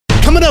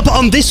Coming up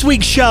on this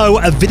week's show,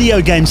 a video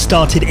game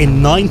started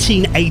in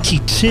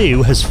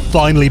 1982 has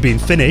finally been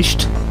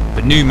finished.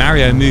 The new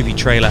Mario movie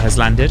trailer has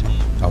landed.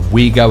 And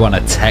we go on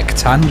a tech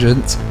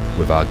tangent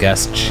with our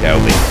guest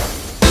Shelby.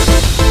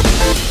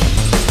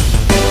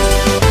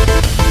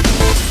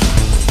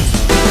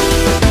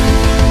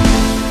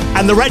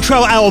 And the Retro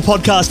Hour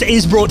podcast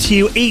is brought to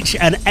you each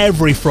and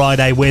every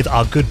Friday with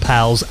our good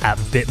pals at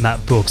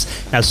Bitmap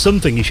Books. Now,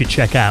 something you should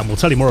check out, and we'll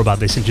tell you more about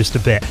this in just a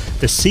bit,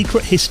 The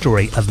Secret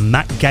History of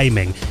Mac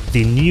Gaming,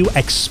 the new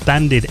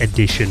expanded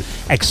edition,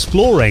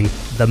 exploring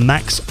the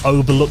Mac's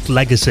overlooked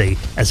legacy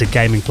as a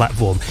gaming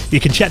platform. You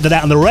can check that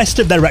out and the rest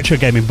of their retro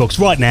gaming books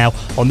right now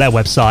on their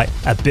website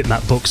at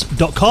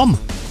bitmapbooks.com.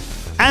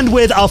 And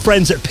with our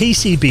friends at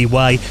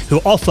PCBWay,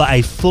 who offer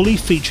a fully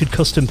featured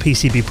custom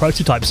PCB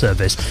prototype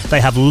service. They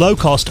have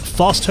low-cost,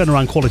 fast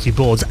turnaround quality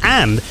boards,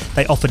 and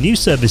they offer new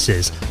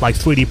services like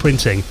 3D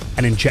printing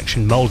and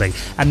injection molding.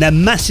 And they're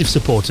massive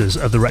supporters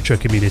of the retro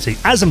community,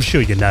 as I'm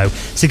sure you know.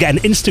 So get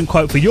an instant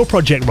quote for your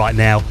project right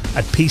now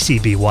at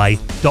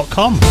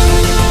PCBWay.com.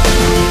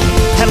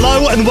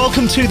 Hello and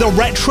welcome to the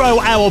Retro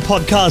Hour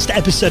podcast,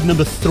 episode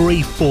number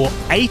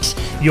 348,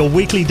 your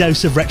weekly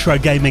dose of retro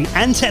gaming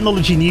and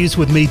technology news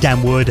with me,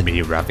 Dan Wood.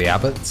 Me, Ravi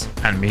Abbott.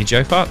 And me,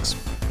 Joe Fox.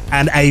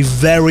 And a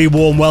very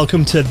warm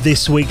welcome to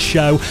this week's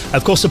show.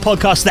 Of course, a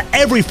podcast that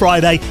every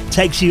Friday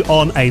takes you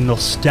on a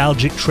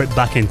nostalgic trip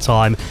back in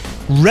time,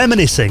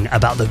 reminiscing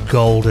about the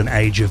golden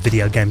age of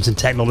video games and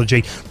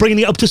technology, bringing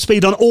you up to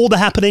speed on all the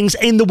happenings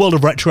in the world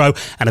of retro,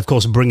 and of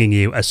course bringing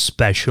you a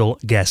special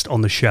guest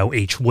on the show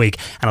each week.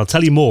 And I'll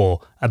tell you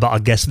more about our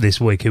guest this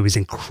week, who is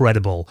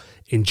incredible,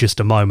 in just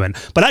a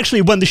moment. But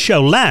actually, when the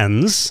show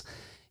lands,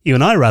 you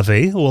and I,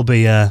 Ravi, will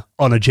be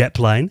on a jet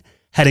plane,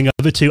 heading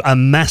over to a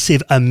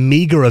massive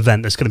Amiga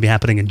event that's going to be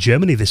happening in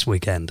Germany this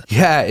weekend.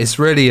 Yeah, it's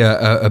really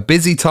a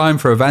busy time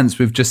for events.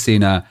 We've just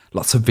seen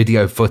lots of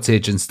video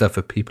footage and stuff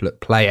of people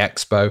at Play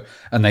Expo,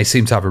 and they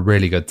seem to have a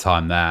really good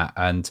time there.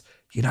 And,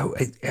 you know,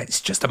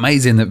 it's just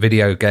amazing that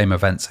video game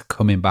events are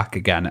coming back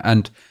again.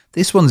 And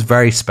this one's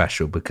very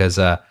special because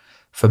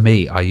for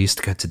me, I used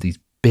to go to these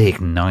big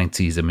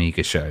 90s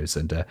Amiga shows,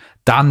 and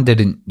Dan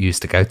didn't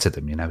used to go to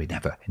them. You know, he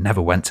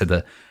never went to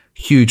the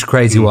huge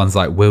crazy ones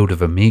like World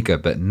of Amiga,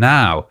 but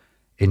now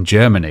in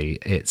Germany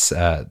it's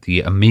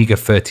the Amiga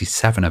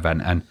 37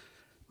 event, and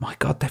my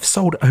god, they've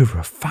sold over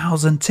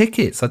 1,000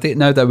 tickets. I didn't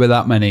know there were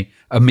that many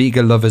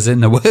Amiga lovers in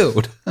the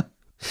world.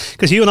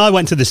 Because you and I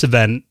went to this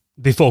event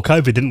before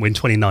COVID, didn't we, in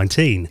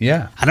 2019?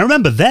 Yeah. And I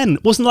remember then,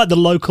 it wasn't like the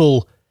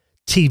local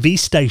TV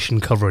station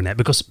covering it,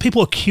 because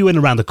people were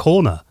queuing around the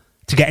corner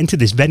to get into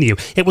this venue.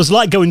 It was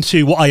like going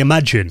to what I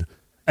imagine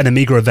an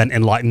Amiga event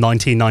in like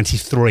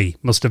 1993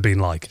 must have been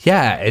like.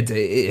 Yeah,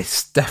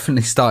 it's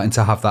definitely starting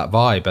to have that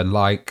vibe. And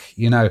like,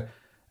 you know,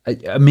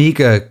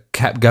 Amiga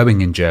kept going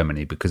in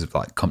Germany because of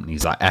like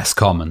companies like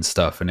Escom and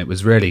stuff, and it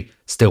was really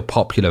still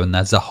popular, and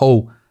there's a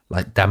whole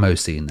like demo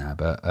scene there.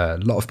 But a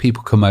lot of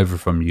people come over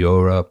from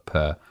Europe,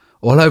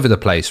 all over the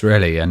place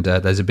really, and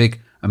there's a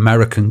big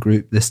American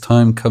group this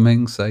time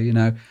coming, so you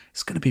know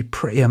it's going to be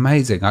pretty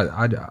amazing.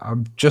 I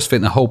just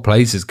think the whole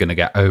place is going to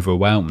get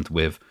overwhelmed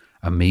with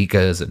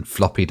Amigas and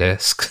floppy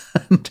disks.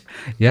 And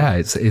yeah,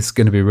 it's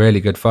going to be really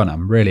good fun.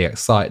 I'm really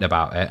excited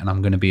about it, and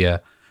I'm going to be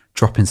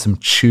dropping some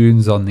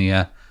tunes on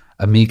the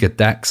Amiga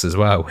decks as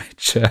well,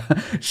 which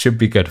should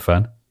be good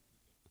fun.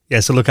 Yeah,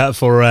 so look out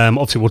for,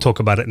 obviously we'll talk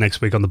about it next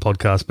week on the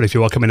podcast, but if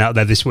you are coming out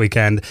there this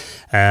weekend,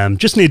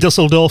 just near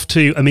Dusseldorf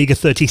to Amiga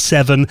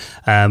 37,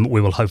 we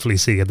will hopefully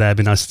see you there. It'd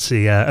be nice to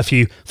see a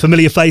few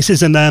familiar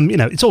faces, and you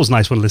know, it's always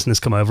nice when listeners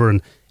come over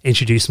and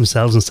introduce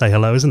themselves and say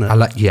hello, isn't it?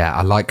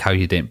 I like how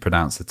you didn't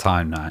pronounce the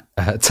town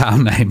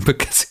name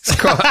because it's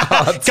quite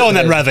hard. Go on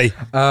then, Ravi.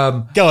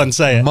 Go on,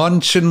 say it.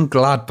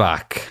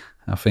 Mönchengladbach.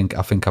 I think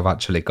I've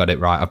actually got it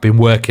right. I've been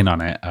working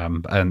on it,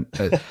 and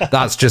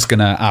that's just going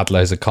to add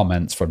loads of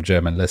comments from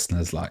German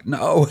listeners like,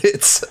 no,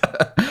 it's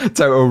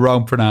total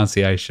wrong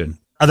pronunciation.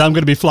 And I'm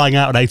going to be flying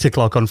out at 8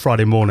 o'clock on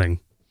Friday morning.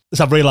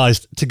 So I've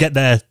realised to get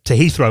there to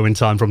Heathrow in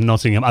time from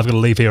Nottingham, I've got to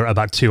leave here at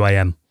about 2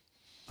 a.m.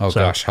 Oh,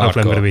 so gosh,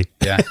 hopefully hardcore. I'm going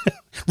to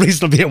be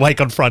reasonably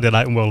awake on Friday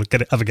night, and we'll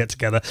have a get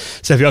together.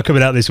 So if you're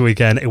coming out this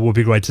weekend, it will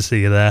be great to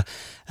see you there.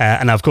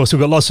 And of course, we've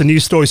got lots of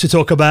news stories to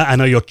talk about. I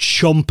know you're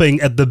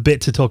chomping at the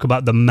bit to talk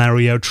about the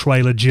Mario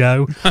trailer,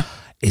 Joe.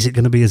 Is it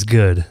going to be as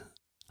good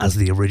as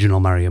the original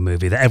Mario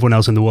movie that everyone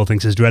else in the world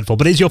thinks is dreadful,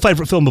 but is your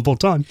favourite film of all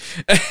time?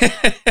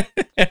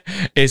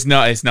 It's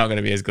not going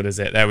to be as good as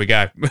it. There we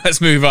go. Let's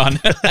move on.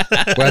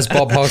 Where's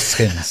Bob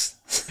Hoskins?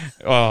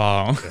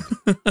 Oh.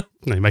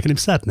 No, you're making him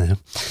sad now.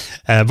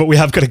 But we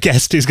have got a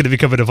guest who's going to be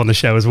coming up on the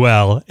show as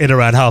well in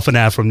around half an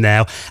hour from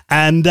now.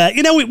 And,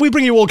 you know, we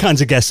bring you all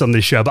kinds of guests on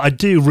this show, but I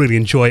do really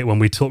enjoy it when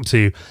we talk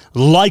to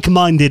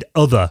like-minded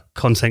other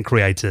content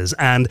creators.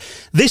 And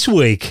this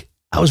week,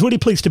 I was really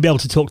pleased to be able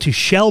to talk to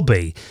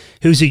Shelby,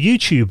 who's a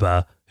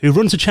YouTuber who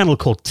runs a channel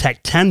called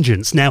Tech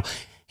Tangents. Now,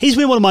 he's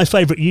been one of my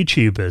favourite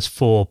YouTubers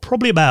for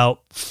probably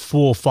about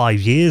 4 or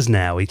 5 years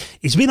now.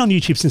 He's been on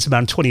YouTube since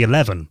around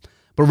 2011.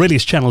 But really,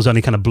 his channel's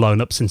only kind of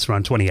blown up since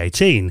around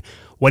 2018,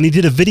 when he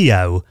did a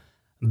video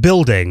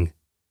building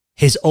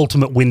his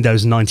ultimate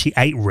Windows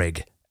 98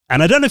 rig.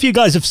 And I don't know if you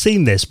guys have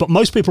seen this, but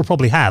most people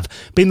probably have,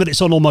 being that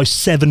it's on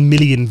almost 7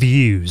 million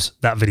views,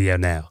 that video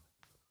now.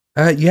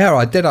 Yeah,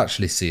 I did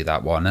actually see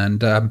that one,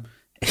 and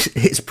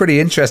it's pretty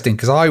interesting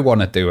because I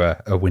want to do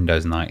a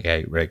Windows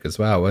 98 rig as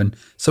well, and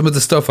some of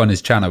the stuff on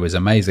his channel is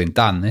amazing.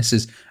 Dan, this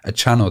is a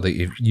channel that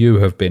you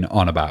have been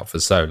on about for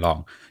so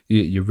long.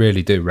 You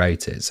really do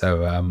rate it,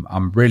 so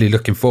I'm really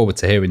looking forward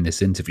to hearing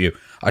this interview.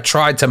 I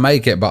tried to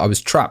make it, but I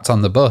was trapped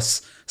on the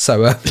bus,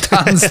 so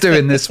Dan's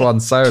doing this one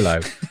solo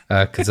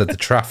because of the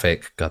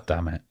traffic. God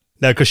damn it.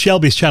 No, because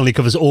Shelby's channel, he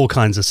covers all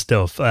kinds of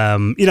stuff.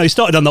 He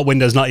started on that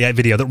Windows 98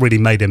 video that really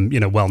made him,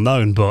 well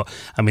known. But,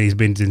 I mean, he's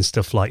been doing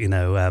stuff like,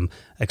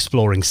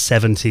 exploring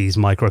 70s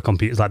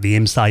microcomputers like the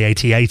IMSI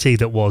 8080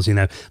 that was,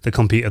 the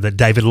computer that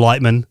David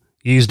Lightman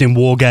used in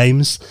war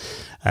games.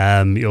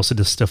 He also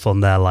does stuff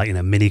on there like,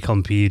 mini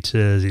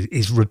computers.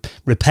 He's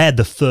repaired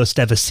the first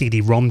ever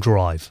CD-ROM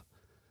drive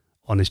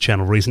on his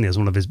channel recently as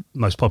one of his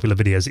most popular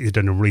videos that he's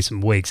done in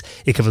recent weeks.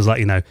 He covers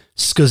like,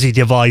 SCSI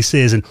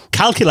devices and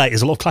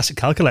calculators, a lot of classic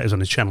calculators on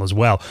his channel as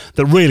well,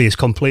 that really is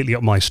completely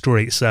up my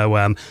street.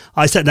 So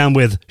I sat down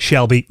with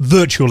Shelby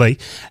virtually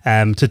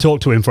to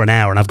talk to him for an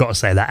hour, and I've got to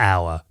say that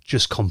hour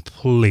just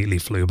completely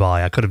flew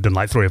by. I could have done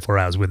like 3 or 4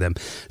 hours with him.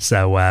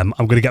 So I'm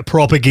going to get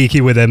proper geeky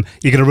with him.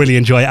 You're going to really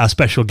enjoy it. Our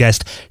special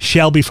guest,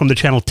 Shelby from the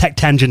channel Tech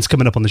Tangents,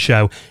 coming up on the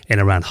show in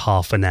around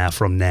half an hour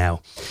from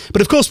now.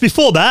 But of course,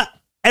 before that,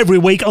 every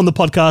week on the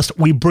podcast,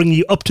 we bring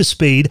you up to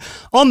speed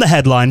on the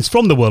headlines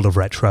from the world of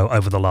retro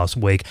over the last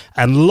week,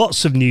 and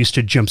lots of news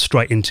to jump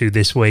straight into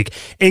this week,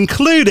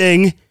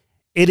 including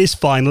it is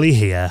finally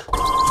here.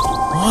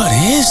 What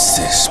is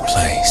this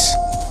place?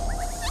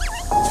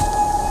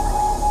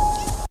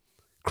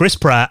 Chris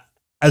Pratt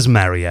as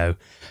Mario,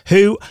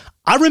 who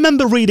I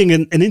remember reading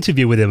an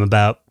interview with him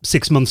about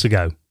 6 months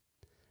ago,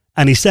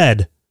 and he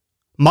said,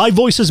 "My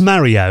voice as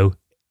Mario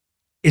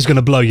is going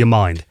to blow your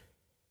mind."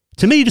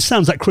 To me, it just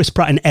sounds like Chris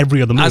Pratt in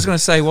every other movie. I was going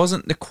to say,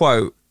 wasn't the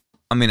quote,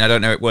 I mean, I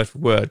don't know it word for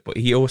word, but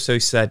he also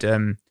said,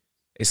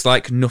 it's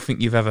like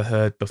nothing you've ever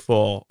heard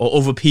before. Or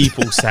other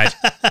people said,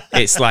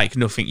 it's like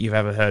nothing you've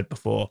ever heard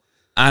before.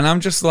 And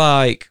I'm just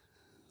like,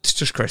 it's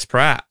just Chris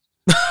Pratt.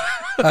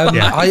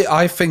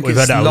 I think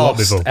it's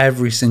lost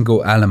every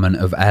single element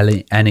of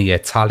any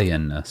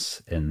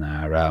Italianness in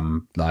there.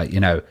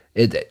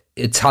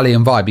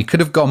 Italian vibe. He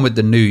could have gone with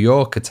the New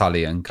York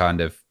Italian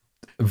kind of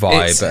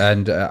vibe,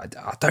 and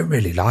I don't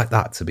really like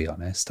that, to be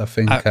honest. I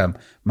think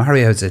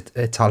Mario's an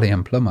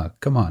Italian plumber.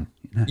 Come on.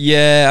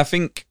 Yeah, I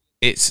think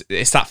it's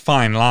that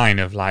fine line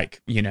of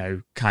like,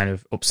 kind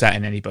of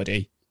upsetting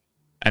anybody,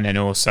 and then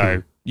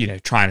also,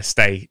 trying to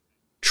stay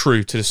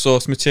true to the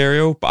source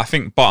material. But I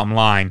think bottom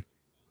line,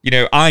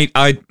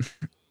 I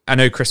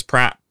know Chris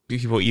Pratt,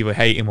 people either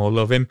hate him or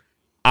love him.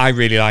 I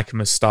really like him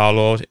as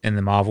Star-Lord in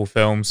the Marvel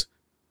films.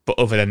 But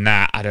other than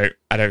that, I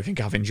don't think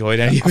I've enjoyed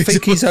any of his I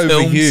think he's films.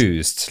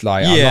 overused.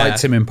 I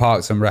liked him in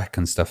Parks and Rec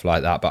and stuff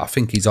like that, but I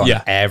think he's on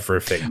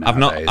everything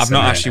nowadays. I've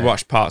not actually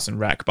watched Parks and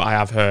Rec, but I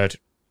have heard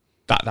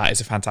that is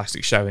a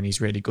fantastic show, and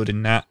he's really good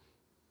in that,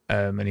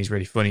 and he's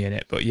really funny in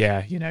it. But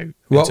yeah,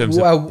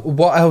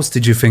 what else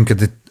did you think of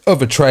the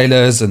other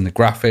trailers and the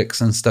graphics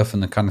and stuff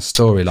and the kind of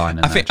storyline?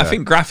 I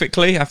think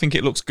graphically, I think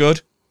it looks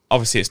good.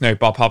 Obviously, it's no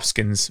Bob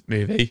Hoskins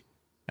movie.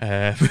 Is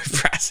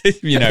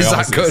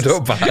that good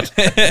or bad?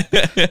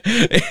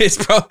 it's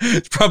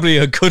probably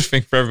a good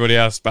thing for everybody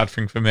else, bad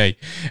thing for me.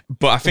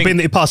 But I think being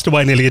that he passed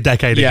away nearly a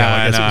decade ago,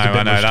 I guess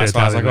I know. That's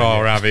why I was like,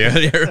 Ravi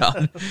earlier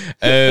on.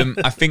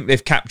 I think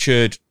they've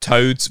captured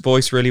Toad's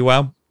voice really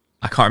well.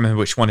 I can't remember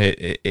which one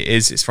it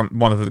is. It's from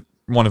one of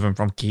them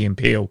from Key and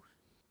Peele.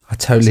 I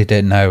totally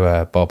didn't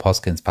know Bob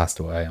Hoskins passed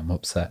away. I'm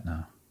upset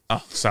now.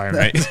 Oh, sorry,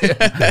 mate.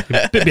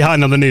 A bit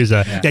behind on the news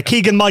there. Yeah,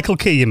 Keegan Michael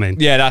Key, you mean?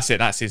 Yeah, that's it.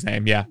 That's his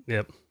name, yeah.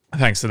 Yep.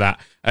 Thanks for that.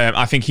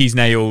 I think he's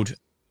nailed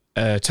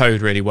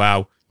Toad really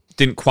well.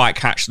 Didn't quite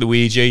catch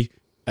Luigi,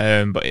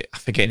 but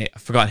I've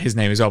forgotten his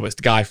name as well, but it's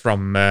the guy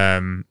from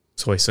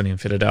It's Always Sunny in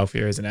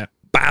Philadelphia, isn't it?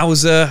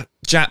 Bowser,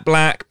 Jack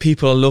Black,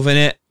 people are loving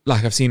it.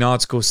 Like, I've seen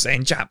articles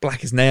saying Jack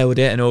Black has nailed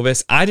it and all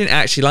this. I didn't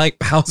actually like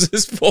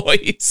Bowser's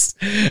voice.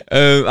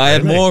 I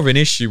had more of an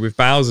issue with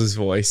Bowser's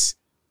voice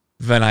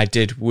than I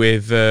did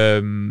with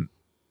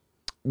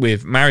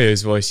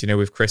Mario's voice,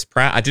 with Chris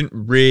Pratt. I didn't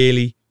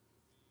really...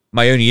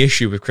 My only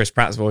issue with Chris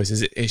Pratt's voice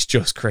is it's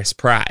just Chris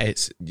Pratt.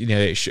 It's,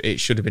 it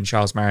should have been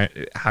Charles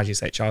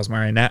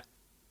Marionette,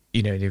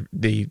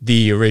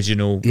 the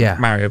original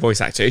Mario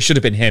voice actor. It should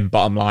have been him,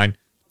 bottom line.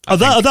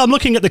 I'm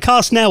looking at the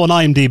cast now on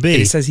IMDb.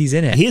 It says he's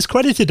in it. He is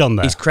credited on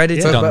there. He's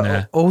credited on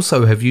there.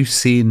 Also, have you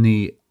seen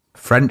the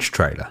French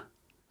trailer?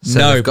 So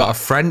no, they've got a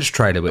French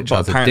trailer which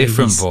has a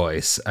different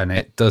voice, and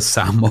it does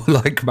sound more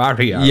like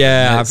Mario.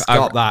 Yeah, it's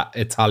got that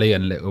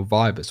Italian little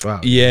vibe as well.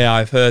 Yeah,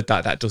 I've heard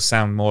that does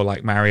sound more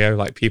like Mario.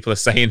 Like, people are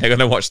saying they're going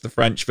to watch the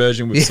French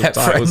version with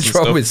subtitles.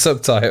 French one with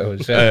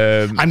subtitles.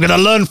 Yeah. I'm going to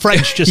learn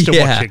French just to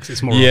watch it. 'Cause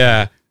it's more.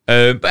 Yeah,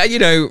 but is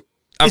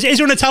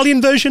there an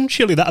Italian version?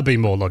 Surely that'd be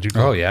more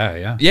logical. Oh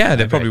yeah. Yeah,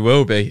 there probably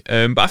will be.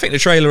 But I think the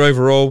trailer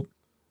overall,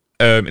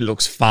 It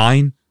looks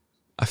fine.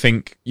 I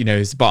think,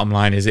 the bottom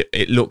line is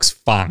it looks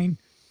fine.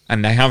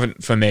 And they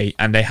haven't, for me,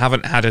 and they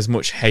haven't had as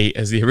much hate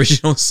as the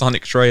original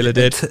Sonic trailer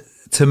did.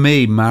 To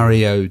me,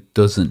 Mario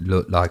doesn't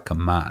look like a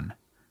man.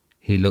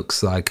 He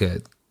looks like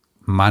a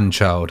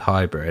man-child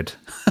hybrid.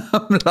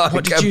 Like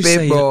what did you bit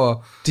say?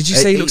 More. Did you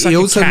say he looks like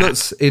a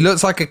cat? He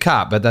looks like a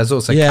cat, but there's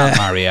also Cat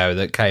Mario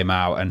that came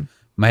out, and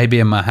maybe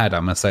in my head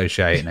I'm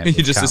associating it.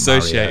 You're just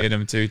associating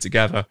them two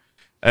together.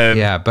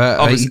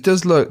 But he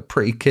does look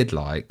pretty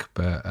kid-like.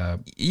 But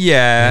and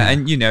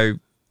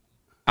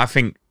I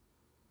think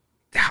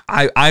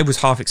I was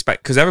half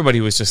expect because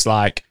everybody was just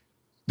like,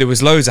 there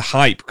was loads of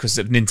hype because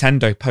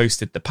Nintendo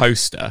posted the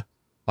poster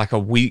like a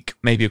week,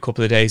 maybe a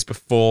couple of days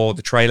before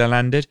the trailer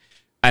landed.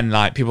 And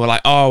like people were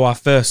like, oh, our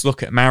first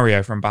look at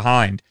Mario from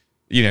behind.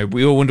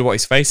 We all wonder what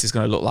his face is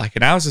going to look like.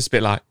 And I was just a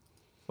bit like,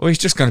 well, he's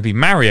just going to be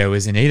Mario,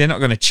 isn't he? They're not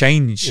going to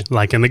change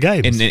like in the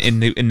games. In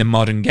the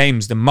modern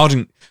games, the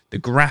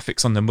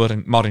graphics on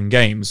the modern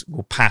games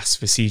will pass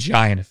for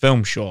CGI in a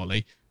film,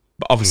 surely.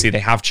 But obviously they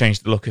have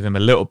changed the look of him a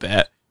little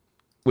bit,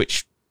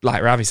 which,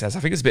 like Ravi says, I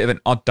think it's a bit of an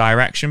odd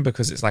direction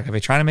because it's like, are they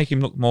trying to make him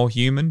look more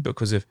human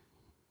because of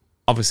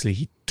obviously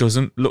he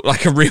doesn't look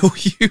like a real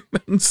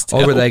human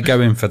still. Or were they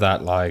going for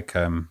that like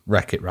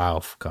Wreck-It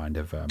Ralph kind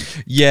of a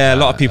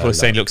lot of people are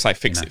saying it looks like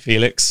Fix-It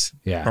Felix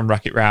from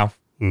Wreck-It Ralph,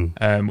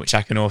 which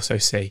I can also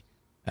see.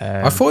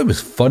 I thought it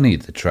was funny,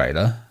 the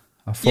trailer.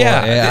 I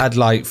thought it had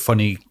like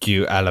funny,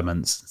 cute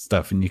elements and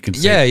stuff, and you can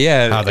see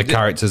how the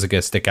characters are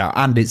going to stick out,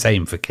 and it's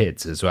aimed for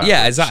kids as well.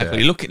 Yeah,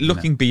 exactly.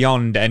 Looking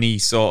beyond any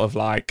sort of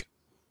like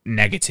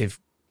negative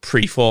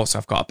pre-thoughts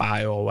I've got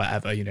about it or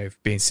whatever,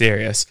 being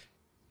serious.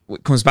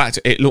 It comes back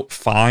to it looked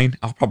fine.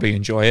 I'll probably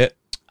enjoy it.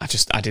 I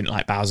didn't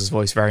like Bowser's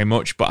voice very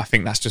much, but I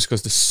think that's just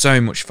because there's so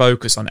much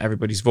focus on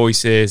everybody's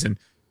voices, and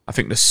I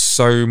think there's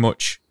so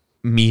much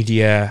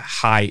media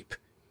hype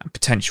and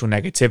potential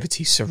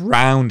negativity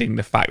surrounding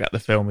the fact that the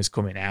film is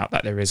coming out,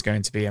 that there is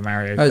going to be a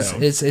Mario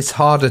film. It's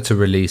harder to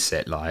release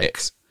it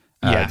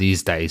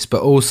these days,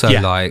 but also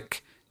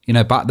like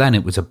back then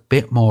it was a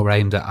bit more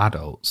aimed at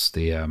adults.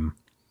 The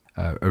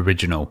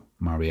original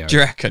Mario, do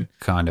you reckon?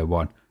 Kind of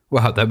one.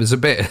 Well, there was a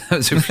few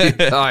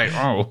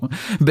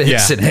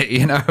bits in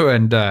it,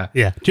 and Do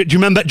you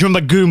remember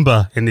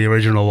Goomba in the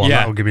original one?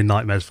 That will give me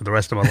nightmares for the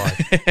rest of my life.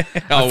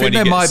 I think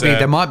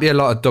there might be a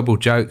lot of double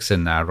jokes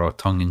in there, or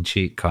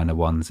tongue-in-cheek kind of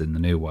ones in the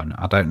new one.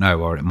 I don't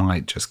know, or it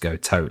might just go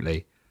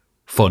totally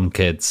fun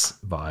kids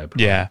vibe.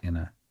 Yeah,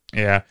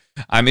 yeah.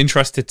 I'm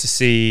interested to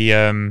see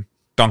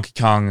Donkey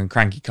Kong and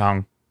Cranky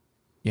Kong.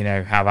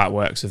 How that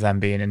works with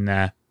them being in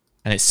there,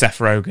 and it's Seth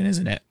Rogen,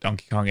 isn't it?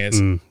 Donkey Kong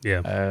is.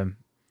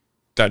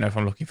 Don't know if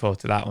I'm looking forward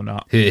to that or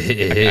not.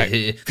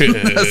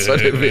 That's what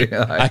it'd be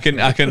like.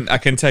 I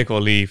can take or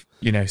leave.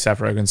 Seth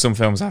Rogen. Some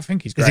films I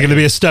think he's great. Is he going to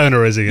be a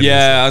stoner? Is he?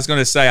 I was going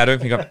to say I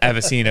don't think I've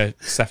ever seen a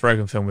Seth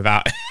Rogen film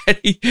without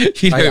any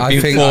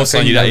being forced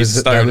on you that he's a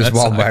stoner. There was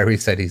one where he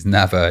said he's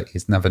never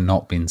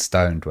not been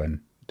stoned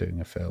when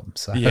doing a film.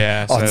 So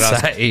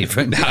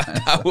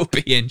that will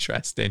be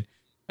interesting.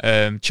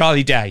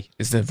 Charlie Day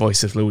is the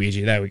voice of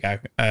Luigi. There we go.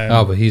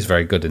 But he's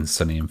very good in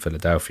Sunny in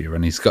Philadelphia,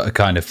 and he's got a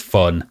kind of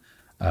fun,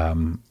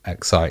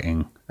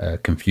 exciting,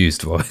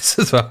 confused voice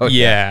as well.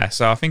 Yeah,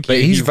 so I think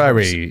he's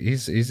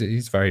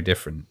very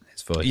different.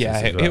 His voice.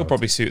 Yeah, he'll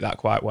probably suit that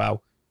quite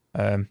well.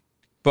 But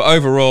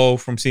overall,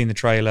 from seeing the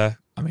trailer,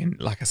 I mean,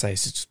 like I say,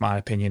 it's just my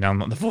opinion. I'm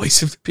not the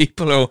voice of the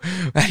people or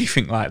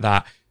anything like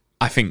that.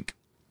 I think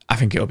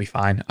it'll be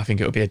fine. I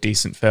think it'll be a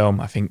decent film.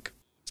 I think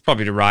it's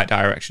probably the right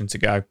direction to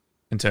go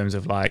in terms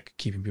of like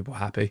keeping people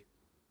happy.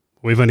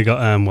 We've only got,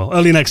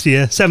 early next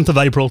year, 7th of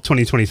April,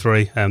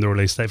 2023, the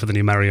release date for the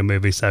new Mario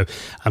movie. So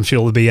I'm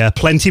sure there'll be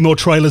plenty more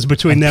trailers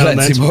between now and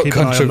then. Plenty more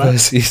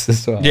controversies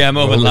as well. Yeah,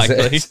 more than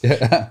likely.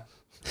 Yeah.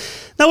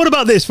 Now, what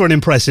about this for an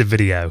impressive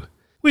video?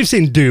 We've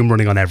seen Doom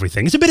running on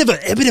everything. It's a bit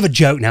of a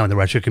joke now in the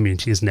retro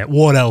community, isn't it?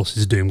 What else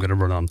is Doom going to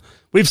run on?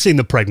 We've seen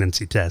the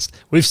pregnancy test.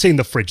 We've seen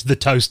the fridge, the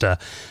toaster.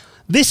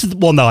 This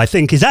one, though, I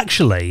think is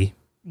actually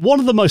one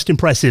of the most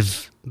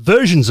impressive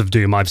versions of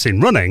Doom I've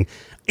seen running,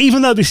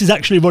 even though this is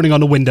actually running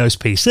on a Windows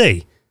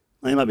PC.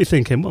 Now you might be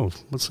thinking, well,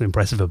 what's so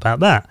impressive about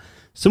that?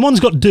 Someone's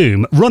got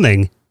Doom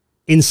running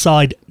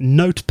inside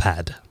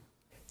Notepad.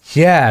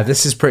 Yeah,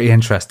 this is pretty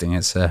interesting.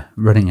 It's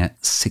running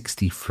at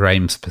 60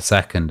 frames per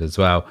second as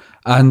well.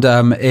 And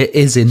it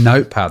is in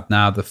Notepad.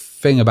 Now, the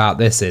thing about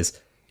this is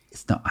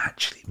it's not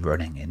actually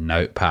running in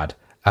Notepad.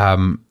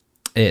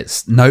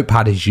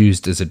 Notepad is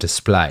used as a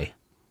display.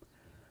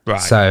 Right.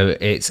 So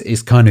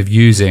it's kind of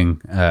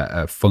using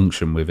a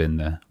function within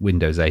the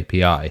Windows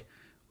API,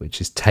 which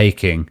is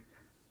taking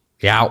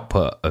the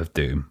output of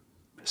Doom.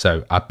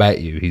 So I bet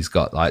you he's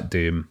got like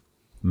Doom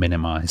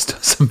minimized or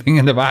something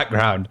in the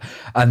background,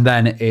 and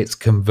then it's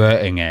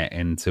converting it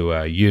into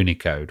a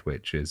Unicode,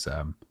 which is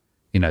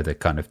the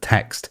kind of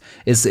text.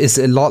 It's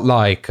a lot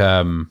like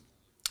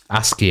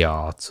ASCII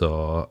art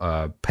or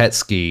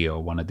PETSCII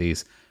or one of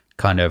these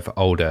kind of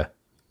older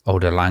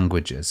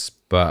languages.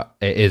 but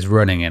it is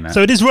running in it.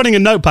 So it is running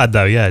in Notepad,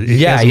 though, yeah?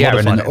 Yeah,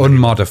 and an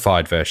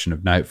unmodified version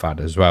of Notepad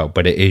as well,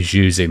 but it is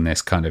using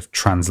this kind of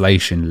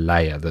translation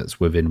layer that's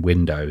within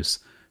Windows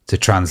to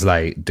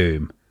translate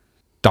Doom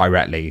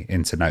directly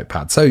into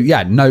Notepad. So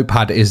yeah,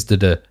 Notepad is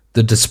the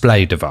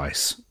display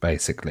device,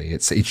 basically.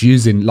 It's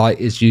using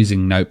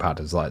Notepad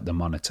as like the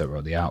monitor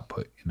or the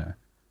output, you know.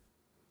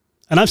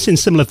 And I've seen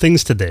similar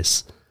things to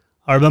this.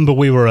 I remember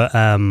we were at,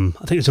 I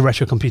think it was a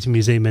Retro Computing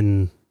Museum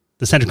in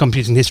the Centre of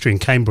Computing History in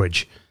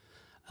Cambridge.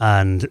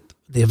 And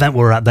the event we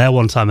were at there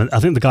one time, and I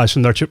think the guys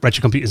from the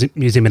Retro Computing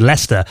Museum in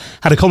Leicester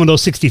had a Commodore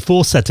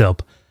 64 set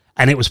up,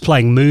 and it was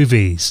playing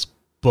movies,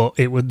 but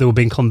they were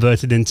being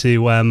converted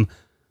into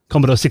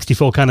Commodore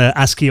 64 kind of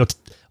ASCII or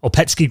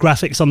PETSCII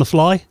graphics on the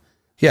fly.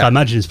 Yeah, so I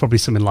imagine it's probably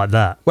something like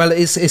that. Well,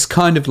 it's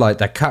kind of like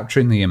they're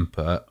capturing the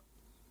input,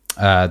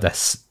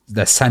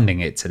 they're sending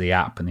it to the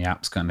app, and the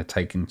app's kind of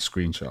taking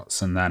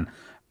screenshots and then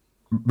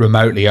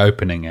remotely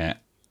opening it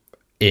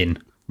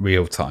in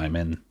real time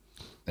in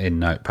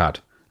Notepad,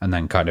 and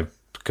then kind of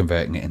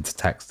converting it into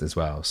text as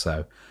well.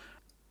 So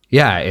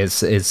yeah,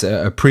 it's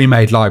a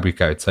pre-made library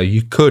code. So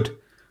you could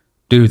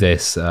do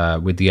this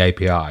with the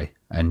API,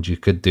 and you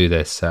could do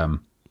this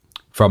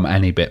from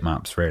any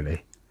bitmaps,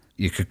 really.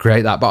 You could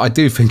create that, but I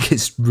do think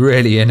it's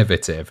really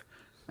innovative,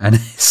 and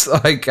it's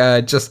like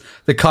just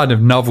the kind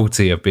of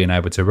novelty of being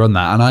able to run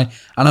that.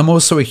 And I'm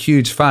also a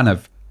huge fan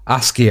of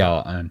ASCII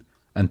art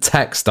and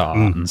text art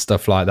and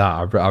stuff like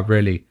that. I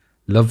really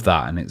love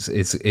that, and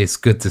it's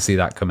good to see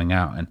that coming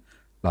out and,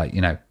 like,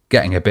 you know,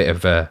 getting a bit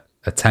of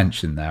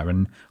attention there.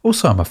 And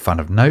also, I'm a fan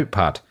of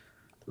Notepad.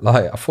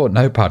 Like, I thought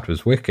Notepad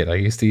was wicked. I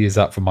used to use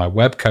that for my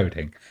web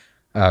coding,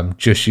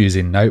 just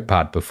using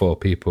Notepad before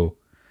people,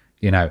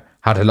 you know,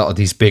 had a lot of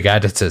these big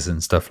editors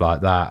and stuff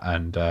like that.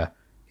 And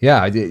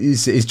yeah,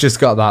 it's just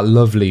got that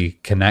lovely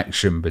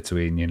connection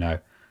between, you know,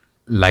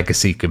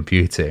 legacy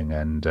computing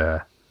and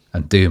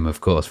Doom,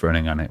 of course,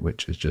 running on it,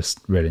 which is just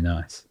really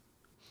nice.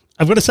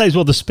 I've got to say as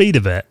well, the speed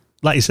of it,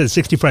 like you said,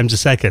 60 frames a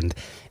second,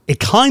 it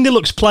kind of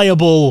looks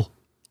playable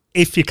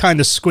if you kind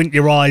of squint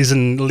your eyes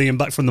and lean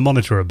back from the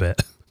monitor a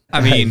bit. I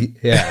mean,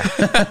 yeah.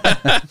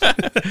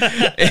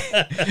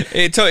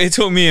 it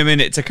took me a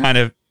minute to kind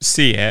of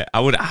see it. I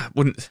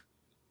wouldn't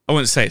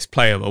say it's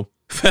playable.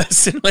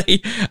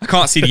 Personally, I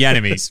can't see the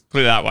enemies,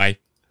 put it that way.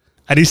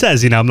 And he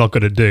says, you know, I'm not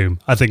good at Doom.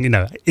 I think, you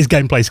know, his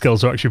gameplay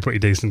skills are actually pretty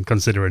decent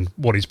considering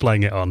what he's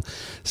playing it on.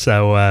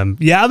 So,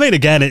 yeah, I mean,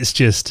 again,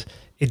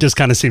 it does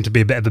kind of seem to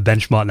be a bit of a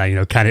benchmark now, you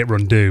know, can it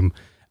run Doom?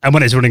 And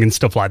when it's running in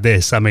stuff like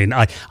this, I mean,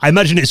 I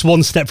imagine it's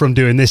one step from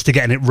doing this to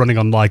getting it running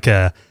on like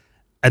a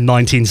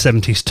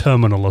 1970s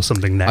terminal or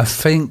something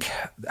next.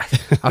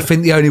 I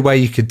think the only way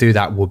you could do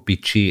that would be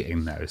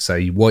cheating, though. So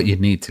what you'd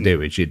need to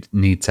do is you'd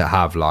need to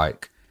have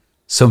like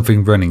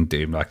something running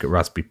Doom, like a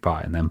Raspberry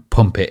Pi, and then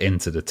pump it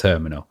into the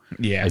terminal.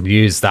 Yeah. And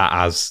use that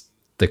as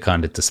the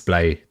kind of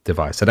display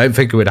device. I don't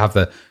think it would have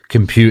the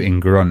computing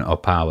grunt or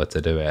power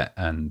to do it.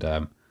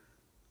 And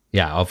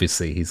yeah,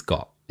 obviously he's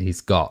got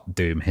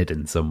Doom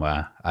hidden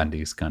somewhere, and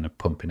he's kind of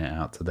pumping it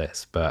out to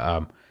this.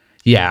 But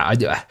yeah,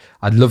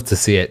 I'd love to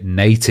see it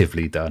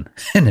natively done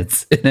in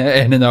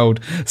an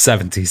old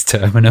 70s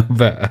terminal.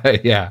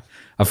 But yeah,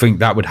 I think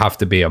that would have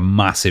to be a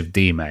massive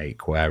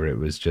demake where it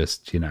was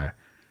just, you know,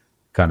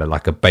 kind of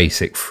like a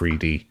basic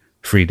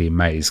 3D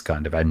maze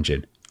kind of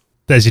engine.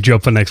 There's your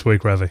job for next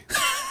week, Ravi.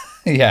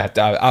 Yeah,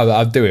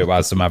 I'll do it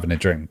whilst I'm having a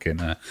drink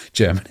in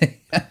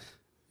Germany.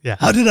 Yeah,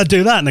 how did I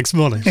do that next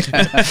morning?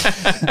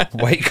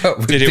 Wake up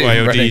with Did it while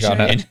you're running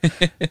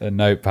DJing. on a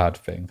Notepad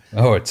thing.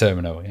 Oh, a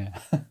terminal, yeah.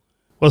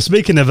 Well,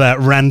 speaking of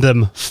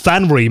random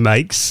fan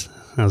remakes,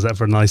 how's that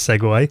for a nice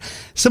segue?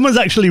 Someone's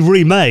actually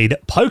remade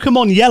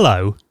Pokemon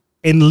Yellow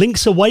in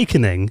Link's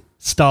Awakening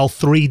style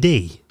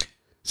 3D.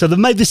 So they've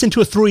made this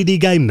into a 3D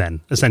game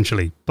then,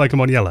 essentially,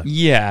 Pokemon Yellow.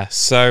 Yeah,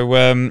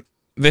 so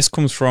this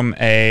comes from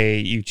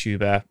a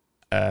YouTuber,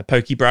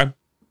 Pokebro.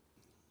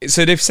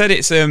 So they've said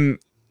it's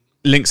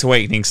Link's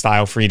Awakening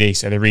style 3D,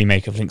 so the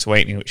remake of Link's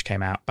Awakening, which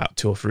came out about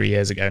 2 or 3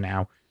 years ago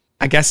now.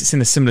 I guess it's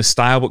in a similar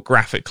style, but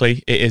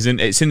graphically it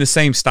isn't. It's in the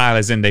same style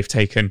as in they've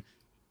taken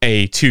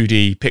a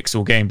 2D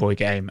pixel Game Boy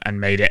game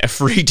and made it a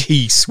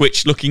 3D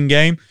Switch-looking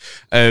game.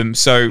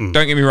 So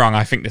don't get me wrong,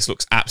 I think this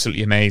looks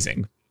absolutely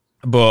amazing.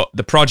 But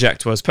the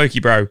project was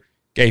Pokebro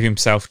gave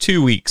himself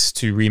 2 weeks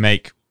to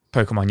remake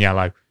Pokemon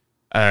Yellow,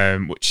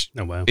 which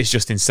is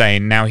just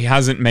insane. Now, he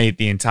hasn't made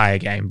the entire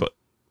game,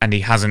 and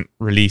he hasn't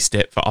released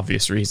it for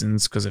obvious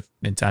reasons because of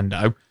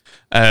Nintendo.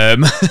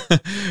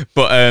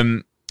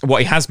 But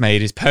what he has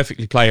made is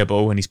perfectly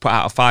playable, and he's put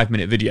out a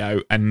 5-minute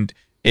video, and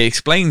it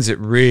explains it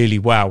really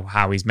well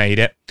how he's made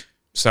it.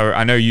 So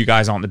I know you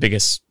guys aren't the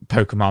biggest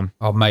Pokemon.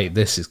 Oh, mate,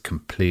 this is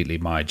completely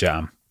my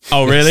jam.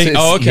 Oh, really?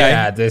 Okay.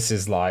 Yeah, this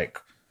is like...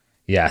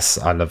 Yes,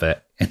 I love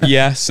it.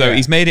 Yeah, so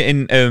he's made it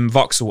in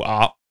voxel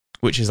art,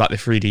 which is like the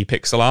 3D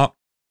pixel art.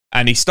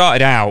 And he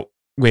started out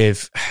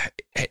with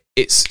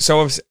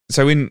so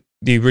in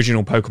the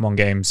original Pokemon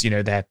games, you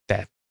know, they're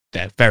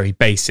very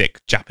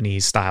basic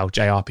Japanese style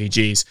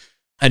JRPGs.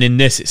 And in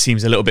this, it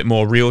seems a little bit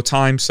more real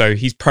time. So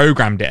he's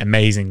programmed it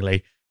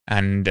amazingly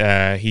and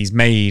he's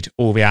made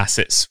all the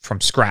assets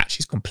from scratch.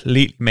 He's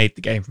completely made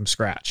the game from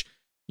scratch.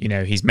 You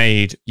know, he's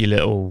made your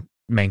little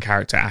main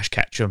character, Ash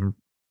Ketchum,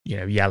 you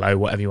know, Yellow,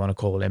 whatever you want to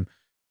call him.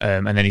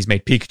 And then he's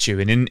made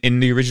Pikachu. And in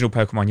the original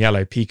Pokemon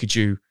Yellow,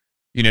 Pikachu,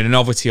 you know, the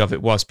novelty of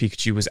it was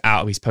Pikachu was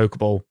out of his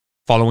Pokeball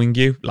following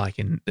you, like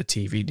in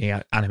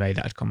the anime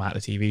that had come out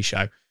of the TV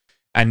show.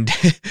 And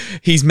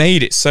he's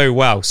made it so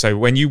well. So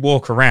when you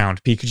walk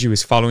around, Pikachu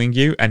is following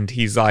you, and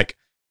he's like,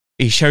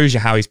 he shows you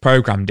how he's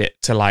programmed it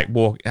to like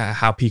walk,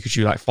 how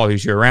Pikachu like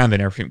follows you around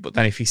and everything. But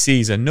then if he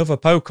sees another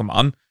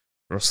Pokemon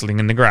rustling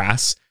in the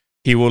grass,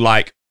 he will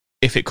like,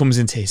 if it comes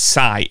into his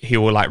sight, he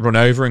will like run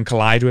over and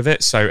collide with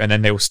it. So, and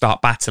then they will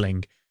start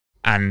battling.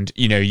 And,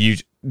 you know,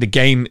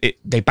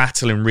 they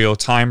battle in real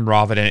time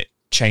rather than it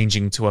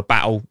changing to a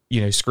battle,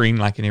 you know, screen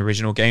like in the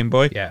original Game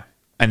Boy. Yeah.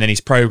 And then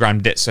he's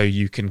programmed it so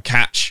you can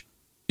catch,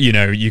 you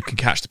know, you can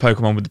catch the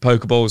Pokemon with the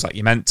Pokeballs like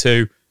you meant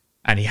to.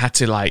 And he had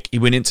to like, he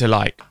went into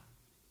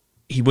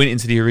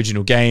the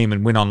original game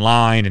and went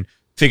online and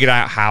figured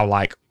out how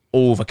like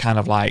all the kind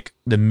of like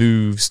the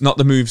moves, not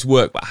the moves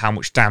work, but how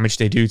much damage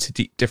they do to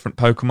different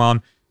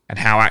Pokemon, and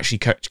how actually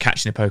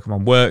catching a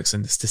Pokemon works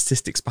and the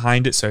statistics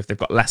behind it. So if they've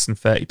got less than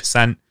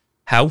 30%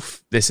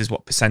 health, this is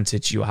what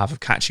percentage you'll have of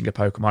catching a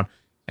Pokemon.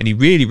 And he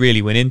really,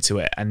 really went into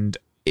it, and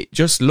it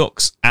just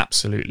looks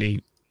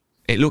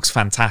it looks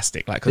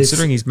fantastic. Like,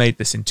 considering he's made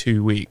this in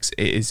 2 weeks,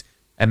 it is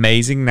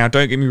amazing. Now,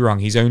 don't get me wrong,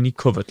 he's only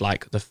covered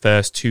like the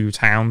first 2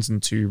 towns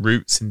and 2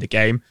 routes in the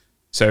game.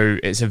 So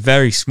it's a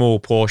very small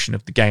portion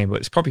of the game, but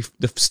it's probably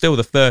still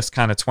the first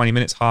kind of 20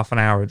 minutes, half an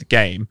hour of the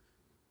game.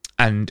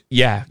 And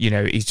yeah, you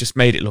know, he's just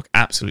made it look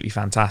absolutely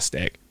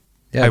fantastic.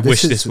 Yeah, I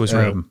wish this was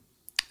real.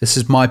 This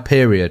is my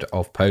period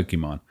of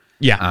Pokemon.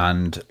 Yeah.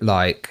 And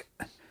like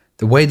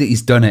the way that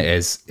he's done it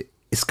is,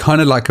 it's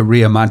kind of like a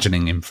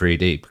reimagining in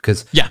 3D,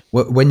 because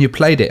when you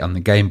played it on the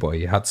Game Boy,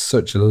 you had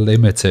such a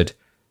limited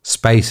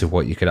space of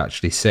what you could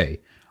actually see.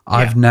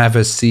 I've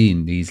never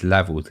seen these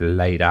levels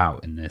laid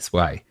out in this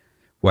way,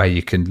 where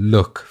you can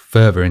look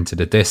further into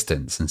the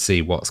distance and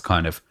see what's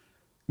kind of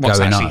what's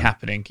going actually on.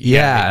 happening.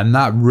 Yeah, and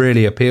that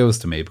really appeals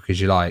to me, because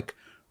you're like,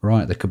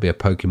 right, there could be a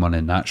Pokemon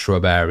in that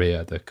shrub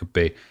area, there could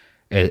be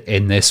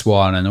in this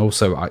one, and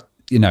also,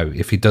 you know,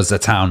 if he does the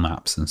town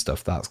maps and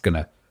stuff, that's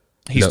gonna.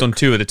 He's done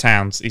 2 of the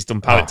towns. He's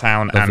done Pallet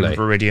Town lovely. and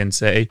Viridian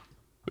City,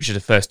 which are the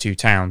first 2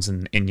 towns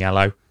in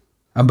Yellow.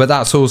 But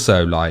that's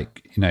also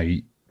like, you know,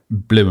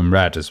 Blue and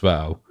Red as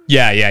well.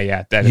 Yeah.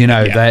 You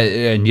know,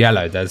 in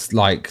Yellow,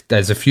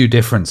 there's a few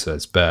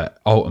differences, but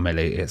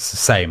ultimately it's the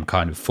same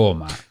kind of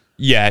format.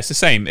 Yeah, it's the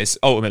same. It's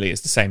the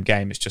same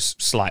game. It's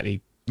just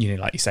slightly, you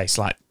know, like you say,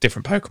 slight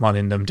different Pokemon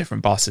in them,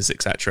 different bosses,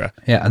 etc.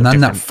 Yeah, and then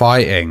that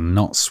fighting,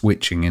 not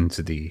switching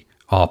into the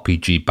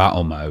RPG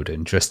battle mode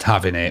and just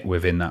having it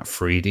within that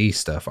 3D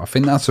stuff. I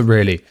think that's a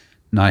really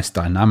nice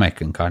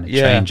dynamic and kind of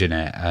changing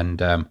it. And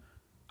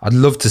I'd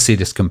love to see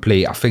this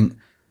complete. I think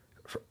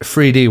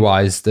 3D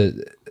wise,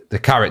 the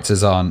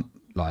characters aren't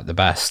like the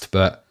best,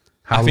 but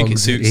I think it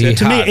suits it.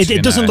 To me,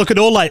 it doesn't look at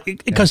all like,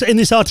 because in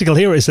this article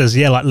here it says,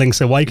 like Link's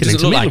Awakening.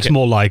 To me, it looks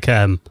more like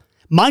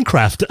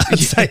Minecraft, I'd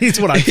say, is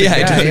what I think.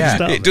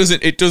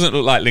 It doesn't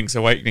look like Link's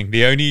Awakening.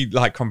 The only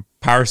like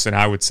comparison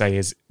I would say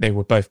is they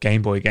were both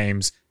Game Boy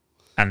games,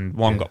 and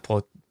one got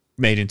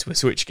made into a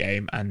Switch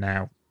game, and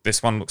now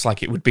this one looks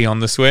like it would be on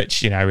the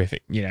Switch. You know, if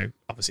it, you know,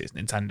 obviously it's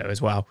Nintendo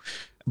as well.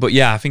 But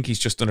yeah, I think he's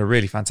just done a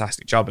really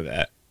fantastic job of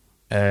it,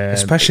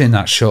 especially in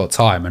that short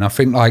time. And I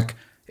think like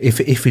if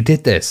he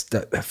did this,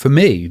 for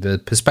me, the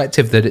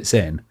perspective that it's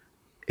in,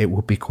 it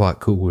would be quite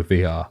cool with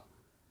VR.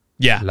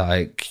 Yeah,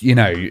 like, you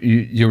know,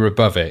 you're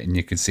above it and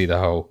you can see the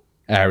whole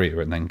area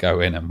and then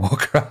go in and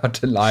walk around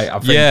and like. I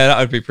think, that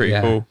would be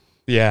pretty cool.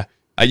 Yeah.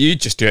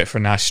 You'd just do it for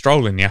a nice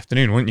stroll in the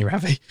afternoon, wouldn't you,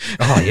 Ravi?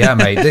 Oh yeah,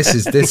 mate.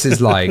 This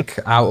is like,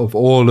 out of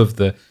all of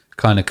the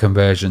kind of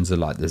conversions of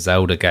like the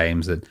Zelda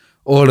games and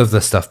all of the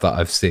stuff that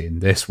I've seen,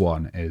 this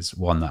one is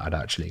one that I'd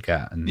actually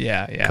get and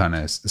kind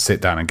of sit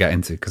down and get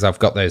into, because I've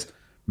got those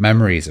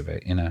memories of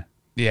it, you know.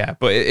 Yeah,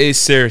 but it is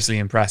seriously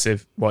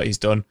impressive what he's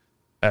done.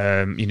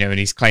 You know, and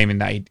he's claiming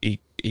that he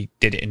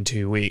did it in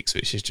 2 weeks,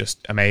 which is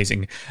just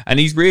amazing. And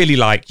he's really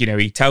like, you know,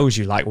 he tells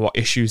you like what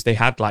issues they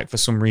had. Like, for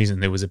some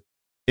reason, there was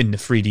in the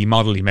 3D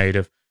model he made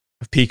of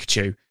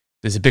Pikachu,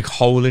 there's a big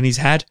hole in his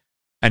head,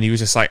 and he was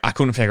just like, I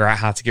couldn't figure out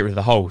how to get rid of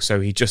the hole,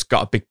 so he just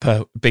got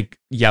a big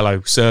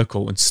yellow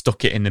circle and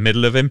stuck it in the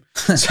middle of him,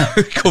 so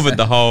he covered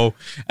the hole.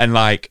 And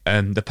like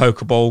the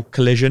Pokeball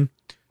collision,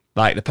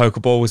 like the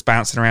Pokeball was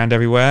bouncing around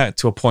everywhere,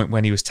 to a point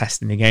when he was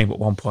testing the game at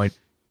one point,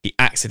 he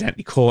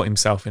accidentally caught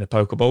himself in a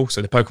Pokeball, so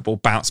the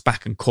Pokeball bounced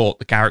back and caught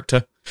the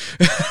character.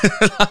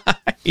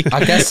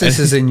 I guess this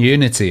is in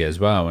Unity as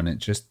well, and it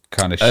just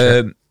kind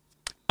of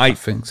I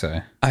think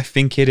so. I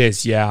think it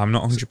is, yeah. I'm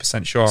not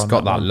 100% sure. It's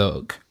got that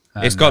look.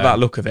 It's got that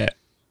look of it.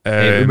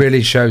 It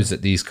really shows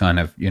that these kind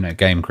of, you know,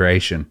 game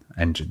creation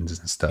engines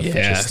and stuff are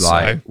just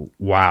like,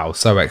 wow,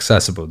 so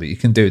accessible that you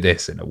can do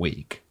this in a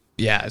week.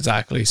 Yeah,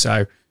 exactly.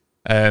 So,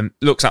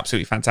 looks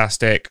absolutely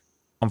fantastic.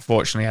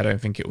 Unfortunately, I don't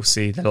think it will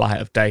see the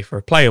light of day for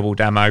a playable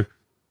demo.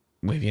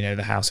 with,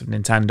 the House of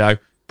Nintendo.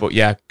 But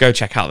yeah, go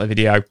check out the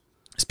video.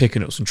 It's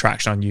picking up some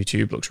traction on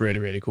YouTube. Looks really,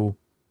 really cool.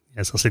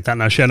 Yes, I'll stick that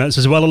in our show notes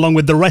as well, along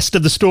with the rest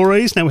of the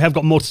stories. Now, we have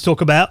got more to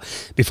talk about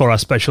before our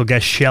special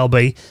guest,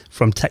 Shelby,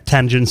 from Tech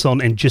Tangents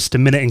on in just a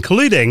minute,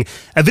 including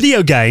a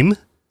video game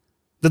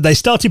that they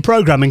started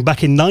programming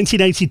back in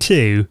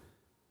 1982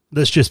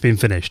 that's just been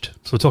finished.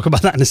 So we'll talk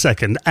about that in a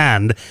second,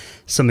 and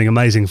something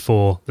amazing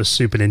for the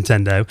Super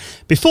Nintendo.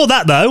 Before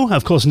that, though,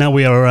 of course, now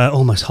we are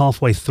almost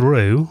halfway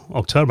through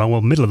October,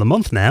 well, middle of the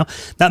month now.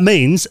 That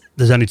means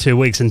there's only 2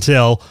 weeks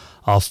until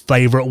our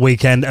favourite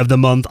weekend of the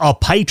month, our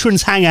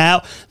Patrons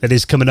Hangout, that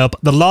is coming up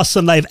the last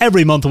Sunday of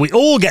every month. We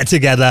all get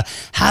together,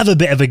 have a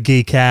bit of a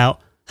geek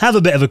out, have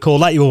a bit of a call,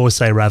 like you always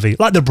say, Ravi,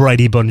 like the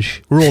Brady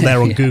Bunch. We're all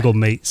there on Google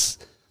Meets.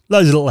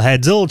 Loads of little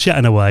heads all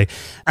chatting away.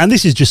 And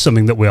this is just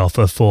something that we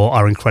offer for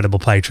our incredible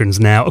patrons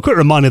now. A quick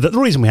reminder that the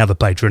reason we have a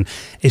patron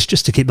is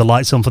just to keep the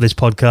lights on for this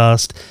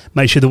podcast,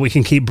 make sure that we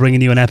can keep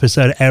bringing you an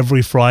episode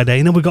every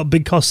Friday. We've got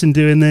big costs in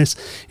doing this.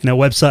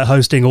 Website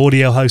hosting,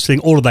 audio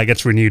hosting, all of that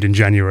gets renewed in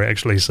January,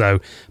 actually.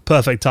 So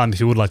perfect time if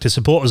you would like to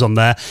support us on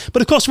there.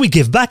 But of course, we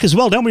give back as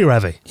well, don't we,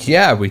 Ravi?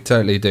 Yeah, we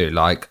totally do.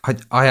 I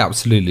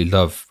absolutely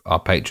love our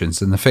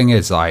patrons. And the thing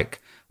is,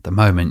 the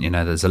moment,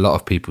 there's a lot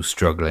of people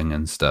struggling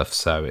and stuff,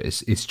 so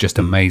it's just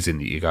amazing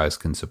that you guys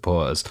can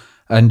support us,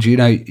 and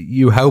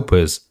you help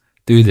us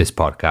do this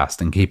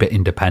podcast and keep it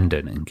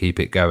independent and keep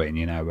it going.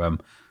 I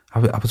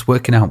was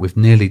working out, we've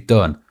nearly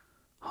done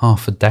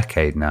half a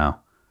decade now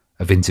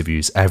of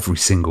interviews every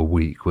single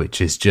week, which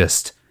is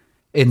just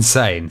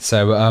insane.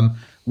 So half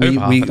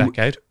a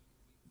decade.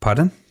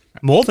 Pardon?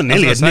 More than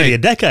nearly a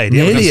decade.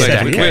 Nearly a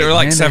decade. We were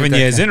like 7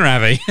 years in,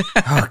 Ravi.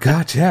 Oh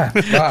God, yeah.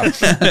 Wow.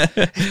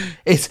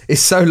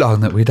 It's so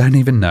long that we don't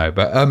even know.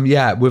 But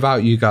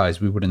without you guys,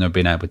 we wouldn't have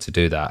been able to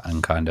do that.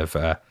 And kind of,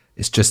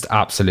 it's just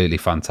absolutely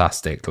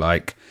fantastic.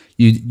 Like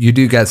you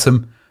do get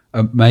some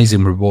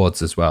amazing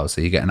rewards as well. So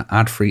you get an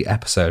ad-free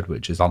episode,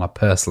 which is on a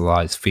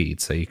personalized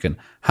feed. So you can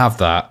have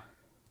that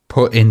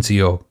put into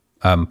your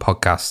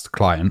podcast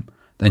client.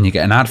 Then you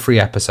get an ad-free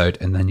episode,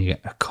 and then you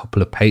get a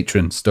couple of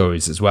patron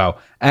stories as well,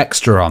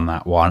 extra on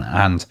that one,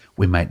 and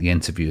we make the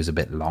interviews a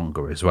bit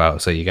longer as well.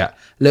 So you get a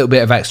little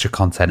bit of extra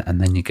content, and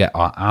then you get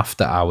our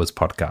After Hours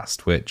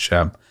podcast, which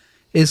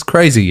is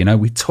crazy.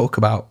 We talk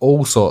about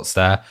all sorts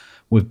there.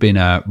 We've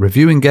been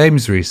reviewing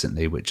games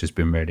recently, which has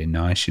been really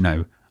nice.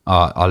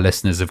 Our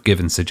listeners have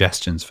given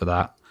suggestions for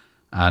that,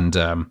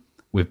 and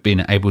we've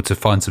been able to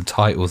find some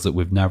titles that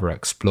we've never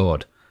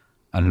explored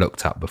and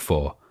looked at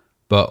before.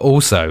 But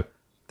also,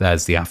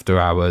 there's the After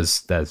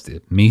Hours, there's the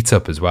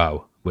meetup as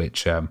well,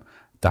 which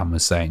Dan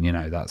was saying,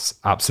 that's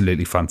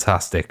absolutely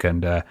fantastic.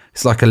 And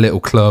it's like a little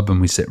club, and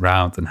we sit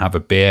round and have a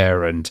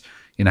beer and,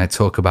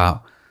 talk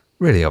about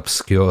really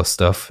obscure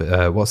stuff.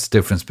 What's the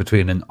difference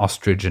between an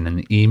ostrich and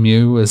an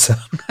emu? Was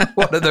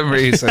one of them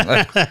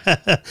recently.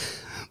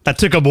 That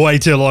took up way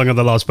too long on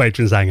the last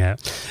Patrons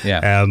Hangout.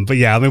 Yeah. But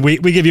yeah,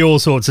 we give you all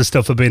sorts of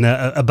stuff for being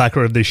a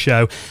backer of this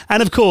show.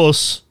 And of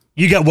course,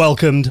 you get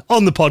welcomed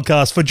on the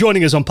podcast for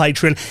joining us on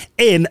Patreon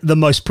in the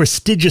most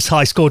prestigious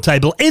high score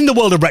table in the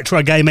world of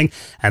retro gaming,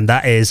 and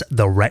that is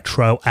the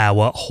Retro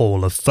Hour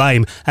Hall of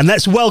Fame. And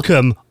let's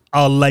welcome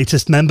our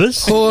latest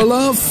members. Hall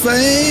of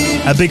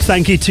Fame. A big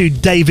thank you to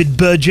David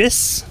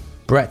Burgess,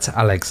 Brett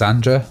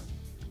Alexandra,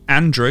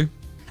 Andrew,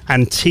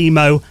 and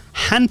Timo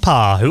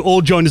Hanpar, who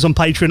all joined us on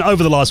Patreon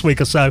over the last week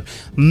or so.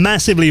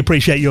 Massively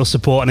appreciate your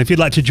support, and if you'd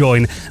like to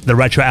join the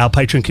Retro Hour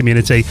Patreon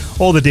community,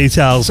 all the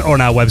details are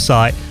on our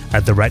website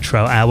at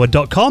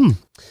theretrohour.com.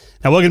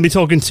 Now, we're going to be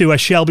talking to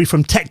Shelby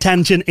from Tech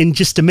Tangent in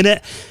just a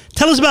minute.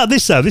 Tell us about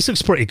this, though. This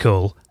looks pretty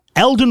cool.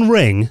 Elden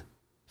Ring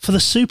for the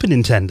Super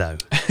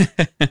Nintendo.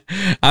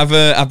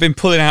 I've been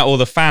pulling out all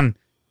the fan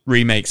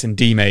remakes and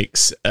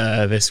demakes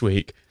this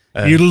week.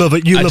 You love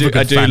it.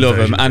 I do love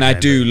them, and I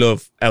do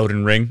love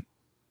Elden Ring.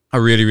 I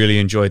really, really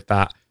enjoyed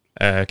that.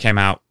 Came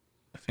out,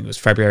 I think it was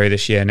February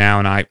this year now,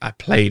 and I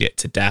played it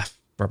to death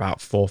for about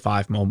 4 or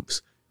 5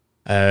 months.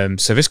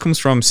 So this comes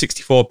from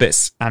 64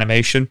 Bits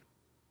Animation,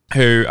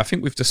 who I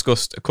think we've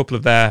discussed a couple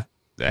of their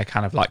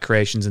kind of like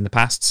creations in the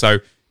past. So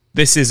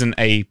this isn't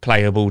a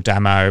playable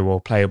demo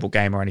or playable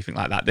game or anything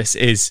like that. This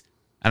is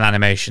an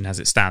animation as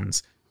it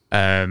stands.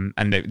 And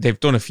they've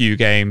done a few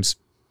games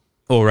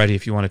already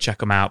if you want to check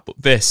them out.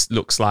 But this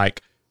looks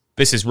like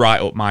this is right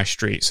up my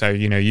street. So,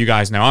 you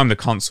guys know I'm the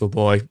console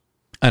boy,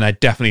 and I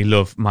definitely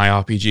love my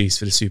RPGs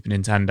for the Super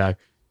Nintendo.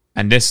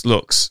 And this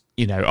looks,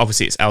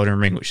 obviously it's Elden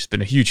Ring, which has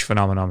been a huge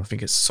phenomenon. I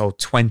think it's sold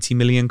 20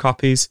 million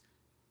copies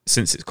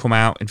since it's come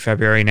out in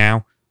February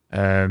now.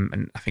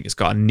 And I think it's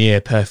got a near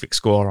perfect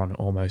score on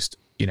almost,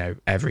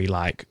 every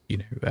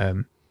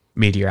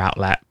media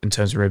outlet in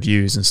terms of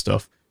reviews and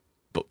stuff.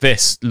 But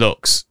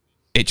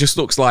it just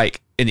looks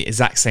like in the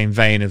exact same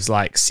vein as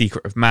like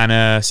Secret of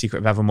Mana, Secret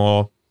of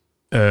Evermore,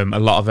 a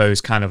lot of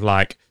those kind of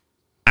like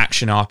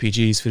action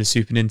RPGs for the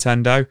Super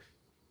Nintendo.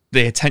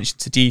 The attention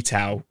to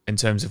detail in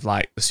terms of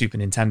like the Super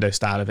Nintendo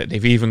style of it.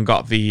 They've even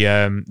got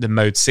the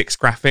Mode 6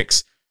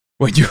 graphics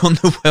when you're on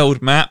the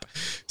world map.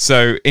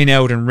 So in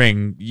Elden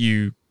Ring,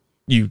 you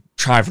you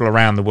travel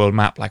around the world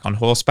map like on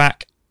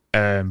horseback,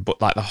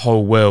 but like the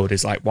whole world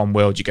is like one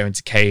world. You go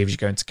into caves, you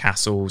go into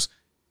castles.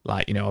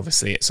 Like, you know,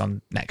 obviously it's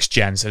on next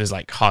gen, so there's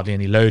like hardly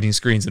any loading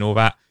screens and all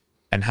that.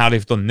 And how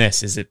they've done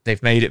this is that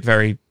they've made it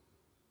very,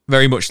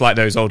 very much like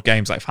those old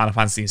games like Final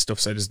Fantasy and stuff.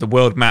 So there's the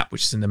world map,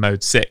 which is in the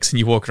mode 6, and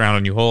you walk around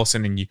on your horse,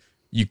 and then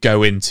you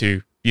go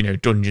into, you know,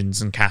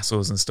 dungeons and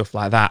castles and stuff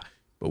like that.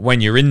 But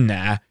when you're in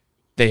there,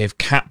 they have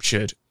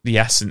captured the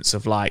essence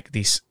of like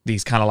these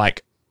kind of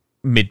like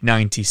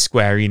mid-90s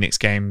Square Enix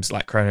games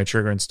like Chrono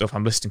Trigger and stuff.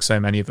 I'm listing so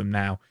many of them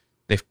now.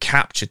 They've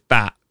captured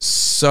that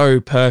so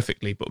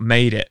perfectly, but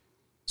made it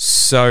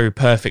so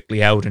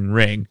perfectly Elden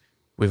Ring,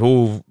 with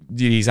all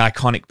these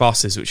iconic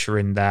bosses which are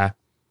in there,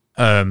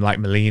 like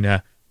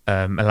Melina,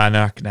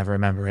 Elena, I can never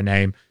remember her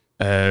name.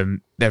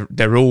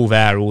 They're all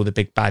there, all the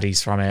big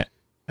baddies from it,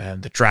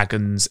 the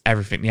dragons,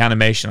 everything. The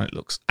animation on it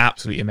looks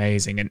absolutely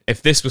amazing. And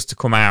if this was to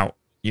come out,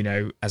 you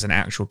know, as an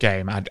actual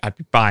game, I'd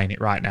be buying it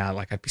right now.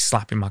 Like, I'd be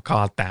slapping my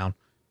card down.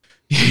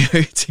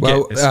 Get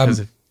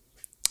this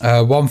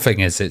one thing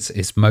is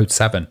it's mode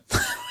 7.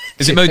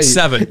 Is it mode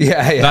 7?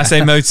 Yeah. Did I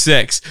say mode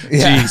 6?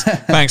 Yeah.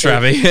 Jeez. Thanks,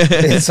 Ravi.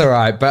 It's all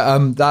right,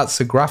 but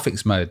that's a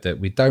graphics mode that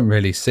we don't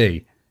really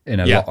see in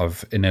a lot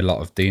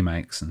of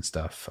demakes and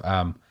stuff.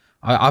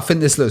 I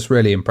think this looks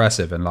really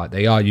impressive, and like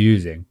they are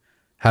using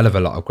hell of a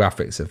lot of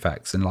graphics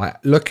effects. And like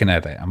looking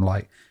at it, I'm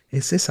like,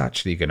 is this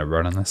actually going to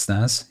run on the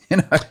SNES? You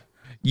know?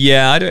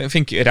 Yeah, I don't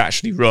think it would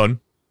actually run.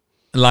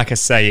 Like I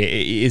say,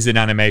 it is an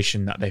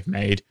animation that they've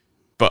made,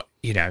 but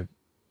you know,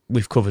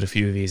 we've covered a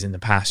few of these in the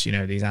past, you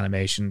know, these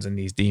animations and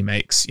these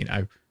demakes, you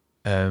know,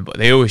 but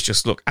they always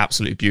just look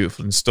absolutely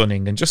beautiful and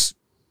stunning. And just,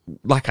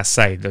 like I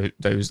say,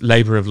 those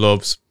labour of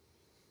loves,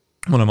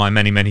 one of my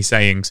many, many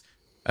sayings.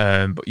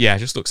 But yeah, it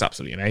just looks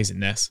absolutely amazing,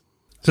 this.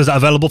 So is that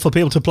available for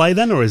people to play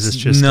then, or is this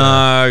just...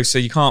 No, so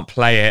you can't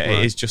play it. Right.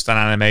 It is just an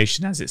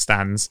animation as it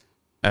stands.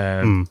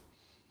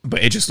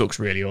 But it just looks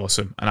really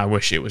awesome, and I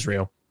wish it was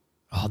real.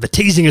 Oh, the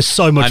teasing is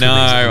so much.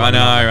 I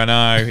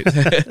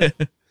know.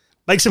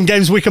 Make some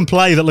games we can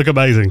play that look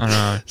amazing. I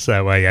know.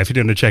 So, yeah, if you're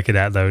going to check it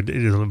out, though, it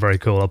does look very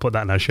cool. I'll put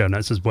that in our show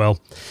notes as well.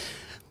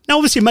 Now,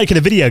 obviously, making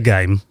a video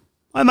game,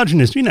 I imagine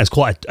it's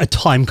quite a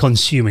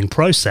time-consuming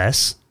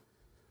process.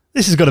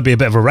 This has got to be a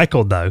bit of a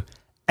record, though.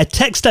 A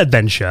text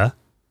adventure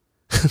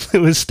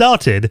that was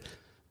started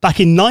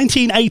back in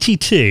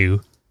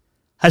 1982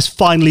 has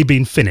finally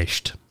been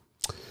finished.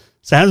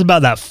 So how's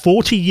about that?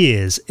 40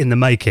 years in the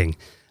making.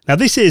 Now,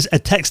 this is a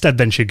text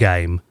adventure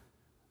game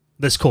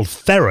that's called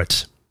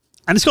Ferret.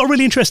 And it's got a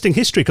really interesting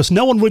history because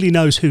no one really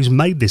knows who's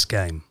made this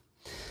game.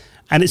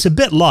 And it's a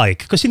bit like,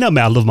 because you know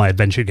me, I love my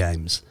adventure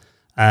games.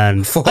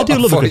 And I do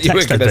love a good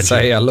text adventure.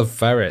 Say I love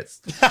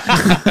ferrets.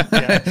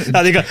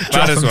 I think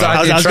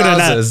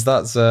trousers.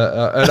 That's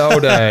an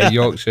older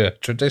Yorkshire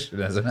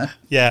tradition, isn't it?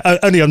 Yeah,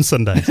 only on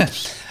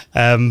Sundays.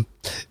 But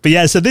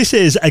yeah, so this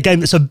is a game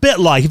that's a bit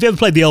like, have you ever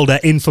played the older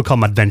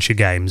Infocom adventure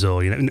games,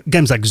 or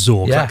games like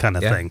Zork, that kind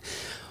of thing?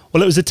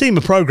 Well, it was a team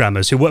of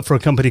programmers who worked for a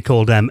company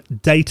called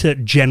Data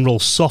General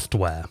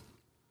Software.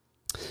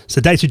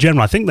 So Data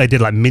General, I think they did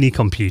like mini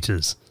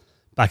computers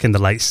back in the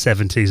late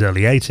 70s,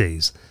 early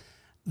 80s.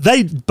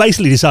 They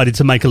basically decided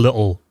to make a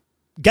little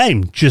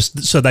game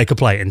just so they could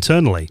play it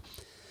internally.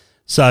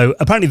 So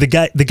apparently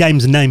the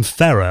game's name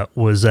Ferret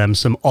was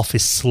some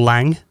office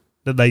slang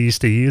that they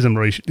used to use and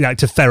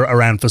to ferret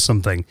around for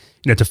something,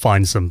 to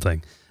find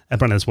something.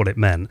 Apparently that's what it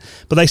meant.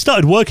 But they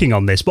started working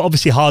on this, but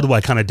obviously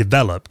hardware kind of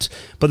developed.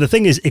 But the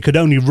thing is, it could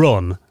only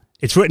run,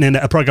 it's written in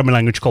a programming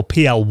language called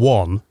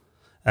PL1,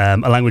 a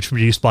language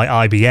produced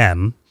by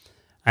IBM,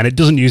 and it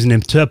doesn't use an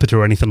interpreter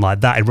or anything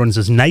like that. It runs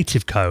as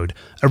native code,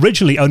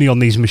 originally only on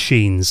these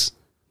machines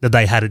that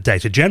they had at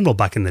Data General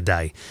back in the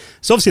day.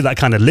 So obviously that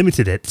kind of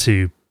limited it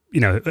to,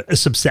 a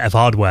subset of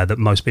hardware that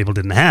most people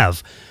didn't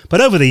have. But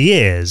over the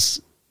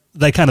years,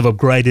 they kind of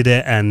upgraded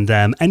it and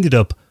ended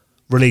up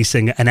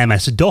releasing an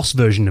MS-DOS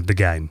version of the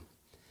game.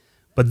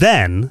 But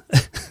then,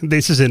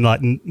 this is in like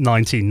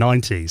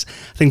 1990s,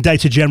 I think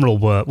Data General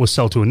was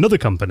sold to another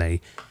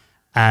company,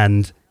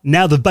 and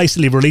now they've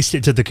basically released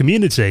it to the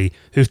community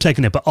who've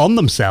taken it on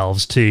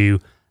themselves to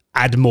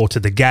add more to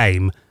the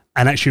game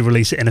and actually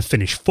release it in a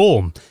finished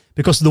form.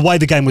 Because the way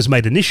the game was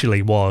made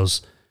initially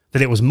was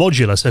that it was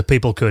modular, so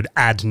people could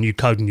add new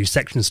code and new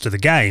sections to the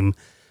game.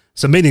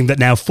 So meaning that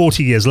now,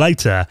 40 years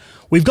later,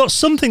 we've got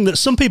something that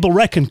some people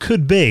reckon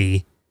could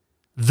be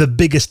the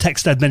biggest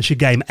text adventure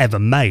game ever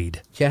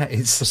made.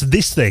 Yeah, so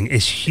this thing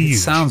is huge. It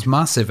sounds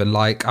massive, and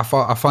like I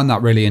find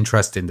that really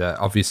interesting. That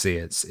obviously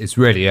it's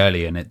really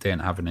early and it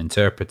didn't have an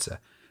interpreter,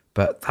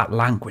 but that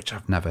language,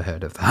 I've never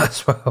heard of that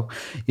as well.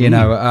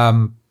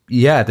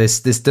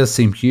 This does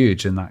seem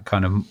huge, and that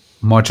kind of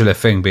modular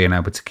thing, being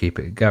able to keep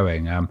it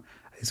going.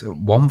 It's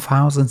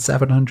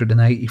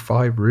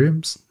 1,785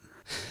 rooms.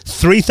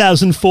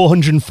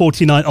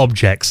 3,449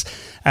 objects.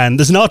 And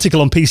there's an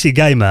article on PC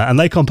Gamer, and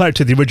they compare it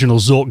to the original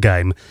Zork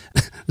game.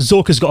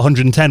 Zork has got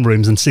 110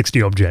 rooms and 60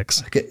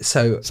 objects. Okay,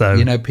 so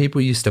you know,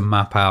 people used to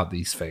map out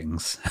these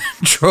things,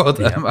 draw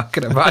them. I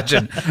can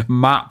imagine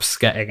maps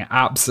getting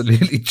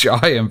absolutely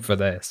giant for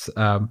this.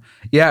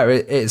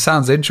 It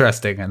sounds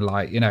interesting, and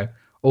like, you know,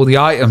 all the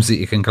items that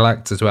you can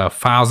collect as well,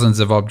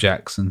 thousands of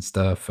objects and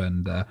stuff.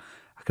 And I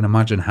can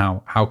imagine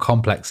how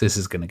complex this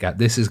is going to get.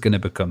 This is going to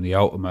become the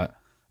ultimate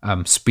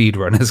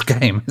speedrunners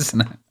game,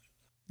 isn't it?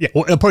 Yeah,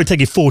 well, it'll probably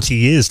take you 40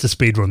 years to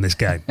speedrun this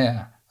game.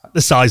 Yeah.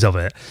 The size of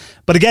it.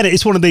 But again,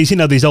 it's one of these, you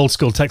know, these old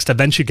school text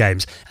adventure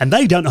games, and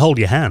they don't hold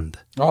your hand.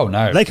 Oh,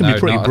 no. They can be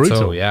pretty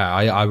brutal. Yeah,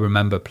 I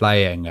remember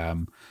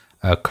playing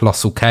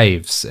Colossal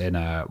Caves in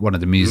one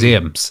of the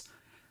museums,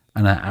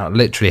 and I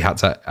literally had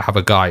to have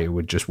a guy who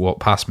would just walk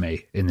past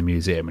me in the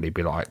museum, and he'd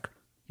be like,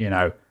 you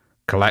know,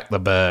 collect the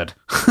bird,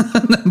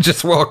 and then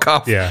just walk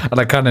off. Yeah. And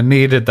I kind of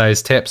needed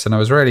those tips, and I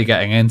was really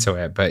getting into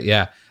it. But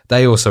yeah,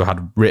 they also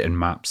had written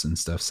maps and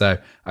stuff. So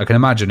I can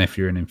imagine if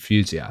you're an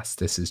enthusiast,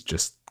 this is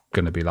just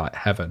going to be like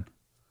heaven.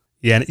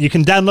 Yeah, and you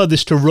can download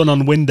this to run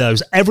on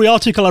Windows. Every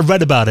article I've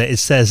read about it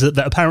says that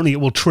apparently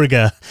it will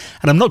trigger,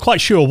 and I'm not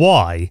quite sure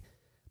why,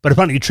 but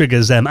apparently it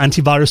triggers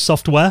antivirus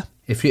software.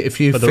 If you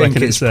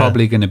think it's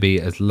probably going to be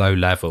as low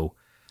level,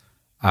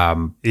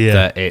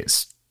 that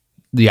it's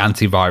the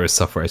antivirus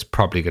software is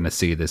probably going to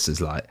see this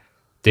as like,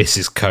 this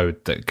is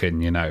code that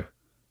can, you know,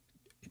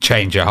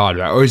 change your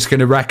hardware, or it's going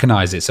to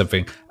recognize it's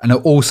something. And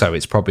also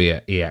it's probably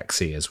an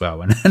exe as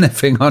well, and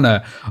anything on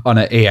a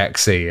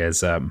exe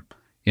is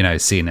you know,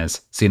 seen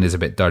as a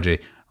bit dodgy.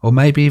 Or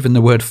maybe even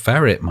the word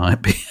ferret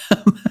might be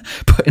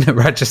put in a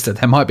register.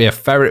 There might be a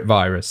ferret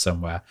virus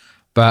somewhere.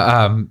 But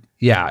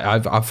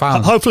I've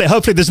found, hopefully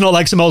there's not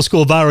like some old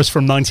school virus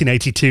from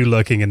 1982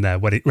 lurking in there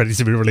ready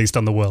to be released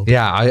on the world.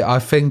 Yeah, I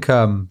think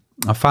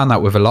I found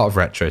that with a lot of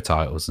retro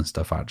titles and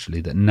stuff, actually,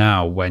 that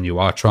now when you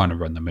are trying to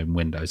run them in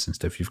Windows and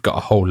stuff, you've got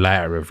a whole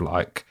layer of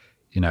like,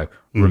 you know,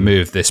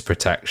 remove this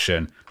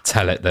protection,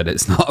 tell it that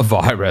it's not a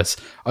virus.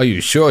 Are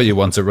you sure you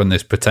want to run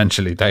this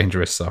potentially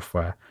dangerous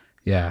software?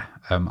 Yeah,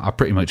 I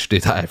pretty much do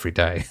that every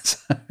day. So,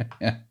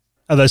 yeah.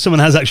 Although someone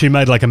has actually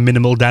made like a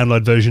minimal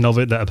download version of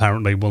it that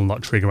apparently will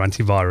not trigger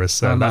antivirus.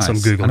 So that's on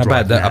Google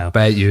Drive now. I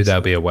bet you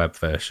there'll be a web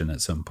version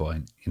at some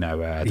point, you know,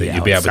 that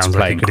you'll be able to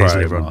play in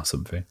Chrome or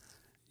something.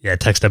 Yeah,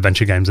 text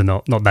adventure games are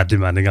not that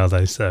demanding, are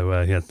they?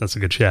 So, yeah, that's a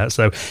good shout.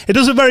 So, it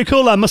does look very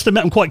cool. I must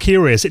admit, I'm quite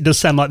curious. It does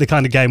sound like the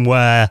kind of game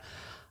where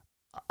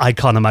I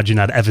can't imagine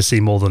I'd ever see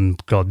more than,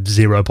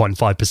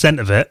 0.5%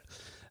 of it.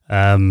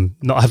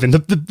 Not having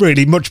the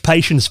really much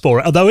patience for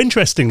it. Although,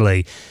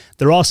 interestingly,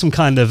 there are some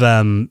kind of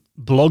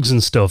blogs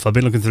and stuff. I've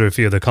been looking through a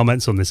few of the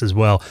comments on this as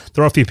well.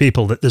 There are a few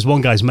people there's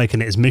one guy's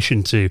making it his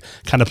mission to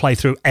kind of play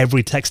through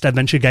every text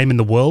adventure game in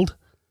the world.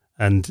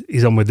 And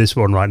he's on with this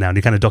one right now, and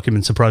he kind of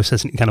documents the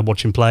process, and you kind of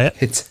watch him play it.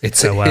 His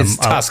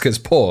task has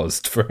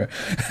paused for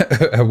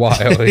a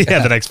while. Yeah,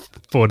 the next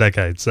 4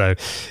 decades. So,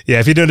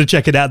 yeah, if you're doing to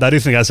check it out, I do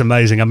think that's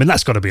amazing. I mean,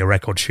 that's got to be a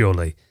record,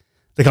 surely.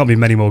 There can't be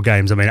many more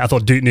games. I mean, I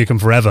thought Duke Nukem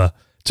Forever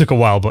took a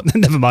while, but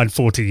never mind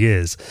 40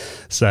 years.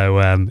 So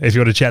if you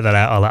want to check that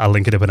out, I'll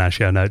link it up in our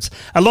show notes.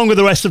 Along with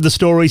the rest of the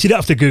stories, you don't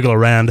have to Google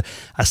around.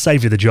 I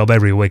save you the job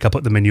every week. I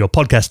put them in your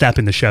podcast app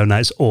in the show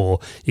notes, or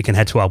you can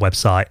head to our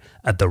website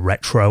at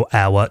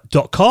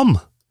theretrohour.com.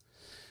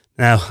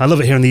 Now, I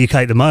love it here in the UK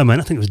at the moment.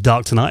 I think it was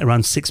dark tonight,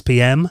 around 6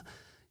 p.m.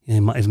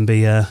 You might even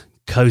be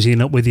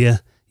cozying up with your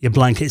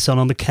blankets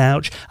on the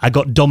couch. I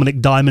got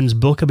Dominic Diamond's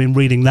book. I've been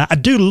reading that. I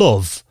do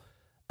love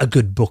a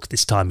good book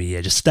this time of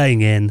year, just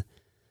staying in,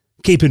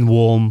 keeping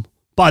warm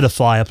by the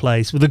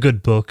fireplace with a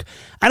good book.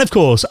 And of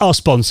course, our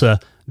sponsor,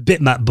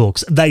 Bitmap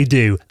Books, they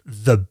do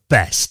the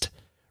best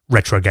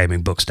retro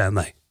gaming books, don't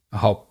they?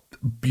 Oh,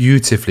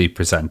 beautifully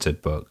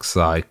presented books.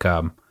 Like,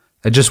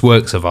 they're just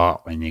works of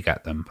art when you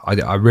get them.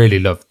 I really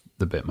love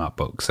the Bitmap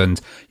Books. And,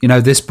 you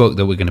know, this book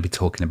that we're going to be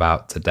talking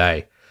about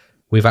today,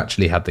 we've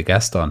actually had the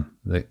guest on,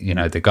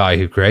 the guy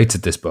who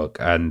created this book.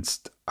 And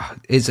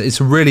it's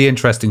a really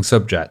interesting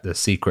subject, The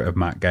Secret of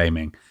Mac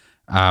Gaming.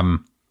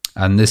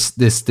 And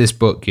this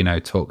book, you know,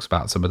 talks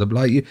about some of the,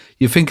 like,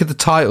 you think of the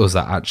titles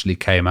that actually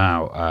came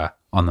out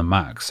on the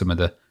Mac, some of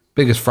the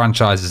biggest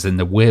franchises in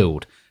the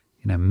world,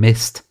 you know,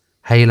 Myst,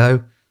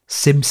 Halo,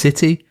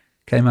 SimCity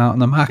came out on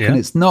the Mac. Yeah. And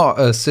it's not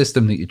a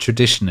system that you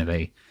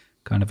traditionally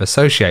kind of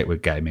associate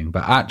with gaming,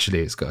 but actually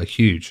it's got a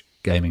huge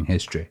gaming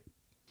history.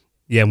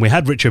 Yeah, and we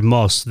had Richard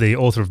Moss, the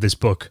author of this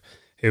book,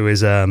 who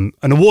is an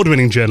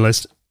award-winning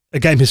journalist, a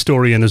game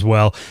historian as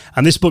well.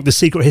 And this book, The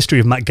Secret History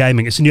of Mac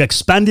Gaming, it's a new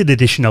expanded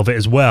edition of it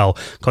as well,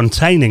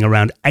 containing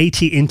around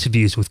 80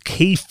 interviews with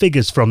key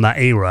figures from that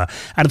era,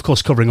 and of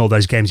course covering all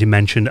those games you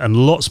mentioned, and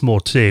lots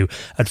more too,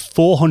 at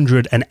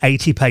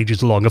 480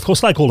 pages long. Of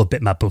course, like all of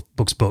Bitmap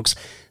books,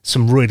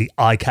 some really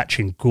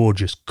eye-catching,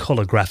 gorgeous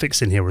colour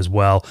graphics in here as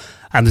well.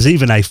 And there's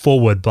even a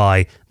foreword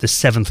by the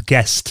seventh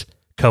guest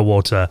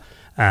co-author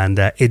and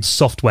id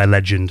Software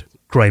legend,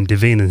 Graham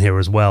Devine, in here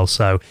as well.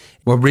 So,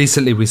 well,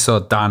 recently we saw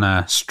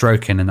Dana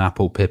stroking an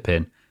apple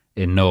pippin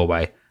in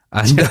Norway,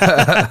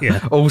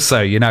 And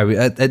also, you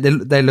know,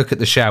 they look at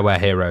the shareware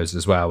heroes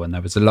as well, and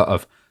there was a lot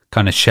of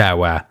kind of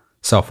shareware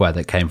software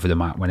that came for the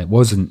Mac when it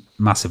wasn't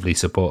massively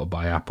supported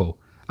by Apple,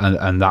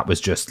 and that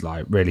was just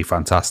like really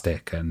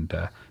fantastic,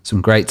 and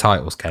some great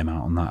titles came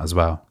out on that as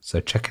well. So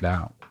check it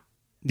out.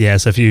 Yeah,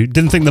 so if you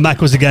didn't think the Mac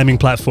was a gaming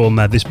platform,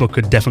 this book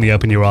could definitely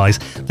open your eyes.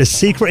 The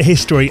Secret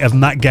History of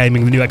Mac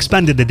Gaming, the new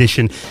expanded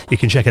edition, you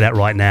can check it out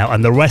right now.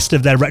 And the rest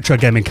of their retro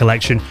gaming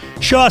collection.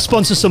 Show our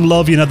sponsors some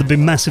love. You know, they've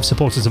been massive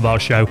supporters of our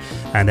show.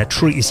 And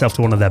treat yourself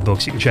to one of their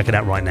books. You can check it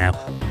out right now.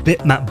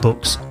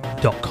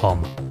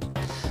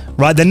 bitmapbooks.com.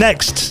 Right, then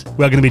next,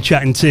 we're going to be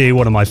chatting to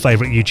one of my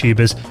favourite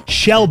YouTubers.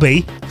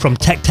 Shelby from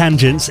Tech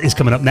Tangents is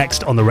coming up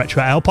next on the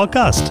Retro Hour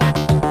podcast.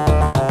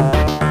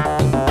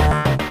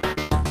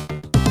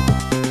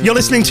 You're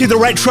listening to the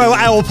Retro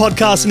Hour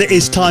podcast, and it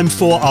is time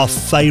for our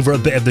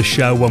favourite bit of the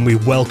show when we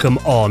welcome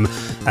on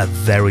a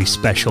very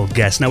special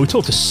guest. Now, we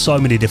talk to so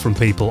many different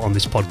people on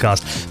this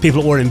podcast.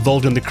 People that were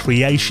involved in the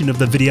creation of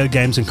the video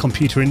games and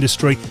computer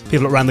industry,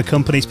 people that ran the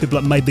companies,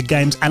 people that made the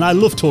games, and I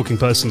love talking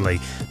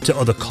personally to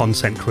other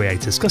content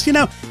creators because, you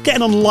know,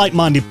 getting on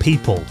like-minded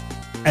people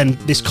and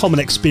this common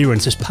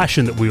experience, this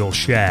passion that we all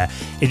share,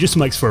 it just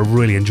makes for a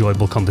really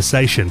enjoyable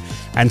conversation.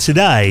 And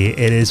today,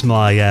 it is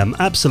my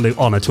absolute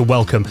honour to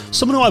welcome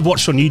someone who I've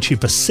watched on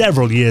YouTube for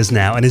several years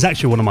now and is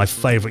actually one of my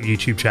favourite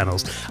YouTube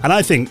channels. And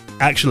I think,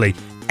 actually,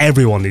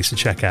 everyone needs to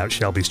check out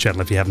Shelby's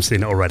channel if you haven't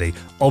seen it already.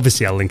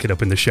 Obviously, I'll link it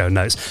up in the show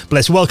notes. But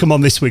let's welcome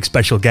on this week's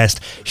special guest,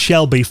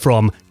 Shelby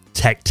from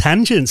Tech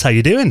Tangents. How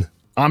you doing?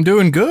 I'm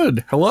doing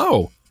good.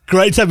 Hello.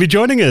 Great to have you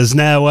joining us.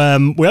 Now,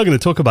 we are going to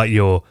talk about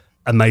your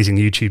amazing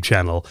YouTube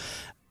channel.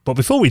 But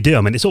before we do,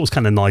 I mean, it's always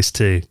kind of nice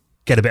to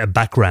get a bit of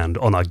background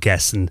on our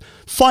guests and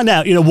find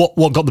out, you know,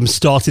 what got them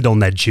started on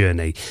their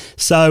journey.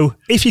 So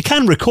if you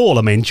can recall,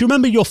 I mean, do you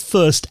remember your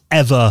first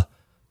ever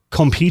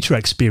computer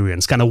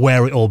experience, kind of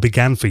where it all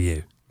began for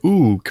you?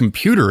 Ooh,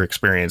 computer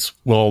experience.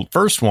 Well,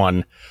 first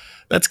one,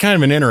 that's kind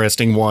of an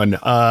interesting one.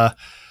 I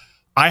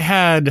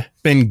had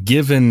been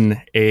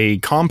given a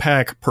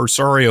Compaq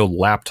Persario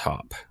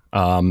laptop.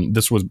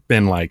 This was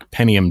been like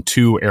Pentium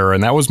 2 era,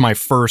 and that was my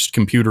first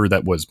computer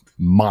that was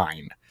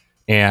mine.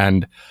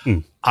 And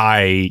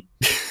it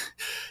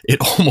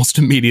almost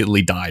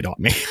immediately died on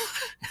me.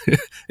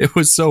 It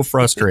was so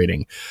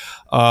frustrating.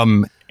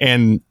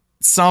 And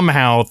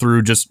somehow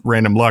through just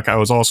random luck, I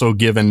was also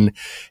given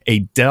a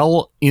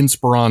Dell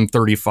Inspiron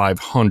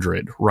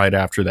 3500 right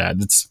after that.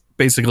 It's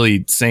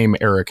basically same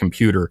era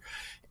computer.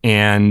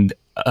 And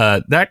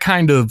that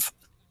kind of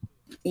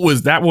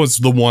was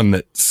the one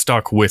that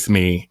stuck with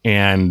me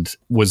and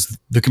was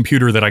the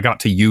computer that I got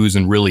to use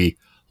and really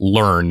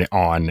learn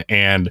on.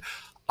 And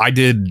I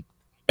did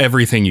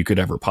everything you could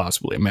ever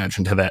possibly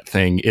imagine to that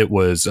thing. It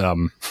was,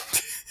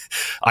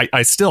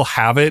 I still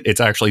have it.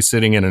 It's actually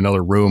sitting in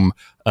another room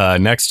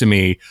next to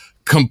me,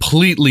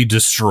 completely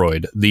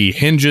destroyed. The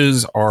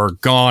hinges are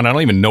gone. I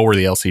don't even know where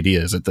the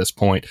LCD is at this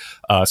point.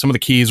 Some of the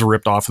keys are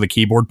ripped off of the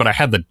keyboard, but I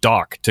had the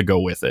dock to go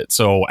with it.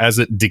 So as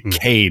it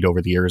decayed over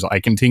the years,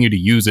 I continue to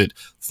use it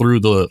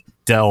through the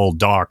Dell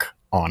dock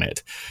on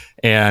it.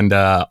 And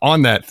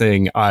on that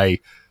thing, I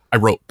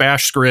wrote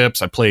bash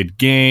scripts, I played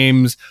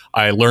games,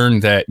 I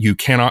learned that you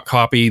cannot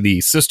copy the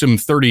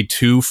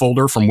System32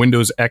 folder from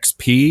Windows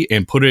XP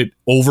and put it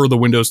over the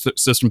Windows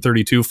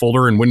System32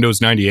 folder in Windows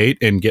 98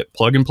 and get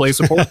plug-and-play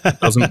support. It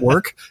doesn't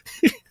work.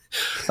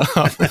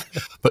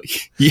 But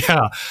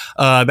yeah,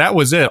 that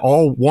was it.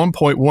 All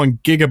 1.1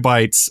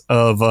 gigabytes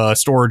of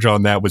storage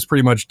on that was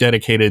pretty much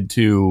dedicated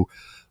to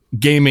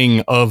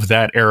gaming of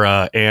that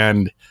era.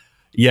 And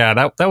yeah,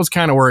 that was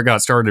kind of where it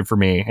got started for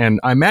me. And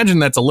I imagine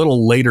that's a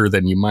little later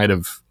than you might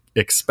have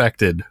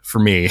expected for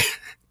me.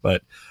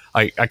 But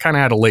I kind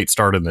of had a late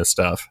start in this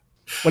stuff.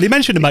 Well, you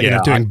mentioned about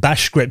doing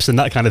bash scripts and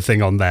that kind of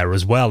thing on there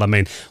as well. I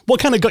mean, what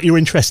kind of got your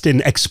interest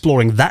in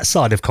exploring that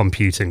side of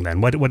computing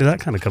then? Where did that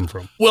kind of come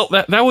from? Well,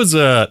 that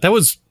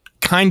was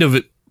kind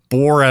of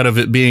bore out of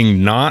it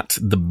being not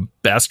the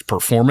best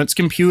performance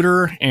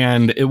computer.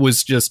 And it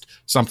was just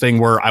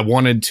something where I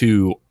wanted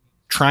to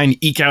try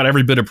and eke out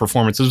every bit of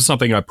performance. This was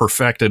something I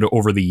perfected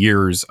over the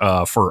years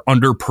for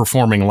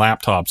underperforming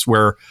laptops,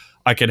 where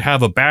I could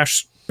have a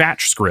batch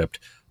script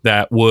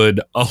that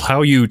would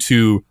allow you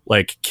to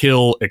like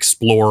kill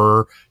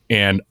Explorer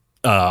and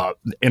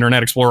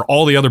Internet Explorer,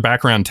 all the other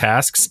background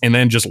tasks, and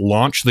then just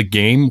launch the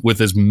game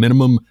with as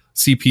minimum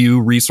CPU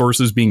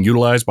resources being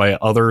utilized by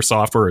other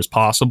software as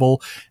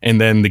possible. And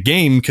then the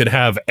game could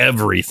have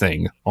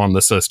everything on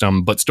the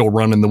system, but still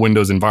run in the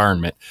Windows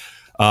environment.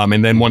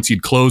 And then once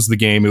you'd close the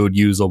game, it would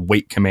use a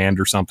wait command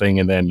or something,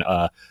 and then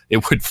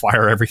it would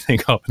fire everything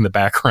up in the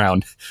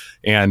background.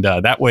 And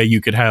that way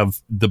you could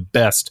have the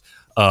best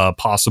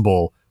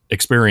possible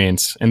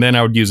experience. And then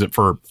I would use it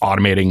for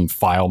automating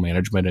file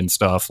management and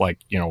stuff, like,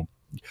 you know,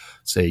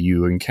 say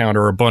you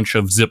encounter a bunch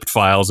of zipped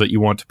files that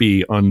you want to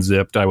be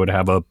unzipped. I would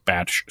have a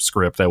batch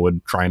script that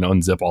would try and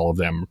unzip all of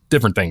them,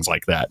 different things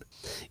like that.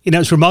 You know,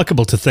 it's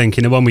remarkable to think,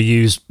 you know, when we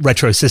use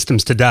retro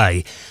systems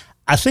today,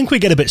 I think we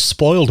get a bit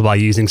spoiled by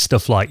using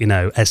stuff like,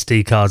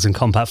 SD cards and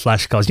compact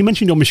flash cards. You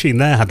mentioned your machine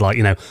there had like,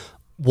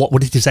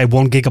 what did you say,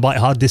 1 gigabyte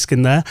hard disk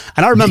in there?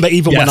 And I remember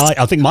even when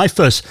I think my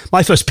first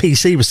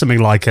PC was something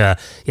like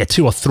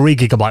 2 or 3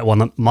 gigabyte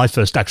one, my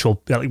first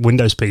actual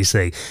Windows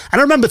PC. And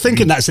I remember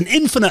thinking that's an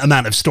infinite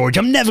amount of storage.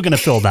 I'm never going to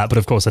fill that. But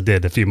of course I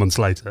did a few months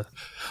later.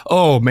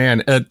 Oh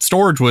man,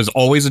 storage was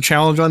always a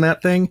challenge on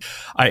that thing.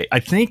 I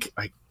think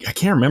I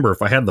can't remember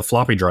if I had the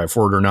floppy drive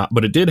for it or not,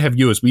 but it did have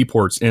USB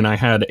ports, and I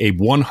had a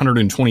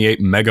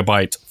 128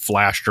 megabyte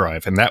flash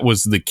drive, and that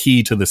was the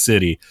key to the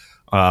city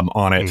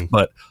on it.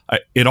 But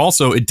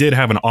it did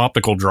have an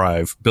optical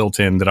drive built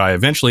in that I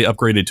eventually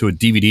upgraded to a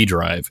DVD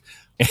drive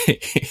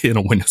in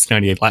a Windows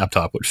 98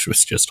 laptop, which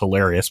was just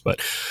hilarious.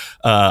 But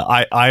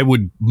I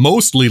would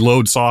mostly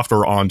load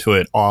software onto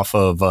it off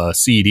of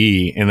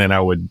CD, and then I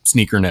would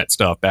sneakernet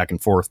stuff back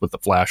and forth with the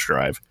flash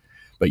drive.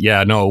 But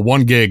yeah, no,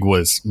 1 gig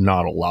was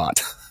not a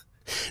lot.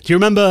 Do you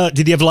remember,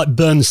 did you ever like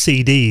burn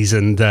CDs?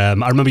 And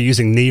I remember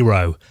using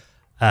Nero.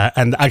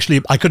 And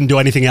actually, I couldn't do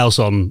anything else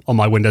on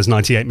my Windows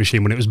 98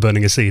 machine when it was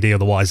burning a CD.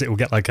 Otherwise, it would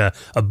get like a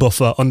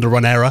buffer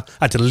underrun error.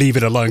 I had to leave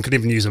it alone. Couldn't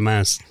even use a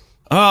mouse.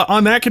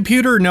 On that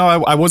computer, no,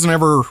 I wasn't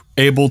ever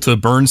able to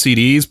burn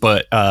CDs,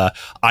 but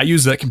I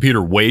used that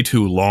computer way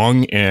too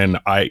long, and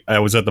I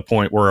was at the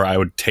point where I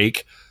would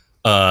take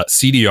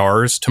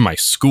CDRs to my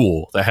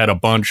school that had a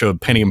bunch of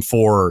Pentium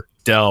 4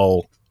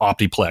 Dell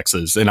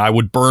Optiplexes, and I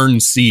would burn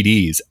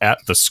CDs at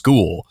the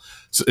school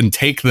and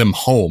take them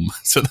home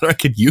so that I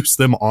could use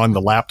them on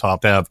the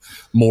laptop to have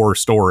more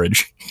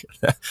storage.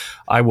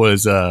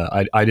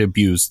 I'd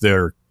abuse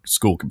their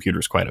school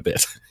computers quite a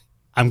bit.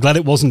 I'm glad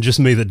it wasn't just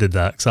me that did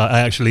that,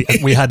 because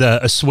we had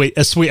a suite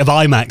of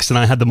iMacs, and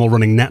I had them all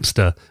running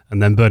Napster,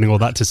 and then burning all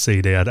that to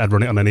CD. I'd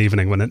run it on an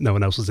evening when no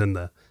one else was in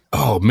there.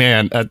 Oh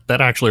man, that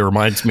actually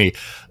reminds me.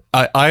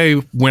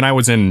 When I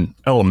was in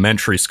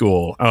elementary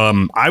school,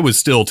 I was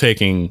still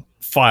taking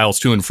files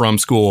to and from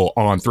school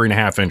on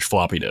 3.5-inch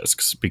floppy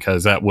disks,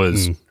 because that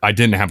was I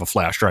didn't have a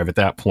flash drive at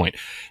that point.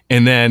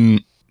 And then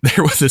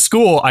there was a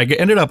school I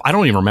ended up, I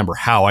don't even remember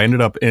how I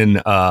ended up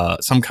in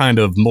some kind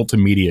of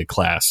multimedia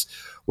class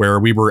where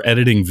we were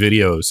editing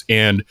videos,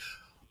 and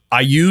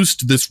I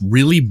used this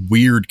really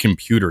weird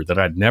computer that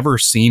I'd never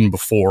seen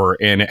before,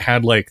 and it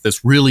had like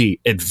this really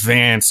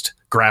advanced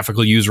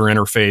graphical user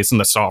interface, and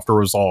the software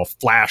was all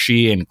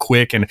flashy and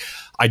quick, and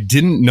I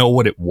didn't know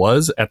what it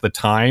was at the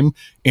time,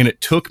 and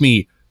it took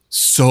me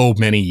so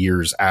many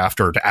years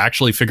after to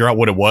actually figure out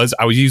what it was.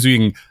 I was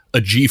using a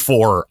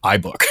G4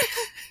 iBook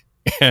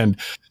and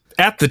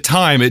at the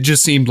time, it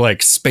just seemed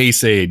like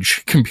space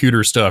age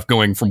computer stuff,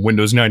 going from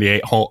Windows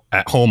 98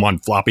 at home on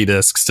floppy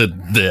disks to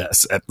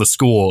this at the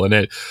school.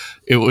 And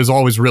it was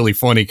always really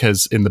funny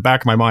because in the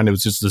back of my mind, it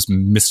was just this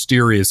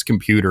mysterious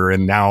computer.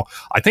 And now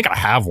I think I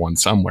have one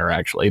somewhere,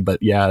 actually.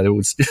 But yeah, it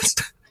was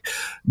just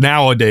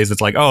nowadays,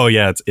 it's like, oh,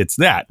 yeah, it's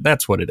that.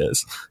 That's what it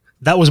is.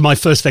 That was my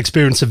first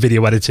experience of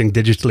video editing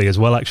digitally as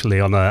well, actually,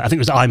 on I think it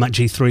was iMac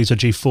G3s or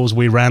G4s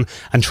we ran,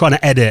 and trying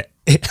to edit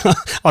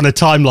on a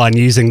timeline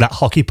using that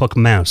hockey puck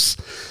mouse.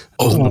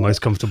 It wasn't the most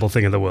comfortable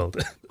thing in the world.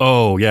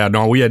 Oh, yeah.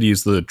 No, we had to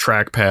use the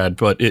trackpad,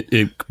 but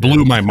it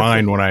blew my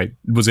mind when I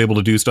was able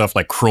to do stuff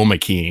like chroma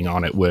keying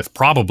on it with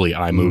probably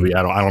iMovie.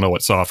 I don't know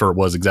what software it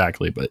was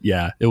exactly, but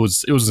yeah, it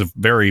was a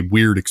very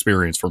weird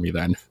experience for me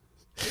then.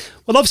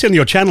 Well, obviously on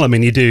your channel, I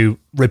mean, you do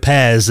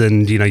repairs,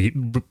 and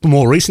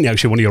more recently,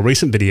 actually, one of your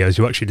recent videos,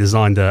 you actually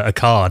designed a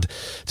card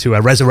to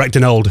resurrect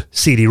an old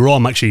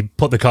CD-ROM. Actually,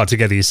 put the card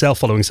together yourself,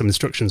 following some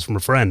instructions from a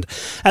friend.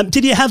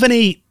 Did you have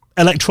any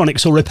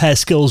electronics or repair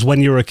skills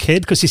when you were a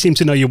kid? Because you seem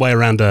to know your way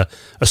around a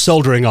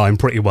soldering iron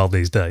pretty well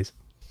these days.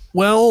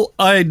 Well,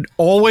 I'd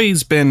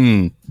always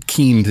been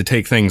keen to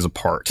take things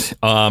apart.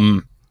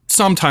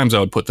 Sometimes I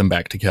would put them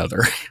back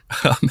together,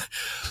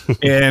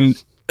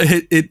 and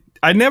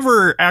I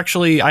never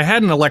actually, I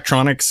had an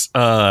electronics,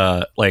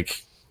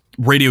 like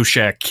Radio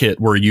Shack kit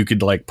where you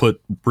could like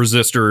put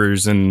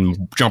resistors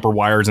and jumper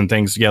wires and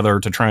things together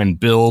to try and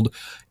build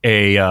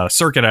a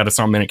circuit out of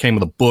something. And it came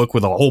with a book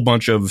with a whole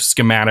bunch of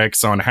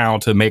schematics on how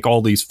to make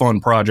all these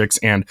fun projects.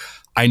 And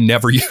I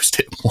never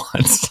used it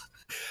once.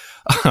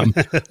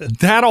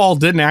 That all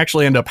didn't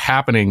actually end up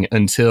happening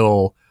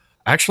until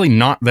actually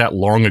not that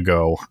long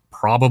ago,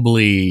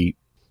 probably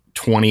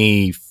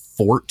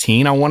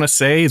 2014, I want to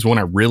say, is when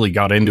I really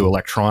got into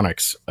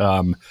electronics.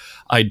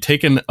 I'd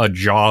taken a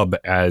job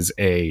as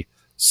a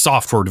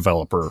software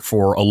developer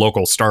for a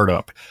local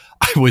startup.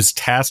 I was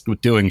tasked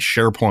with doing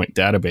SharePoint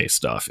database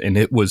stuff, and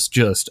it was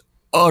just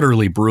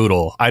utterly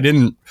brutal. I'd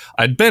been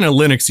a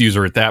Linux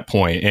user at that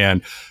point,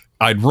 and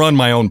I'd run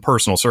my own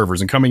personal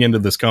servers, and coming into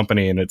this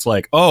company, and it's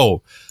like,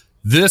 oh,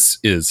 this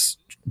is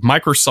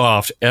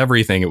Microsoft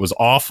everything. It was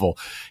awful.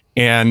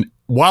 And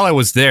while I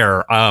was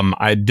there,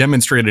 I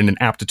demonstrated an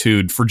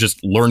aptitude for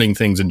just learning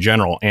things in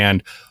general.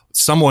 And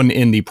someone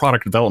in the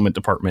product development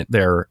department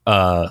there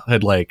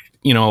had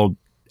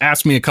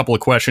asked me a couple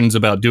of questions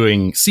about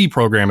doing C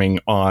programming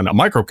on a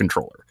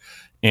microcontroller.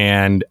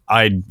 And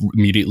I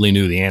immediately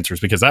knew the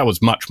answers because that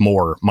was much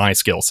more my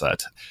skill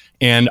set.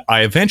 And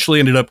I eventually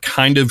ended up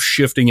kind of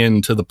shifting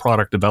into the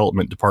product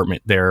development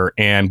department there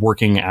and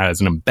working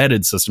as an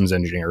embedded systems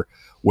engineer,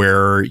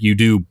 where you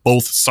do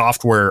both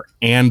software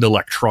and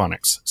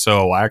electronics.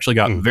 So I actually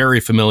got very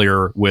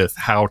familiar with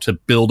how to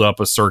build up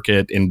a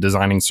circuit and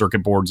designing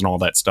circuit boards and all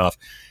that stuff.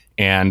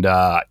 And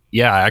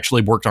yeah, I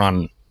actually worked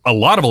on a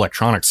lot of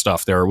electronic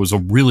stuff there. It was a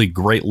really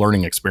great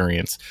learning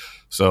experience.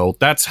 So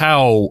that's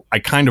how I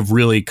kind of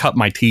really cut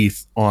my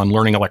teeth on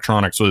learning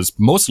electronics, was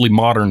mostly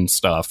modern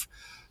stuff.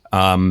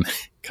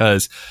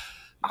 Because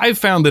I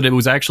found that it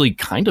was actually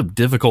kind of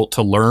difficult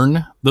to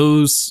learn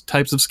those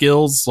types of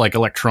skills, like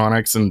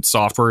electronics and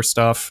software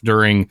stuff,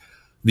 during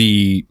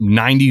the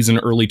 90s and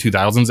early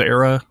 2000s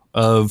era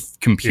of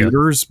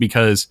computers.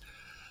 Because,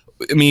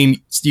 I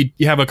mean,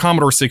 you have a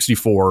Commodore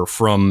 64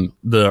 from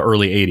the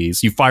early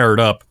 80s. You fire it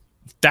up.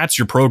 That's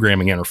your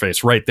programming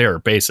interface right there,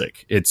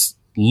 basic. It's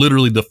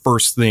literally the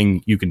first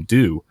thing you can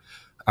do.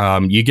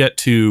 You get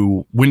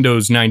to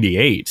Windows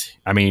 98.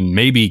 I mean,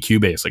 maybe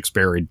QBasic's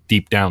buried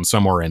deep down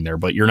somewhere in there,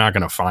 but you're not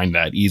going to find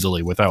that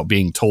easily without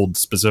being told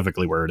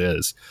specifically where it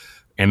is.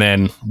 And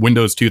then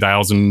Windows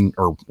 2000,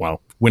 or well,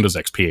 Windows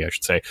XP, I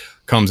should say,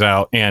 comes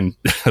out, and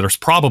there's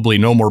probably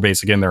no more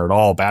BASIC in there at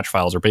all. Batch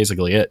files are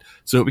basically it.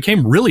 So it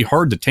became really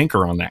hard to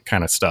tinker on that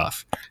kind of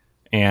stuff.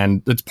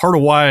 And that's part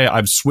of why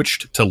I've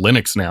switched to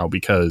Linux now,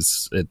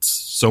 because it's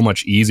so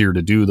much easier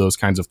to do those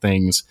kinds of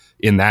things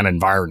in that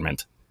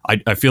environment.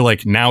 I feel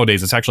like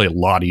nowadays it's actually a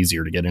lot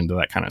easier to get into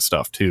that kind of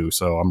stuff too.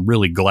 So I'm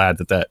really glad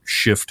that that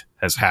shift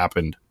has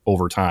happened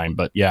over time.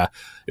 But yeah,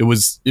 it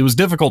was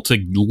difficult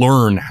to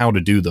learn how to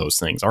do those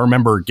things. I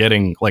remember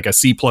getting like a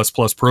C++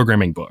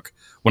 programming book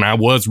when I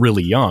was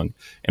really young,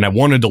 and I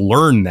wanted to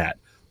learn that,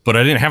 but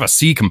I didn't have a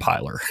C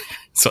compiler.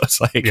 So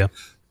it's like,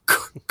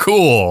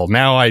 cool.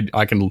 Now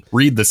I can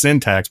read the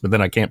syntax, but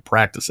then I can't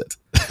practice it.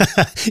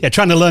 Yeah,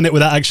 trying to learn it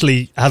without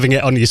actually having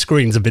it on your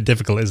screen is a bit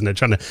difficult, isn't it?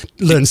 Trying to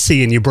learn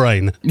C in your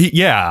brain.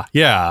 Yeah.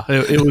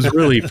 It was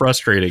really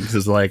frustrating,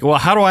 because like, well,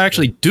 how do I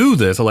actually do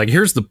this? I'm like,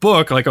 here's the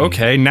book. Like,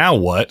 okay, now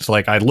what? So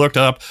like, I looked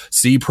up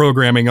C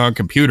programming on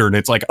computer, and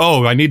it's like,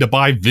 oh, I need to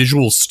buy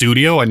Visual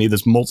Studio. I need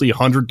this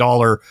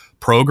multi-$100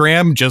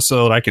 program just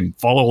so that I can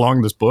follow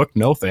along this book.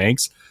 No,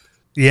 thanks.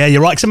 Yeah,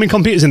 you're right. Some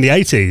computers in the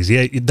 80s,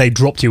 yeah, they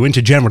dropped you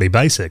into generally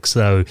basic,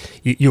 so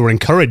you were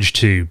encouraged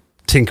to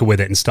tinker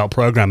with it and start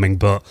programming.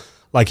 But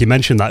like you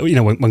mentioned, that, you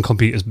know, when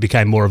computers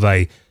became more of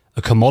a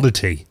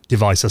commodity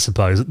device, I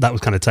suppose, that was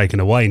kind of taken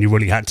away, and you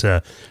really had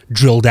to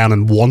drill down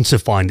and want to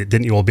find it,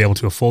 didn't you, or be able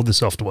to afford the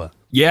software?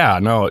 Yeah,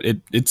 no,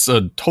 it's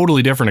a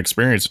totally different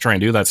experience to try and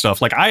do that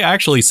stuff. Like, I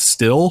actually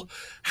still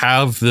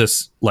have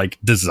this like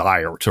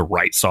desire to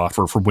write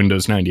software for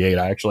Windows 98.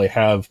 I actually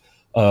have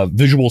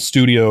Visual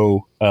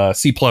Studio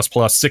C++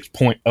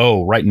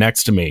 6.0 right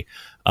next to me,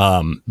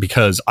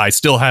 because I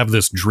still have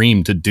this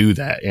dream to do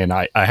that. And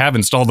I have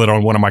installed it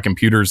on one of my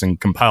computers and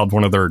compiled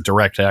one of their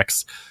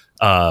DirectX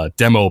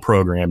demo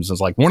programs.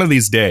 It's like, one of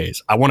these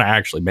days I want to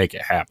actually make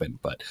it happen.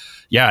 But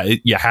yeah,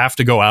 you have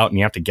to go out and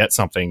you have to get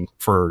something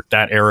for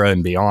that era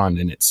and beyond.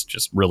 And it's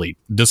just really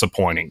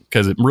disappointing,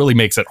 because it really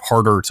makes it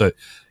harder to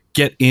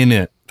get in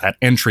it at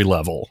entry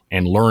level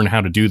and learn how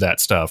to do that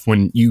stuff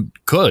when you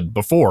could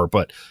before,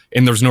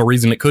 and there's no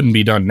reason it couldn't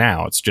be done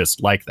now. It's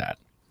just like that.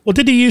 Well,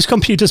 did you use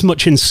computers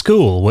much in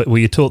school? Were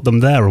you taught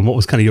them there, and what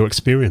was kind of your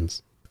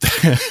experience?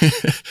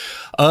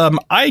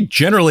 I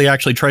generally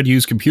actually tried to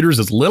use computers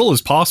as little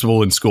as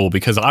possible in school,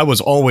 because I was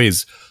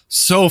always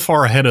so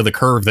far ahead of the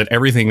curve that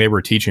everything they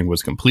were teaching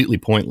was completely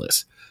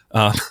pointless.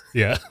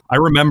 Yeah. I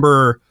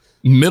remember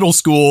middle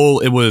school,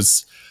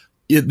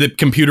 the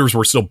computers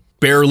were still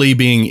barely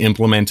being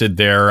implemented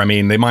there. I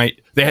mean, there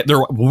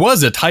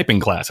was a typing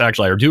class.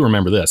 Actually, I do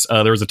remember this.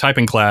 There was a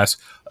typing class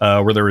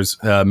where there was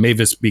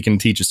Mavis Beacon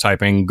Teaches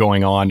Typing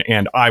going on,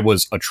 and I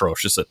was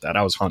atrocious at that.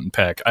 I was hunt and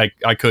peck.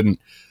 I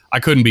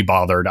couldn't be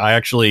bothered. I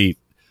actually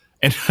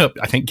ended up,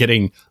 I think,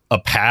 getting a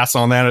pass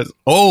on that.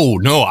 Oh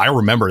no, I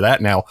remember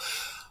that now.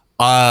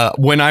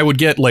 When I would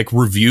get like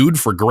reviewed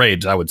for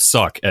grades, I would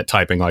suck at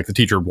typing. Like, the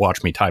teacher would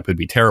watch me type, it'd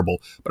be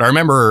terrible. But I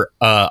remember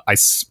I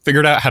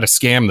figured out how to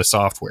scam the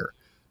software.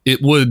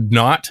 It would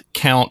not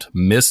count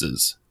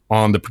misses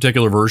on the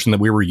particular version that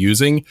we were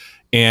using.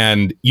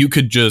 And you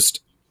could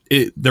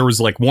there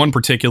was like one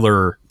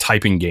particular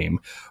typing game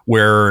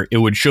where it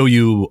would show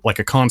you like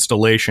a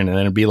constellation, and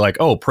then it'd be like,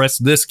 oh, press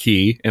this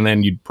key. And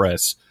then you'd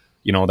press,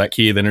 that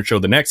key, then it'd show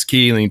the next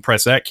key, and then you'd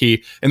press that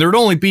key. And there would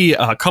only be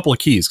a couple of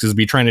keys, because it'd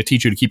be trying to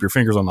teach you to keep your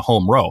fingers on the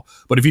home row.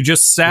 But if you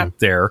just sat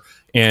there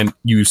and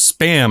you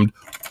spammed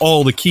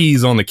all the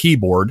keys on the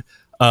keyboard,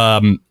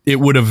 it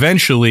would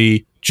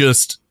eventually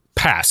just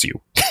pass you.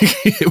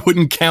 It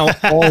wouldn't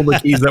count all the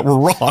keys that were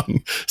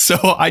wrong. So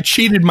I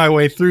cheated my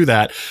way through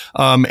that.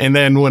 And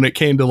then when it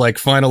came to like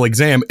final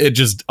exam,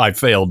 I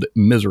failed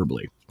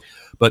miserably.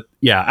 But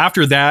yeah,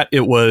 after that,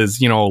 it was,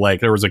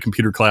 like there was a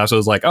computer class. I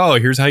was like, oh,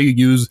 here's how you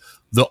use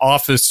the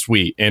Office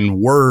suite and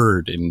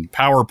Word and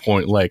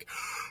PowerPoint. Like,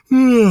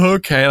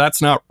 okay,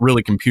 that's not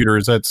really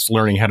computers. That's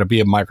learning how to be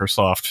a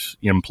Microsoft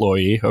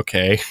employee.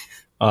 Okay.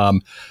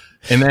 And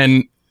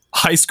then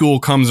high school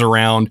comes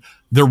around.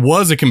 There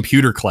was a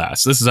computer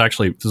class. This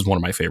is one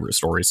of my favorite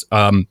stories.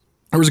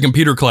 There was a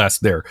computer class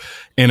there.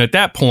 And at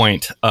that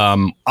point,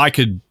 I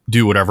could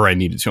do whatever I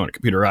needed to on a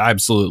computer. I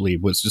absolutely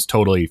was just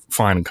totally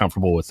fine and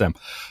comfortable with them.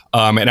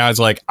 And I was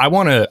like, I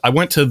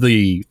went to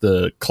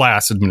the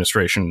class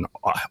administration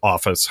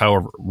office,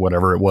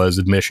 whatever it was,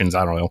 admissions,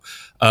 I don't know.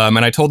 And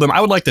I told them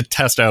I would like to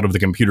test out of the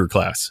computer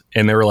class.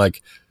 And they were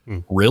like,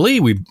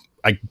 really?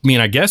 I mean,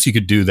 I guess you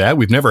could do that.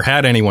 We've never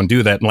had anyone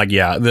do that. And like,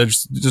 yeah,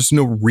 there's just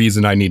no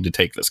reason I need to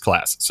take this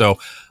class. So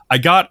I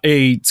got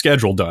a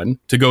schedule done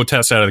to go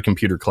test out of the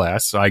computer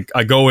class. I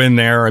go in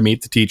there, I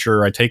meet the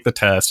teacher, I take the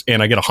test,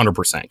 and I get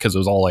 100% because it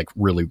was all like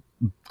really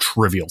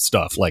trivial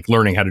stuff, like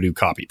learning how to do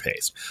copy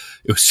paste.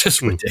 It was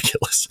just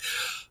ridiculous.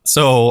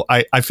 So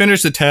I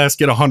finished the test,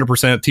 get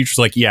 100%. Teacher's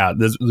like, yeah,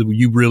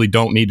 you really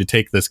don't need to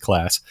take this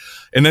class.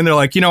 And then they're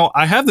like,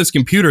 I have this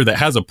computer that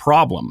has a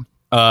problem.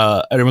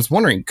 And I was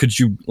wondering, could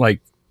you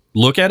like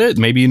look at it?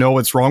 Maybe you know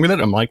what's wrong with it.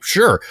 I'm like,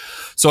 sure.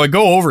 So I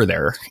go over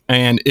there,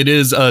 and it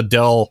is a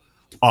Dell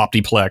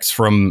Optiplex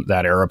from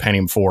that era,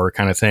 Pentium 4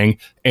 kind of thing.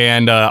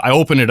 And I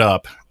open it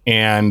up,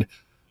 and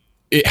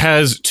it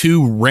has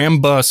 2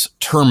 Rambus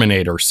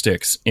Terminator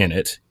sticks in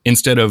it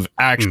instead of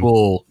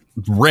actual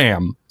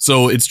RAM.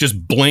 So it's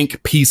just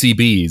blank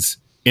PCBs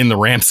in the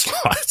RAM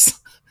slots.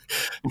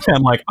 And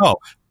I'm like, oh,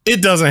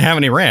 it doesn't have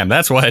any RAM.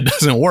 That's why it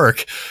doesn't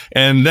work.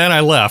 And then I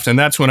left, and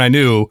that's when I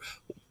knew,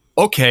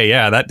 okay,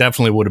 yeah, that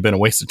definitely would have been a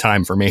waste of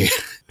time for me.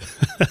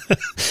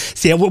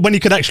 See, when you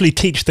could actually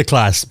teach the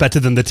class better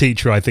than the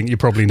teacher, I think you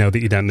probably know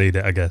that you don't need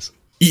it, I guess.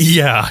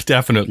 Yeah,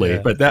 definitely.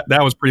 Yeah. But that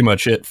was pretty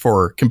much it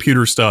for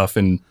computer stuff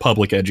and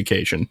public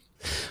education.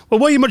 Well,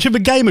 were you much of a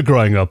gamer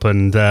growing up?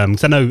 And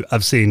 'cause I know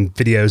I've seen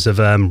videos of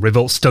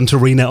Revolt Stunt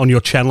Arena on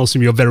your channel, some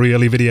of your very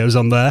early videos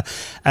on there.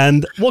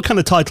 And what kind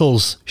of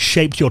titles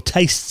shaped your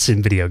tastes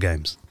in video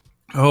games?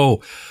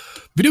 Oh,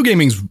 video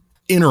gaming's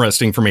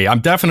interesting for me. I'm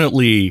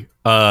definitely,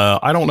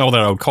 I don't know that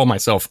I would call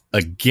myself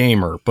a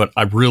gamer, but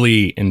I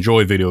really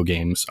enjoy video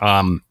games.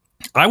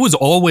 I was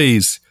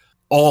always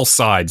all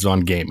sides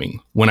on gaming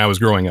when I was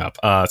growing up.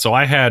 So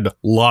I had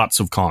lots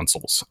of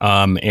consoles.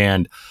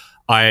 And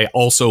I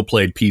also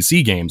played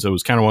PC games. It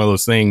was kind of one of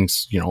those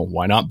things,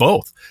 why not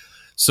both?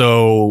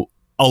 So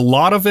a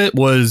lot of it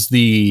was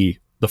the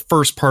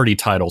first party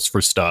titles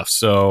for stuff.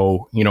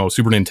 So,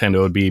 Super Nintendo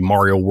would be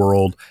Mario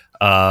World.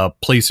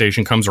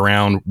 PlayStation comes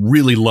around,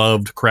 really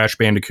loved Crash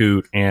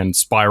Bandicoot and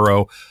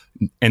Spyro.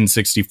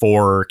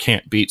 N64,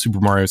 can't beat Super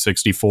Mario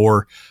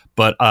 64.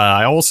 But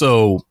I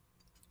also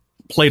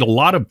played a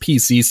lot of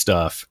PC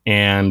stuff,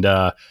 and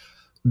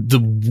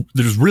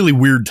there's really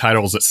weird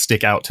titles that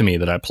stick out to me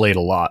that I played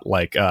a lot.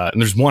 Like,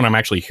 and there's one I'm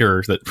actually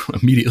here that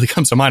immediately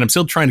comes to mind. I'm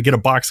still trying to get a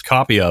box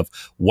copy of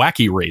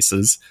Wacky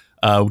Races,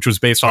 which was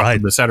based off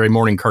of the Saturday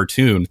morning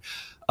cartoon.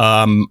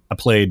 I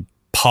played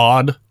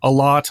Pod a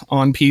lot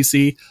on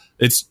PC.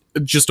 It's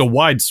just a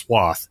wide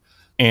swath.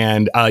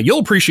 And you'll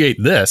appreciate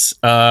this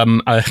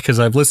because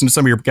I've listened to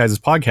some of your guys'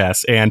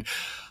 podcasts, and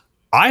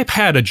I've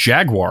had a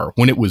Jaguar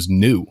when it was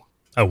new.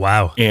 Oh,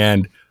 wow.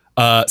 And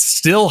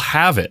still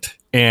have it,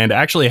 and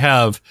actually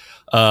have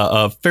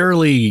a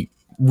fairly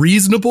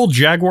reasonable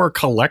Jaguar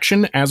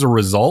collection as a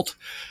result.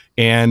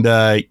 And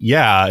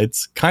yeah,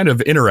 it's kind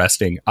of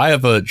interesting. I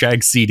have a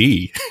Jag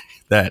CD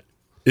that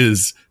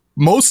is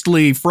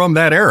mostly from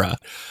that era.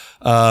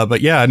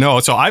 But yeah, no,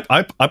 so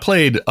I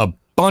played a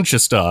bunch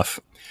of stuff.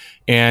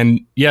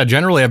 And yeah,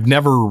 generally I've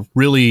never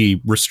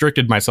really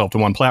restricted myself to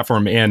one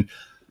platform. And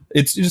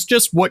it's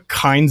just what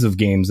kinds of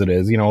games it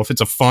is. If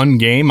it's a fun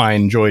game, I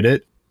enjoyed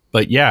it.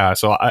 But yeah,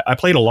 so I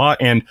played a lot,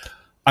 and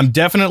I'm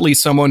definitely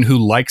someone who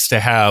likes to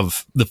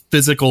have the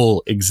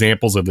physical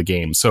examples of the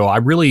game. So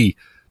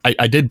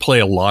I did play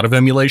a lot of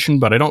emulation,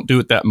 but I don't do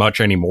it that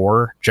much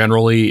anymore.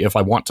 Generally, if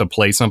I want to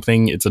play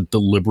something, it's a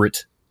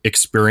deliberate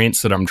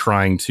experience that I'm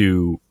trying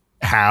to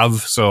have.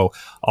 So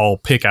I'll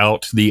pick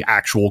out the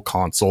actual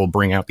console,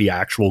 bring out the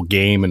actual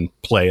game, and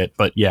play it.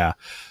 But yeah,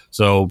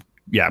 so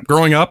yeah,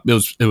 growing up, it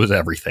was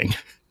everything.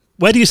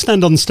 Where do you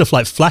stand on stuff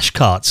like flash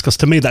carts? Because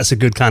to me, that's a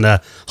good kind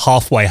of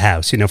halfway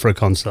house, for a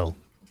console.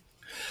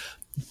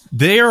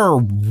 They are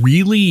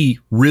really,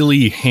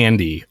 really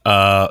handy,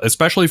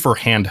 especially for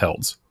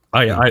handhelds.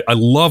 I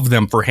love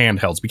them for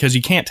handhelds because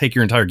you can't take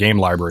your entire game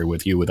library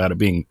with you without it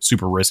being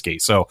super risky.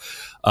 So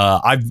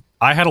I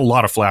had a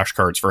lot of flash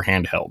carts for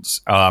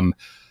handhelds.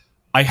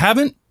 I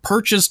haven't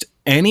purchased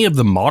any of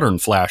the modern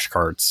flash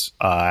carts,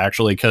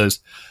 actually,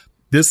 because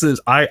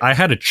I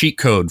had a cheat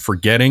code for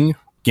getting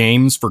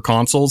games for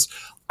consoles.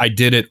 I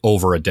did it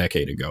over a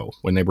decade ago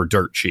when they were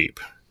dirt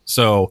cheap.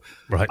 So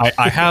right.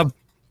 I have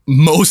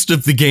most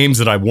of the games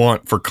that I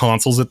want for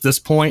consoles at this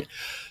point.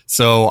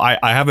 So I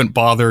haven't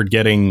bothered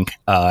getting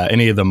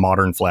any of the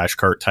modern flash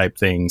cart type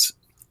things.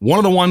 One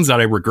of the ones that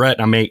I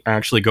regret, I may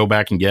actually go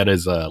back and get,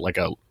 is a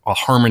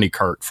Harmony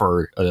cart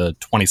for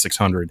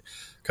 2600,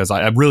 because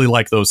I really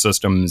like those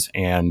systems,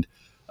 and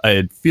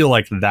I feel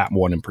like that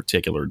one in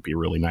particular would be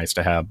really nice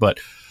to have. But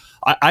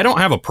I don't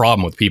have a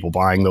problem with people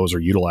buying those or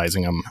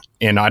utilizing them,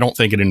 and I don't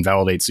think it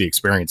invalidates the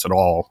experience at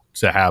all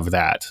to have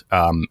that.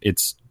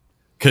 It's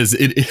because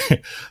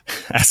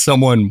as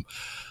someone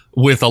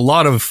with a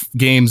lot of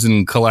games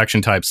and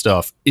collection type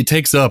stuff, it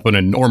takes up an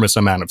enormous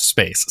amount of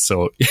space.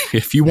 So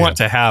if you want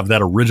to have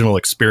that original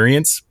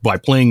experience by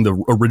playing the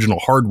original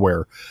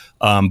hardware,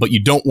 but you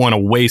don't want to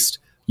waste,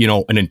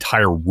 an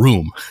entire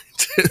room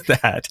to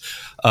that,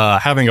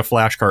 having a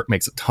flash cart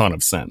makes a ton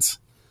of sense.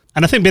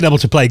 And I think being able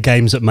to play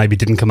games that maybe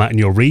didn't come out in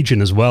your region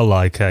as well,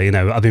 like,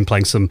 I've been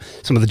playing some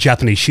of the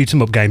Japanese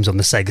shoot-'em-up games on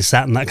the Sega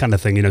Saturn, that kind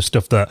of thing,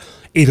 stuff that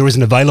either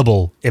isn't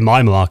available in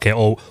my market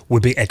or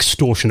would be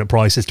extortionate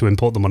prices to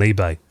import them on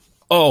eBay.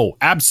 Oh,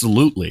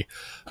 absolutely.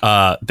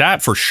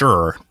 That for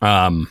sure.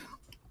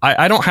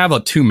 I don't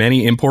have too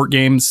many import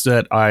games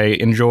that I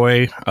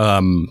enjoy.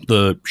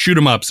 The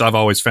shoot-'em-ups I've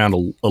always found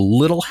a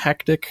little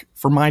hectic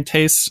for my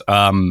tastes,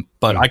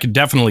 but I could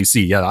definitely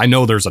see, I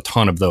know there's a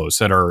ton of those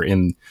that are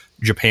in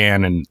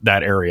Japan and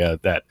that area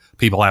that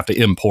people have to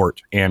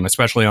import, and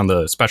especially on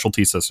the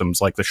specialty systems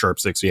like the Sharp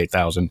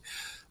 68000,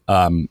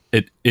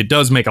 it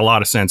does make a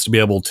lot of sense to be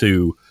able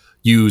to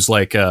use,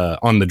 like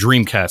on the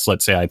Dreamcast,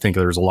 let's say. I think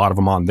there's a lot of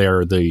them on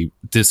there. The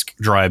disk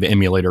drive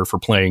emulator for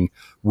playing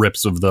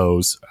rips of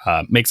those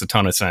makes a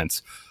ton of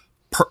sense.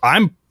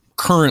 I'm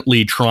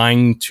currently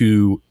trying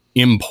to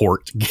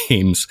import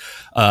games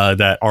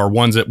that are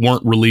ones that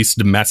weren't released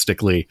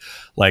domestically.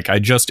 Like, I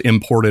just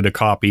imported a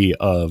copy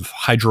of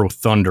Hydro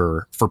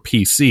Thunder for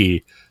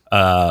PC,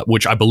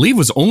 which I believe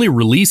was only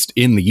released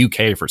in the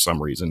UK for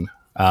some reason.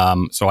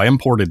 So I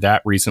imported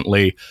that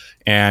recently,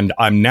 and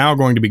I'm now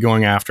going to be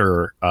going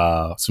after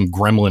some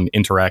Gremlin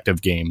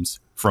interactive games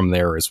from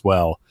there as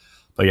well.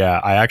 But yeah,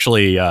 I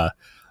actually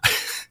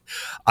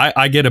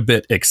I get a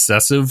bit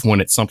excessive when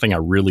it's something I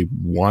really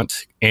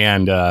want,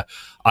 and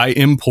I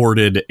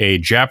imported a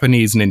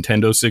Japanese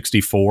Nintendo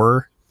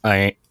 64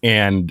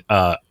 and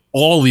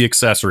all the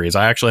accessories.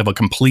 I actually have a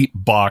complete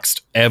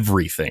boxed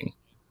everything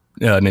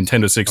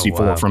Nintendo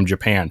 64 from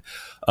Japan.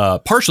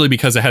 Partially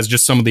because it has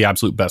just some of the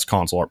absolute best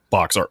console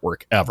box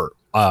artwork ever,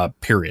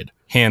 period.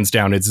 Hands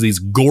down. It's these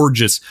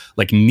gorgeous,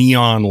 like,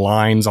 neon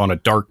lines on a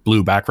dark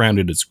blue background.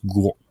 It is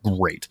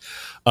great.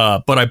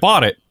 But I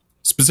bought it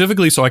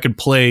specifically so I could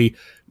play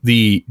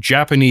the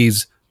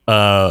Japanese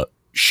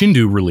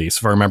Shindu release,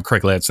 if I remember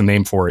correctly, that's the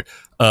name for it,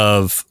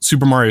 of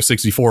Super Mario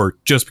 64,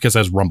 just because it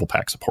has Rumble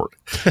Pack support.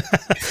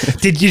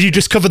 Did you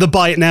just cover the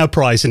buy it now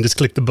price and just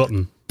click the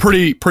button?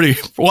 Pretty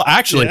well,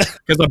 actually,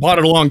 because I bought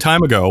it a long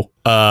time ago.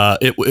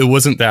 It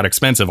wasn't that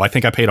expensive. I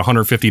think I paid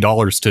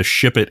 $150 to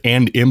ship it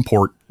and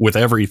import with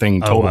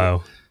everything total. Oh,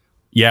 wow.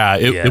 Yeah,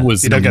 it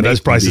was. You don't get those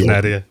prices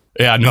now, do you?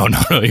 Yeah, no.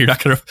 You're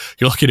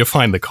lucky to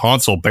find the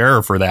console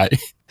bearer for that.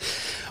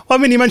 Well,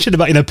 I mean, you mentioned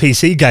about,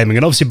 PC gaming,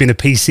 and obviously being a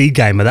PC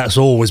gamer, that's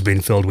always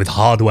been filled with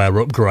hardware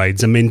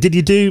upgrades. I mean, did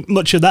you do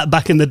much of that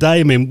back in the day?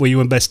 I mean, were you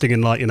investing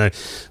in, like,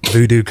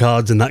 voodoo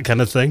cards and that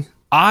kind of thing?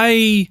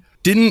 I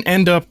didn't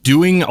end up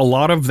doing a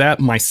lot of that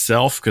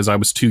myself because I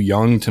was too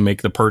young to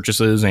make the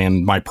purchases,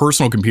 and my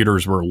personal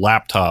computers were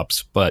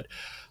laptops, but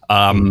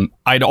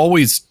I'd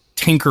always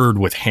tinkered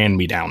with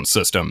hand-me-down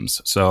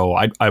systems. So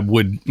I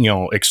would,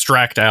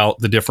 extract out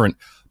the different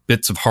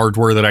bits of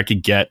hardware that I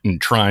could get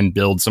and try and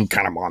build some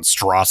kind of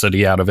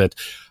monstrosity out of it.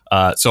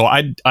 So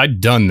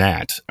I'd done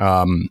that.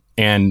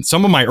 And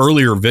some of my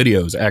earlier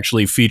videos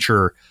actually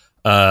feature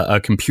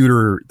a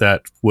computer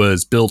that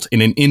was built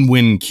in an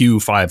InWin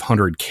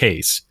Q500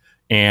 case.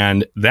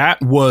 And that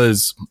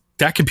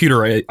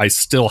computer, I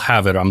still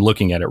have it, I'm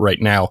looking at it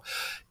right now,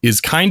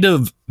 is kind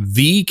of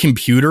the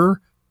computer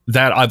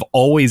that I've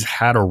always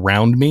had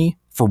around me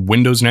for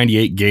Windows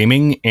 98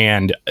 gaming,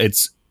 and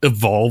it's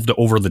evolved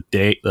over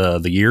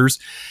the years,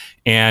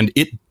 and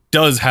it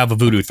does have a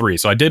Voodoo 3.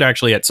 So I did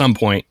actually at some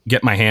point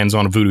get my hands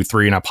on a Voodoo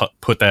 3, and I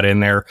put that in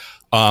there.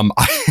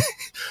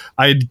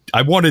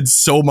 I wanted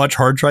so much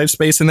hard drive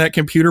space in that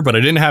computer, but I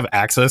didn't have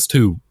access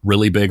to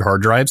really big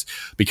hard drives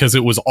because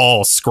it was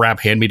all scrap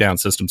hand-me-down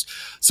systems.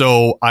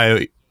 So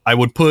I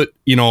would put,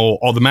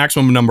 all the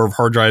maximum number of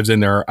hard drives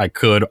in there I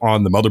could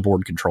on the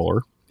motherboard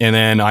controller. And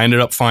then I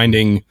ended up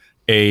finding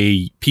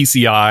a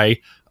PCI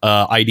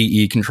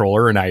IDE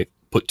controller, and I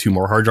put 2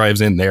 more hard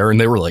drives in there,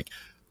 and they were like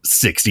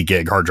 60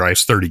 gig hard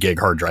drives, 30 gig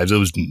hard drives. It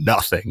was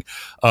nothing.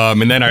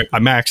 And then I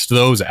maxed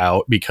those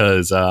out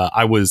because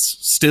I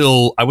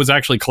was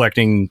actually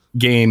collecting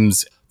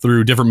games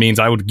through different means.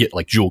 I would get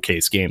like jewel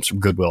case games from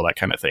Goodwill, that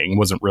kind of thing. It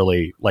wasn't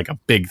really like a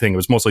big thing. It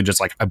was mostly just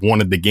like I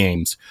wanted the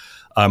games.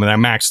 And I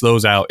maxed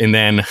those out. And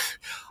then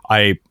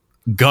I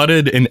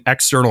gutted an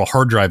external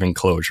hard drive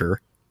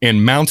enclosure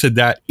and mounted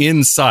that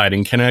inside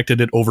and connected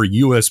it over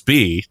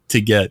USB to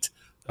get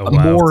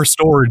more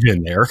storage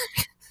in there.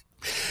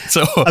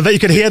 So I bet you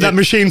could hear that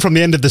machine from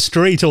the end of the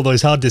street, all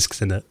those hard disks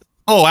in it.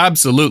 Oh,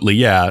 absolutely.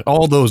 Yeah.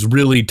 All those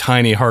really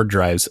tiny hard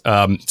drives.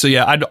 So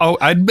yeah,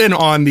 I'd been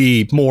on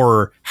the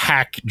more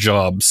hack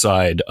job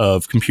side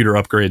of computer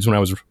upgrades when I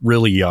was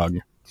really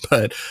young,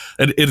 but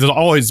it has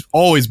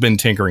always been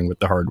tinkering with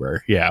the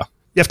hardware. Yeah.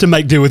 You have to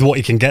make do with what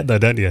you can get, though,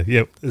 don't you?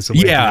 Yep.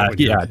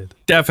 Yeah,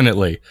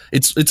 definitely.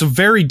 It's a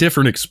very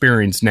different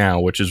experience now,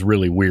 which is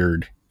really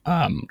weird.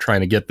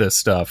 Trying to get this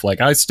stuff.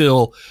 Like I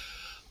still,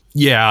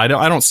 I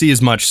don't see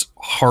as much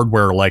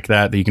hardware like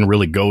that you can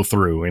really go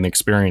through and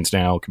experience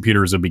now.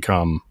 Computers have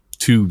become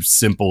too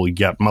simple. You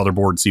get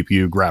motherboard,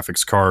 CPU,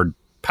 graphics card,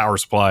 power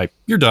supply.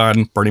 You're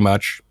done pretty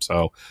much.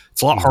 So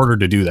it's a lot harder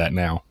to do that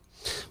now.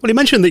 Well, you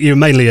mentioned that you're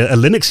mainly a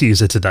Linux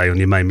user today on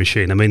your main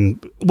machine. I mean,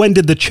 when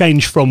did the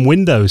change from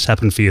Windows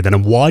happen for you then,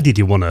 and why did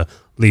you want to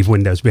leave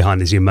Windows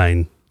behind as your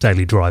main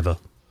daily driver?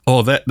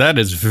 Oh, that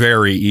is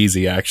very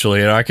easy,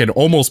 actually. And I could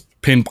almost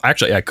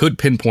I could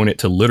pinpoint it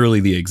to literally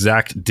the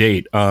exact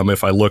date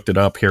if I looked it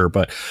up here.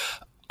 But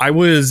I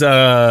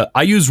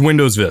used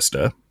Windows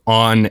Vista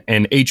on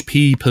an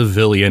HP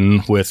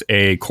Pavilion with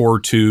a Core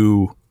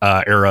 2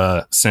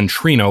 era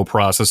Centrino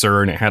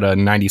processor, and it had a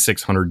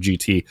 9600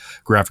 GT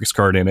graphics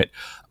card in it.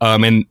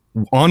 And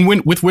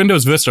with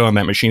Windows Vista on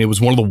that machine, it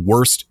was one of the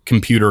worst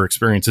computer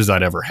experiences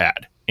I'd ever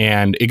had.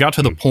 And it got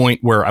to the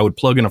point where I would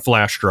plug in a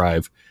flash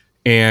drive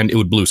and it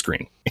would blue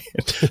screen.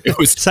 It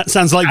was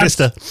sounds like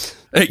Vista.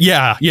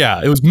 Yeah,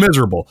 it was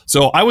miserable.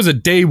 So I was a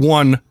day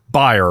one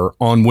buyer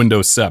on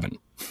Windows 7.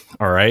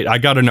 All right, I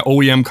got an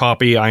OEM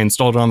copy. I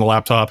installed it on the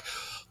laptop.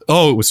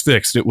 Oh, it was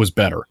fixed. It was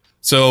better.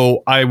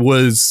 So I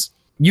was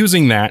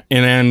using that,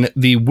 and then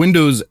the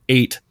Windows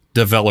 8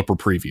 developer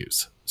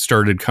previews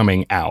started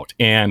coming out,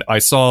 and I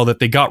saw that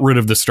they got rid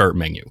of the start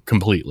menu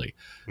completely.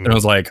 And I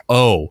was like,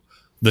 oh,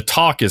 the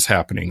talk is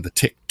happening. The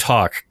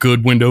tick-tock,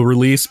 good window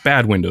release,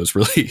 bad Windows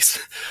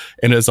release.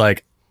 And it's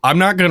like, I'm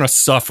not going to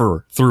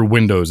suffer through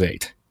Windows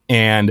 8.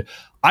 And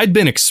I'd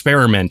been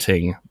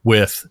experimenting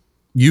with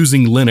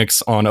using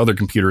Linux on other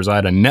computers. I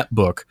had a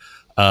netbook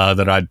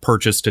that I'd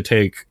purchased to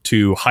take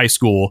to high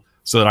school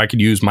so that I could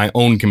use my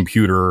own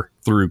computer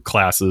through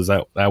classes.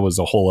 That was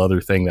a whole other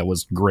thing that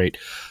was great.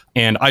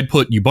 And I'd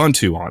put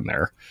Ubuntu on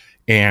there.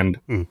 And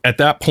at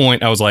that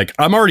point, I was like,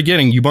 I'm already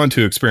getting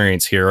Ubuntu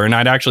experience here. And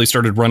I'd actually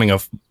started running a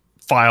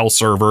file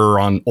server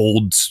on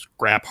old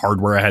scrap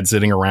hardware I had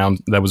sitting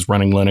around that was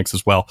running Linux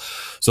as well.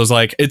 So I was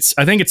like,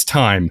 I think it's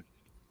time.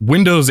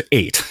 Windows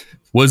 8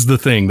 was the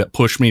thing that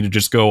pushed me to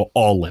just go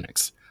all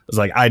Linux. I was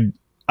like,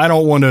 I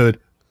don't want to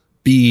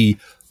be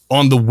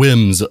on the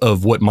whims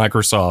of what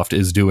Microsoft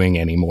is doing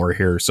anymore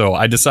here. So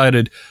I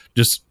decided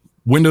just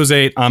Windows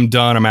 8, I'm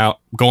done. I'm out,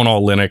 going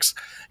all Linux.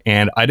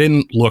 And I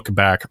didn't look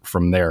back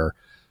from there.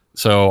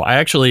 So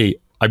I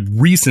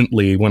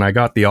recently, when I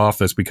got the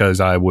office, because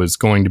I was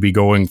going to be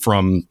going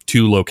from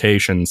 2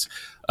 locations,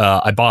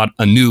 I bought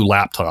a new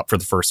laptop for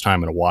the first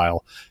time in a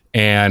while.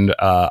 And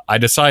I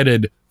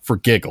decided for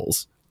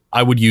giggles,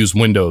 I would use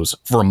Windows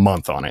for a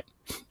month on it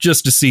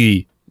just to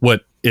see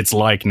what it's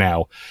like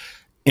now.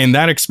 And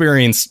that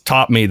experience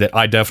taught me that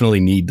I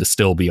definitely need to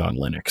still be on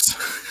Linux.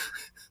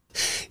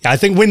 Yeah, I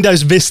think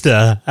Windows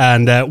Vista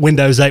and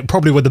Windows 8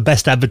 probably were the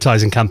best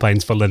advertising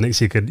campaigns for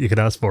Linux you could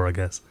ask for, I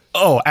guess.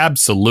 Oh,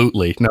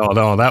 absolutely.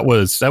 No, that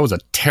was a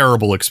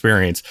terrible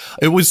experience.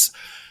 It was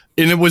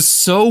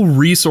so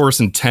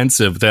resource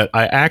intensive that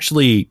I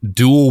actually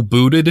dual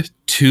booted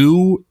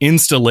 2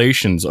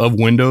 installations of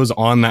Windows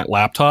on that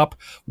laptop.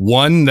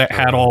 One that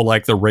had all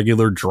like the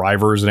regular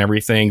drivers and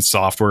everything,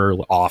 software,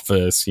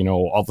 Office,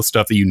 all the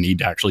stuff that you need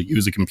to actually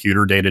use a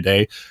computer day to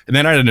day. And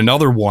then I had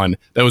another one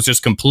that was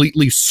just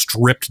completely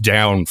stripped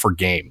down for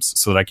games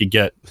so that I could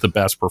get the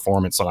best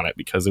performance on it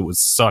because it was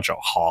such a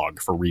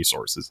hog for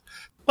resources.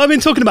 Well, I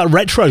mean, talking about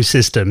retro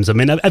systems, I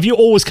mean, have you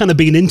always kind of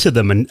been into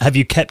them, and have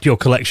you kept your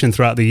collection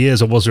throughout the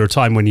years, or was there a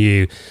time when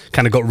you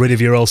kind of got rid of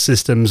your old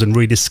systems and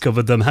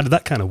rediscovered them? How did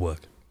that kind of work?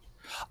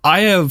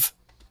 I have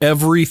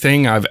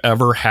everything I've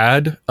ever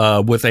had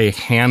with a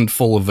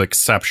handful of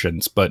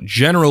exceptions, but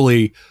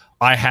generally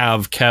I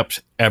have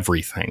kept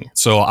everything.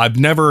 So I've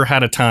never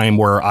had a time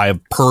where I've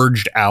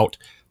purged out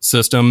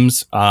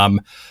systems.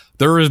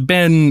 There have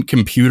been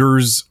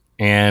computers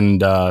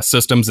and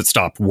systems that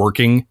stopped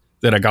working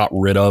that I got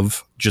rid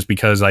of just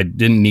because I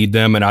didn't need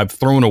them. And I've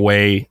thrown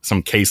away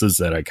some cases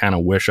that I kind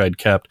of wish I'd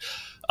kept.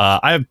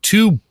 I have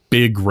 2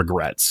 big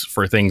regrets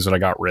for things that I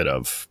got rid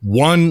of.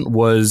 One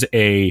was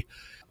in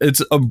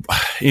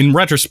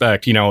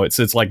retrospect,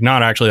 it's like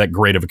not actually that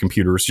great of a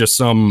computer. It's just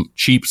some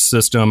cheap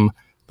system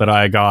that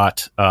I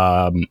got.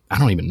 I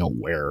don't even know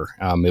where,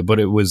 but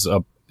it was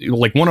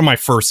like one of my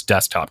first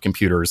desktop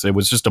computers. It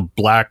was just a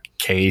black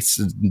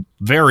case,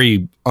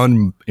 very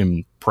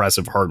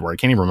unimpressive hardware. I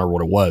can't even remember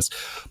what it was,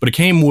 but it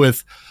came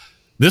with,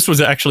 this was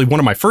actually one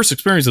of my first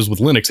experiences with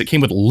Linux. It came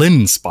with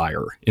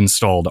Linspire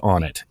installed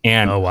on it.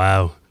 And oh,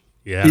 wow.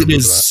 Yeah, it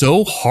is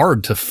so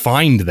hard to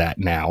find that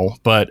now,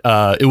 but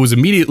it was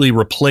immediately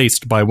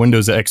replaced by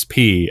Windows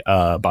XP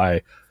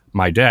by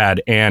my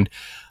dad. And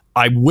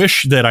I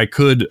wish that I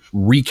could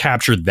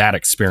recapture that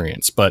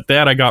experience, but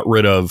that I got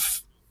rid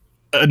of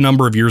a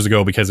number of years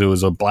ago because it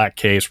was a black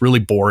case, really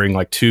boring,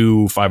 like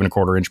 2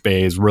 5.25-inch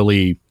bays,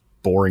 really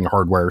boring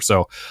hardware.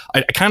 So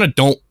I kind of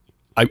don't,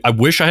 I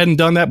wish I hadn't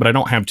done that, but I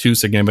don't have too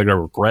significant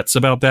regrets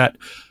about that.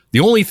 The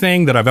only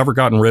thing that I've ever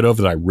gotten rid of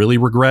that I really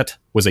regret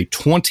was a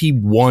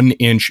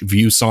 21-inch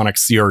ViewSonic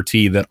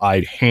CRT that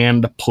I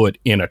hand put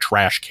in a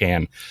trash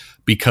can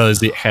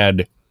because it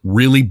had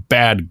really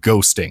bad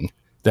ghosting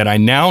that I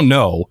now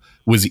know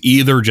was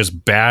either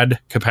just bad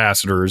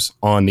capacitors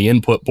on the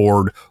input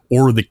board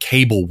or the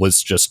cable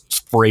was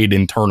just frayed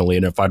internally.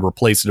 And if I'd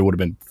replaced it, it would have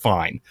been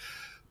fine.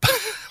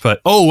 But,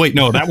 oh, wait,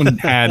 no, that one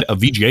had a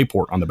VGA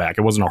port on the back.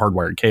 It wasn't a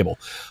hardwired cable.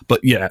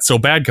 But yeah, so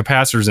bad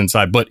capacitors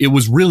inside. But it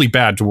was really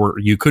bad to where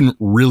you couldn't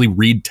really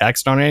read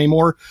text on it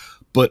anymore.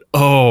 But,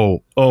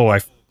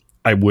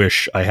 I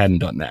wish I hadn't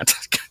done that.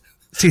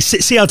 See,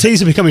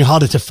 CRTs are becoming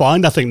harder to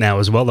find, I think, now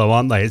as well, though,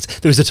 aren't they?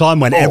 There was a time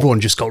when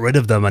everyone just got rid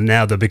of them, and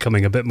now they're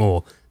becoming a bit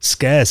more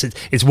scarce.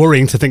 It's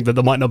worrying to think that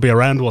they might not be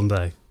around one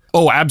day.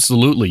 Oh,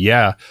 absolutely,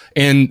 yeah.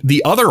 And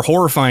the other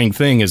horrifying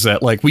thing is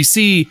that, like, we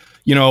see,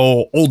 you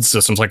know, old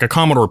systems like a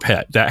Commodore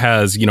PET that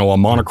has, you know, a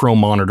monochrome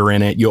monitor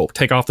in it. You'll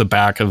take off the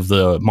back of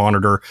the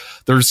monitor.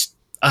 There's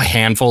a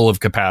handful of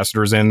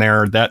capacitors in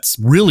there. That's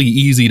really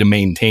easy to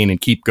maintain and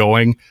keep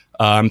going.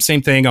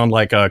 Same thing on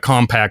like a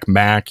compact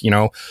Mac, you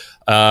know.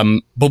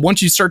 But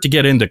once you start to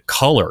get into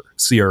color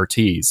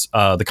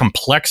CRTs, the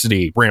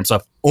complexity ramps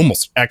up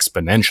almost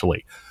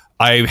exponentially.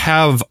 I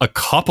have a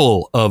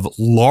couple of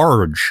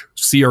large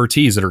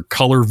CRTs that are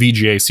color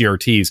VGA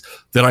CRTs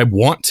that I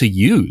want to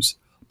use,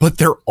 but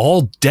they're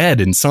all dead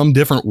in some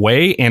different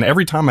way. And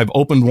every time I've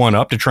opened one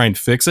up to try and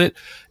fix it,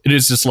 it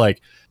is just like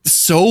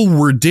so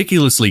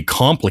ridiculously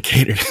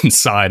complicated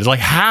inside. It's like,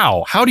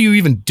 how do you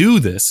even do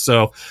this?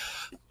 So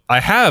I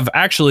have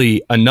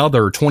actually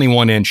another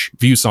 21-inch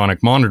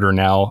ViewSonic monitor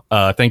now.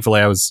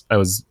 Thankfully, it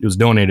was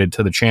donated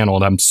to the channel,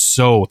 and I'm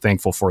so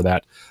thankful for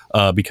that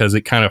because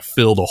it kind of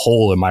filled a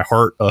hole in my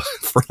heart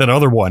for that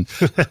other one.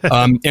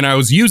 And I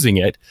was using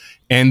it,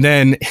 and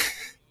then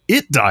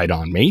it died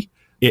on me.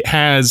 It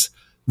has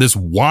this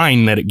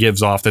whine that it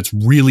gives off that's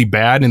really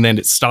bad, and then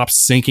it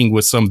stops syncing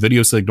with some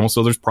video signal,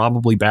 so there's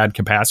probably bad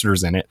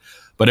capacitors in it.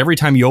 But every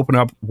time you open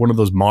up one of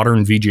those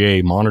modern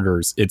VGA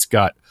monitors, it's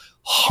got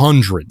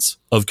hundreds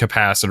of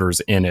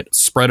capacitors in it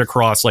spread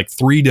across like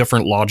 3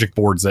 different logic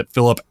boards that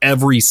fill up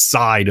every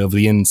side of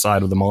the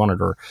inside of the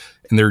monitor,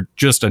 and they're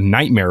just a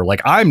nightmare.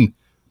 Like, I'm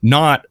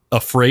not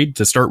afraid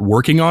to start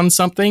working on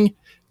something,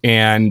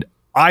 and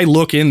I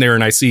look in there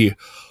and I see,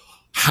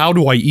 how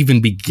do I even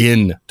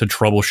begin to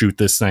troubleshoot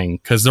this thing?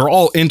 Because they're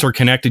all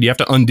interconnected. You have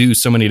to undo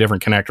so many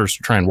different connectors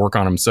to try and work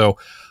on them. So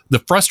the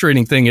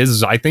frustrating thing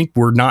is I think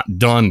we're not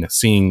done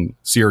seeing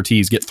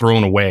CRTs get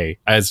thrown away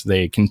as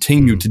they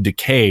continue to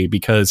decay,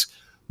 because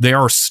they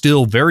are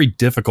still very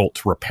difficult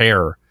to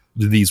repair,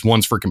 these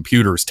ones for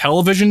computers.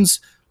 Televisions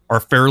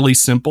are fairly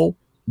simple.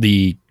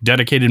 The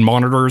dedicated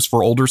monitors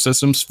for older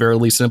systems,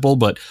 fairly simple.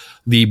 But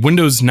the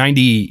Windows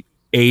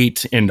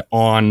 98 and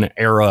on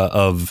era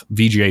of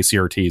VGA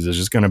CRTs is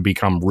just going to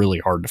become really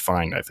hard to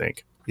find, I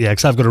think. Yeah,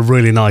 because I've got a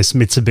really nice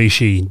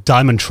Mitsubishi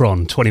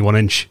Diamondtron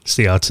 21-inch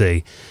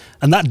CRT.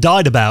 And that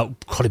died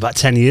probably about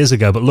 10 years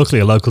ago, but luckily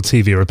a local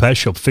TV repair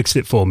shop fixed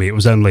it for me. It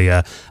was only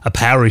a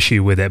power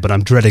issue with it, but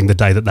I'm dreading the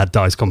day that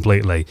dies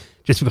completely,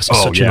 just because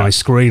it's such a nice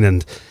screen,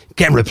 and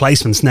getting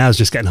replacements now is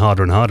just getting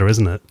harder and harder,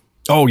 isn't it?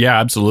 Oh, yeah,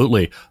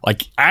 absolutely.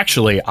 Like,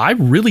 actually, I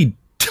really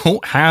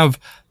don't have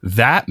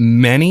that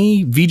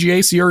many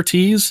VGA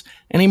CRTs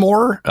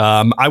anymore.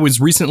 I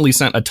was recently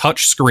sent a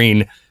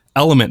touchscreen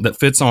element that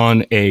fits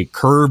on a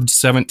curved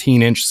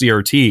 17-inch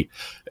CRT.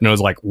 And I was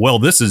like, well,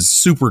 this is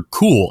super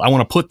cool. I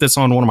want to put this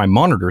on one of my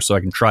monitors so I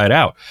can try it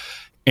out.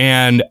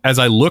 And as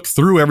I look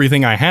through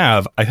everything I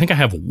think I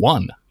have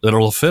one that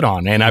it'll fit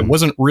on. And I'm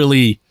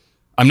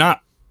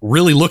not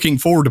really looking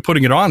forward to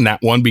putting it on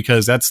that one,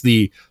 because that's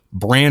the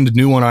brand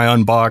new one I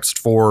unboxed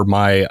for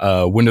my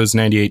Windows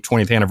 98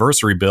 20th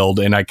anniversary build.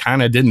 And I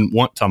kind of didn't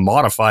want to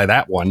modify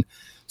that one.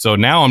 So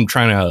now I'm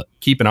trying to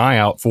keep an eye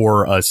out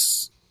for a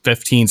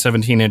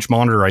 17-inch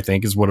monitor, I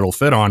think is what it'll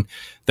fit on,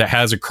 that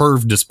has a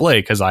curved display,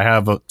 because I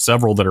have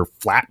several that are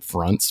flat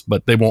fronts,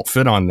 but they won't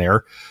fit on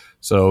there.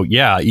 So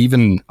yeah,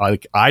 even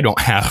I don't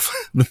have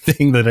the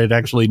thing that it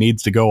actually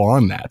needs to go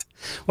on that.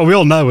 Well, we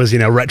all know as,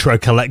 retro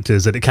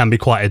collectors that it can be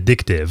quite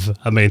addictive.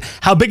 I mean,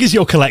 how big is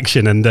your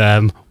collection,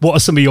 and what are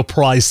some of your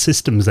prized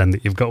systems then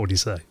that you've got, would you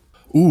say?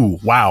 Ooh,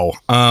 wow.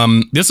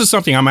 This is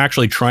something I'm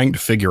actually trying to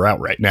figure out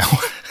right now.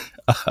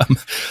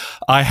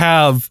 I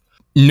have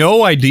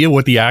no idea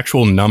what the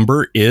actual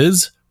number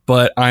is,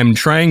 but I'm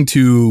trying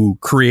to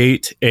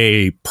create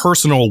a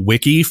personal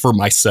wiki for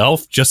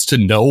myself just to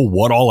know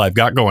what all I've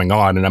got going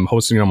on, and I'm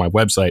hosting it on my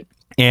website.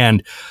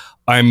 And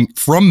I'm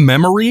from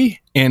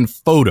memory and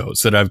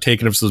photos that I've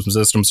taken of some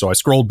systems. So I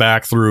scrolled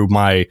back through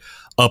my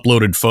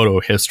uploaded photo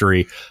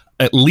history,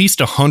 at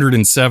least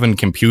 107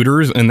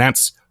 computers, and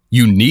that's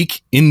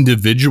unique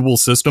individual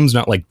systems,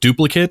 not like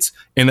duplicates.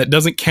 And that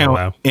doesn't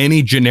count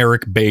any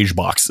generic beige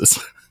boxes.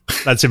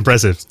 That's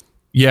impressive.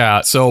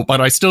 Yeah, so, but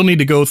I still need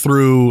to go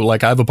through,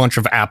 like, I have a bunch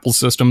of Apple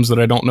systems that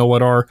I don't know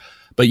what are.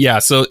 But yeah,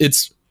 so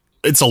it's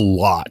a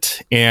lot.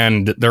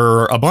 And there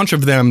are a bunch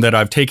of them that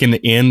I've taken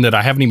in that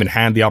I haven't even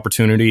had the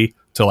opportunity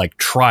to, like,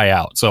 try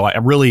out. So I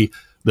really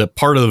the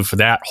part of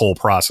that whole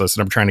process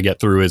that I'm trying to get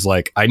through is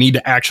like, I need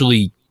to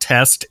actually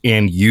test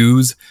and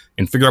use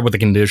and figure out what the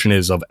condition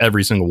is of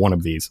every single one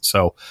of these.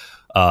 So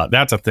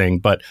that's a thing.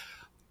 But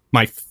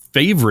my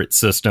favorite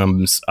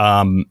systems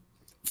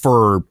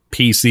for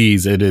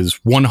PCs, it is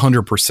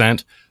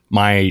 100%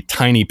 my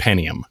tiny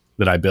Pentium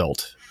that I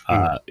built.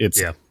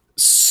 It's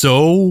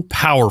so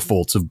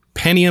powerful. It's a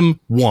Pentium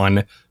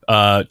 1,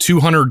 200,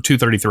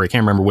 233. I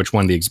can't remember which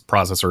one the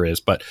processor is,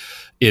 but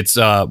it's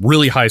a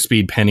really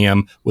high-speed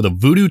Pentium with a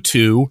Voodoo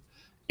 2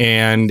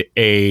 and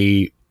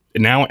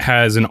now it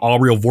has an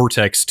Aureal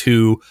Vortex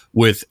 2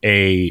 with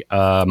a,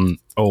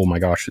 oh my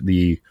gosh,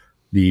 the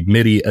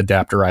MIDI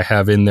adapter I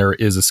have in there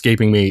is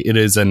escaping me. It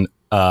is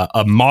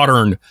a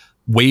modern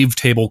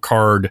wavetable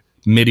card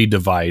MIDI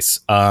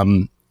device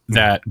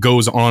that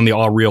goes on the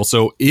Aureal.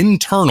 So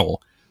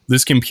internal,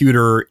 this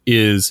computer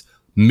is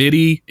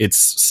MIDI,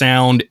 it's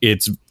sound,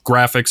 it's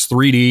graphics,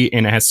 3D,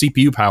 and it has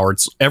CPU power.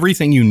 It's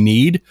everything you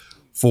need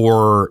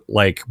for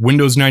like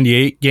Windows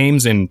 98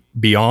 games and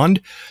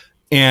beyond.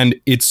 And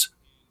it's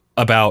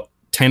about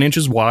 10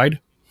 inches wide,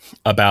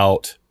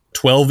 about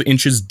 12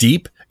 inches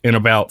deep, and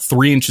about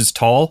 3 inches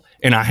tall.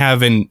 And I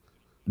have an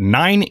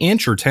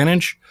 9-inch or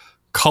 10-inch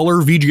color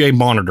VGA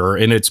monitor,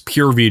 and it's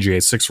pure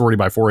VGA, 640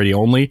 by 480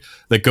 only,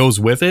 that goes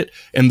with it.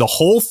 And the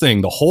whole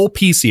thing, the whole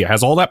PC, it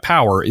has all that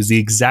power, is the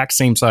exact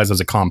same size as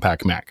a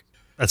compact Mac.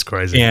 That's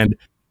crazy. And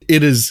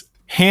it is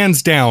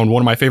hands down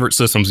one of my favorite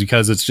systems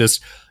because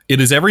it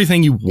is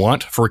everything you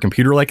want for a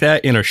computer like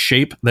that in a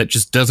shape that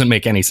just doesn't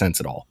make any sense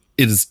at all.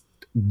 It is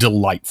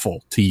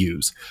delightful to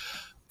use.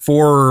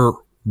 For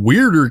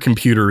weirder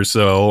computers,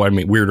 though, I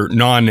mean, weirder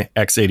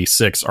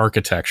non-x86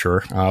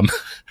 architecture,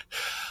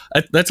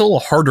 that's a little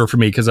harder for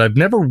me because I've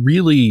never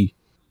really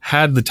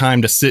had the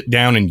time to sit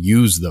down and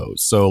use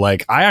those. So,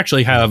 like, I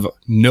actually have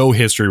no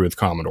history with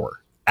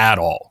Commodore at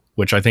all,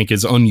 which I think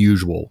is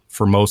unusual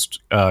for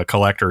most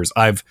collectors.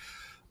 I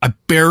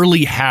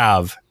barely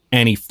have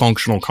any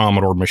functional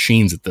Commodore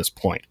machines at this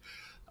point.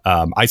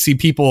 I see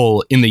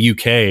people in the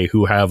UK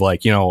who have,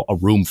 like, you know, a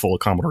room full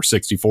of Commodore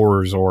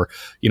 64s, or,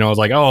 you know, it's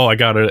like, oh, I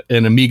got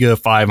an Amiga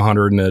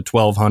 500 and a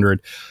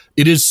 1200.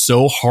 It is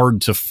so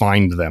hard to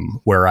find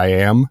them where I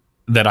am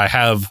that I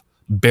have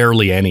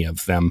barely any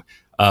of them.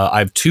 I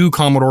have 2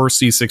 Commodore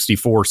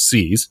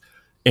C64Cs,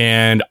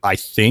 and I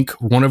think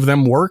one of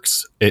them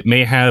works. It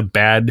may have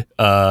bad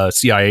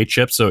CIA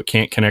chips, so it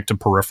can't connect to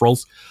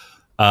peripherals.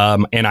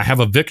 And I have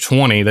a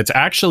VIC-20 that's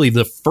actually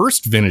the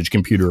first vintage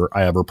computer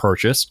I ever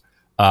purchased,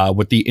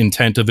 with the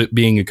intent of it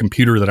being a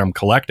computer that I'm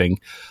collecting,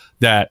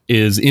 that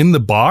is in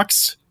the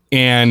box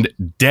and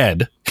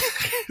dead.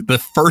 The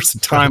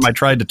first time I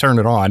tried to turn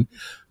it on,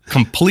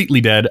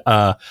 completely dead.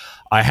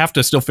 I have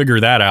to still figure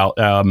that out.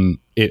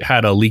 It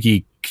had a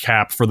leaky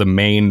cap for the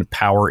main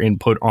power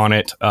input on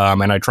it,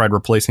 and I tried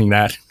replacing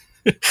that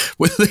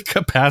with a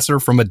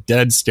capacitor from a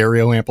dead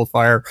stereo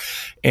amplifier,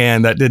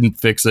 and that didn't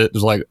fix it. It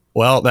was like,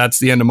 well, that's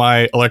the end of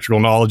my electrical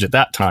knowledge at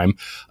that time.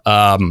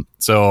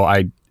 So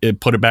I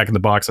put it back in the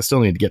box. I still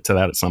need to get to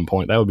that at some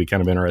point. That would be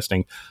kind of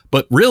interesting.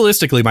 But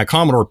realistically, my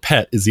Commodore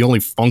PET is the only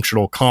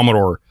functional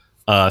Commodore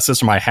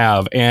system I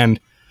have.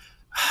 And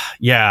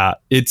yeah,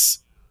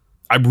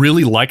 I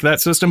really like that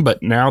system.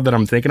 But now that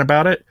I'm thinking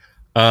about it,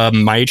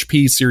 my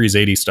HP Series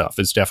 80 stuff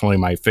is definitely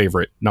my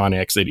favorite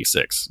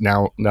non-x86.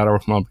 Now that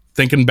I'm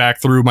thinking back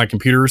through my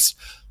computers,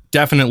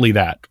 definitely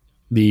that.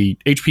 The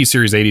HP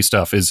Series 80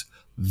 stuff is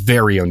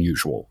very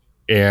unusual.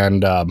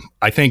 And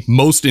I think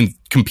most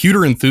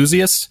computer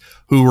enthusiasts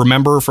who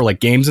remember for like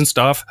games and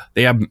stuff,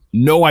 they have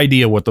no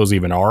idea what those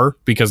even are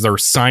because they're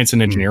science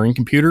and engineering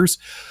computers.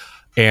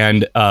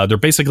 And they're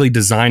basically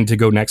designed to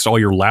go next to all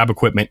your lab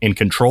equipment and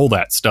control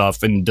that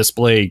stuff and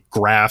display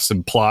graphs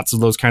and plots of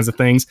those kinds of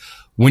things.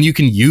 When you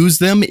can use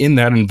them in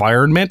that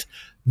environment,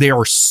 they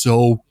are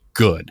so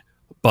good.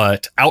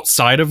 But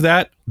outside of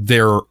that,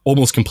 they're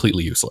almost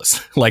completely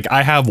useless. Like,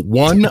 I have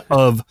one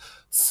of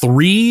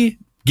 3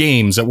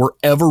 games that were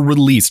ever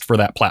released for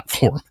that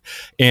platform,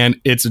 and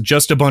it's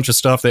just a bunch of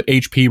stuff that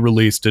HP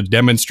released to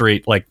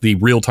demonstrate like the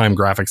real-time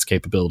graphics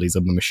capabilities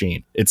of the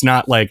machine. It's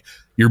not like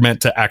you're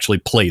meant to actually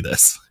play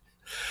this.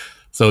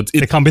 So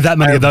there can't be that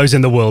many of those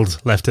in the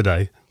world left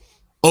today.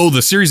 Oh,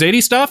 the Series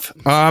 80 stuff?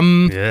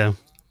 Yeah,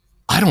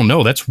 I don't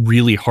know. That's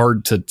really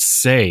hard to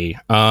say.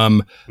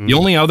 The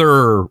only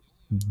other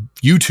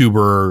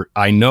YouTuber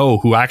I know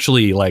who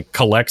actually like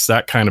collects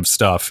that kind of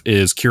stuff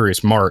is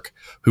Curious Mark,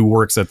 who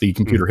works at the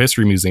Computer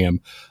History Museum.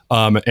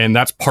 And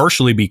that's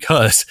partially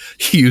because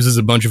he uses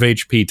a bunch of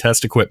HP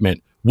test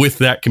equipment with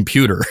that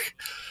computer.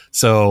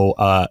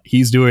 So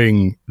he's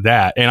doing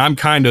that. And I'm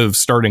kind of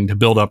starting to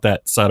build up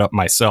that setup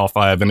myself.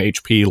 I have an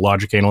HP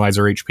Logic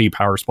Analyzer, HP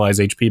Power Supplies,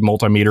 HP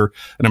Multimeter,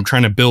 and I'm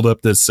trying to build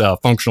up this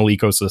functional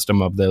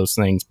ecosystem of those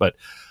things. But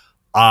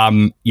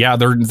yeah,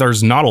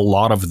 there's not a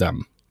lot of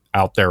them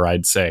out there,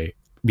 I'd say,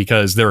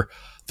 because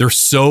they're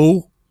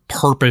so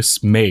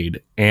purpose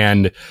made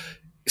and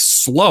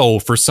slow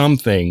for some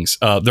things.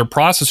 Their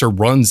processor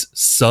runs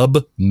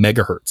sub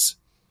megahertz.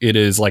 It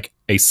is like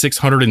a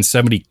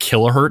 670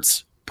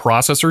 kilohertz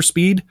processor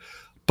speed,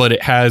 but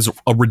it has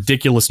a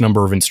ridiculous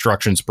number of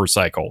instructions per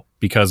cycle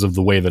because of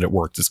the way that it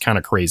works. It's kind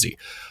of crazy,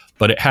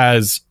 but it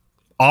has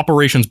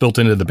operations built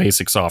into the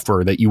basic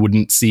software that you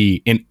wouldn't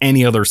see in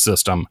any other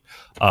system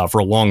for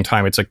a long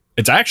time.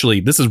 It's actually,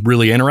 this is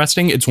really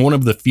interesting. It's one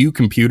of the few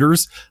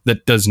computers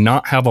that does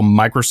not have a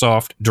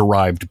Microsoft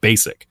derived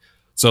basic.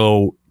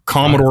 So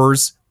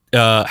Commodores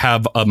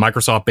have a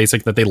Microsoft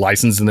basic that they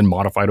licensed and then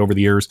modified over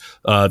the years.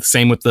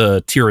 Same with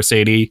the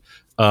TRS-80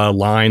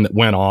 line that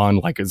went on,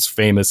 like is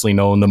famously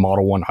known. The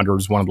Model 100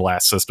 is one of the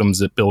last systems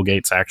that Bill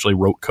Gates actually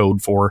wrote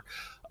code for.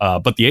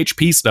 But the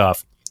HP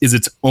stuff is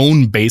its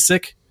own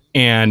basic.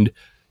 And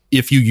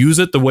if you use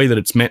it the way that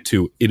it's meant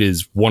to, it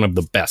is one of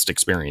the best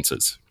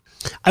experiences.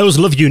 I always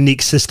love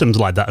unique systems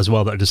like that as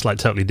well, that are just like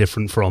totally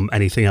different from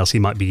anything else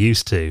you might be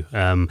used to.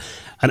 And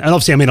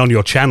obviously, I mean, on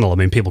your channel, I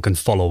mean, people can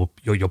follow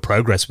your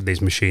progress with these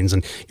machines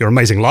and your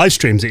amazing live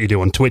streams that you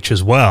do on Twitch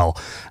as well.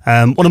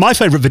 One of my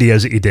favorite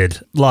videos that you did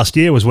last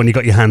year was when you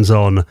got your hands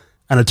on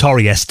an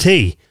Atari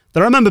ST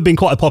that I remember being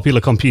quite a popular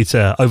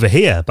computer over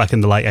here back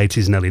in the late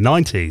 80s and early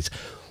 90s.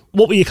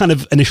 What were your kind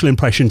of initial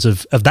impressions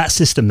of that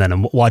system then,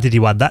 and why did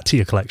you add that to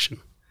your collection?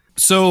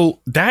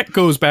 So that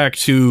goes back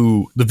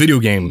to the video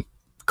game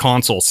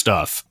console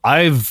stuff.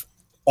 I've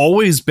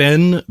always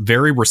been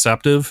very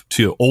receptive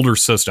to older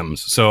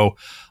systems. So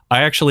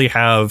I actually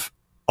have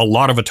a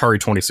lot of Atari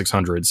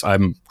 2600s.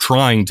 I'm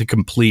trying to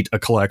complete a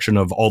collection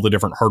of all the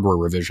different hardware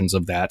revisions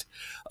of that.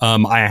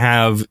 I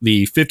have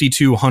the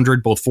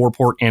 5200, both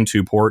 4-port and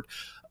 2-port,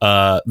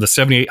 the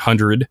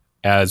 7800,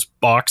 as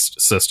boxed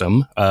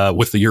system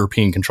with the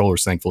European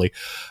controllers, thankfully,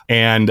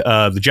 and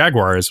the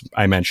Jaguar, as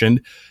I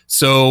mentioned.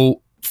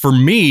 So for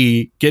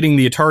me, getting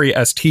the Atari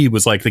ST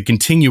was like the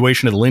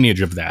continuation of the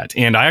lineage of that.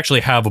 And I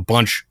actually have a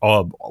bunch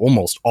of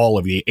almost all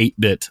of the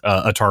 8-bit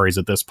Ataris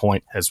at this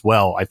point as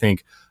well. I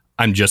think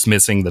I'm just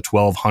missing the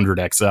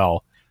 1200 XL.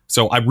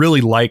 So I really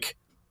like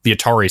the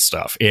Atari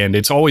stuff. And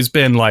it's always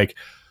been like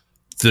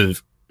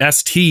the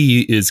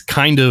ST is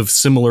kind of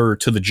similar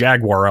to the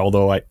Jaguar,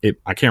 although I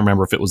can't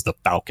remember if it was the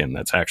Falcon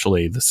that's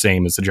actually the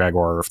same as the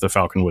Jaguar or if the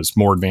Falcon was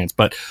more advanced,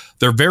 but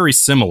they're very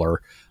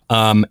similar.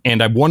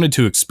 And I wanted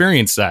to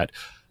experience that.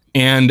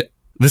 And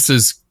this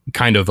is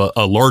kind of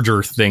a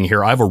larger thing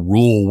here. I have a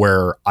rule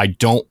where I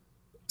don't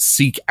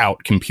seek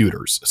out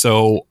computers.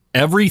 So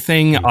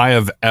everything I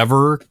have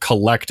ever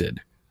collected,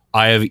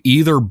 I have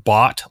either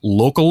bought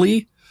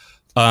locally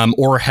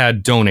or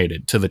had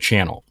donated to the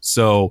channel.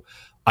 So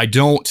I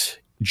don't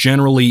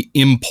generally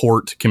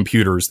import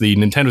computers. The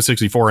Nintendo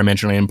 64 I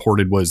mentioned I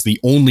imported was the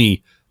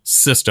only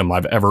system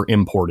I've ever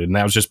imported, and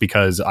that was just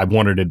because I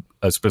wanted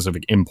a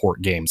specific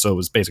import game, so it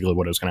was basically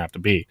what it was going to have to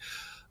be.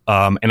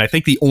 And I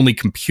think the only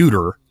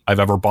computer I've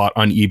ever bought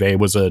on eBay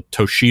was a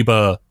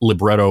Toshiba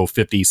Libretto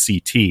 50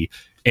 CT,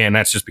 and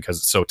that's just because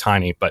it's so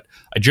tiny, but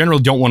I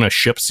generally don't want to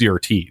ship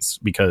CRTs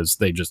because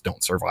they just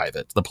don't survive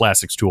it. The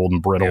plastic's too old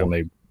and brittle,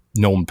 and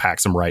no one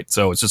packs them right,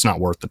 so it's just not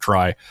worth the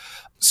try.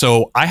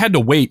 So I had to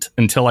wait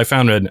until I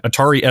found an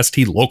Atari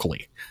ST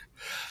locally.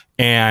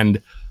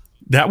 And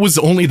that was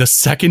only the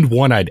second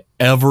one I'd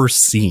ever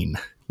seen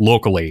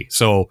locally.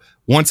 So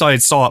once I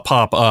saw it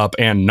pop up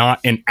and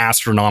not an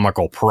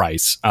astronomical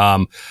price,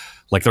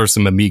 like there's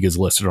some Amigas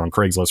listed on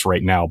Craigslist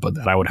right now, but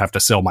that I would have to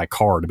sell my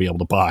car to be able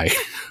to buy.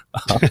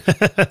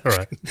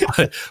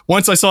 Right.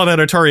 Once I saw that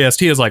Atari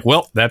ST, I was like,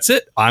 well, that's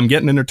it. I'm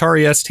getting an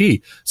Atari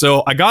ST.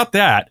 So I got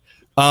that.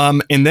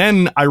 And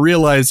then I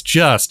realized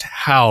just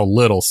how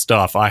little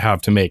stuff I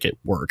have to make it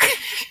work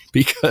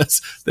because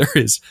there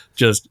is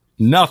just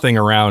nothing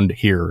around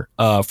here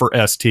for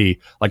ST.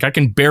 Like I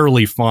can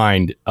barely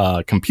find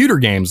computer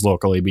games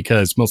locally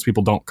because most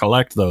people don't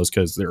collect those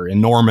because they're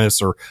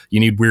enormous or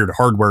you need weird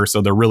hardware. So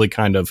they're really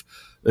kind of,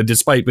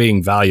 despite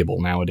being valuable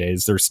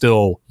nowadays, they're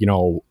still,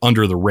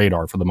 under the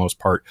radar for the most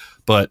part.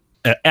 But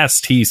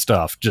ST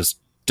stuff just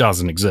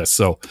doesn't exist.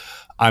 So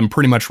I'm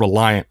pretty much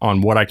reliant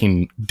on what I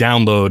can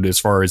download as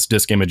far as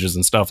disk images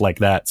and stuff like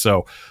that.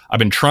 So I've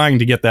been trying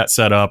to get that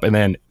set up, and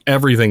then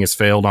everything has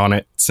failed on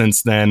it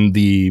since then.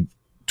 The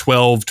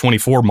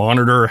 1224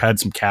 monitor had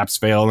some caps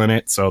fail in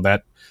it, so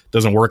that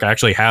doesn't work. I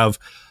actually have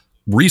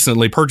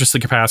recently purchased the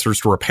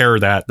capacitors to repair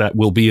that. That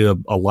will be a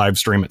live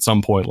stream at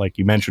some point, like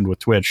you mentioned with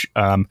Twitch.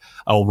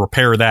 I'll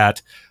repair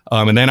that,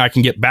 and then I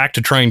can get back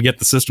to trying to get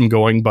the system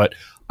going. But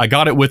I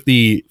got it with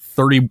the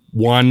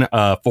 31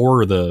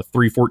 or the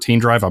 314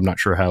 drive. I'm not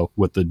sure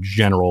what the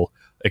general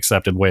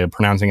accepted way of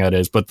pronouncing that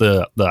is, but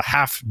the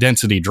half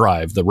density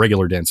drive, the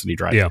regular density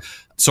drive. Yeah.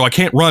 So I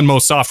can't run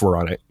most software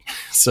on it.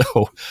 So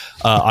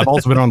I've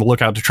also been on the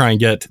lookout to try and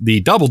get the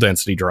double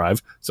density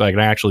drive so I can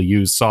actually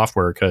use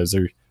software, because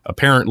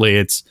apparently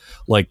it's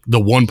like the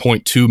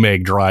 1.2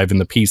 meg drive in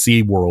the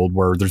PC world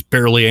where there's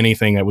barely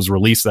anything that was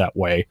released that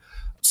way.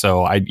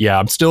 So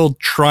I'm still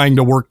trying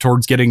to work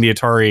towards getting the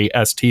Atari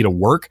ST to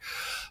work,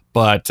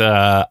 but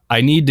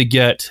I need to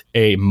get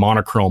a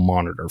monochrome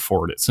monitor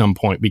for it at some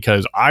point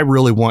because I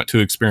really want to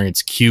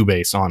experience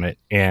Cubase on it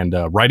and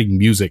writing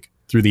music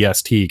through the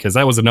ST, because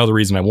that was another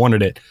reason I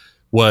wanted it,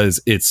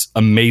 was its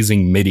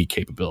amazing MIDI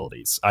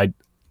capabilities. I'm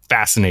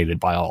fascinated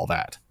by all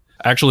that.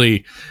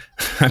 Actually,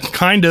 I'm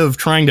kind of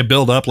trying to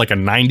build up like a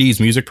 90s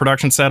music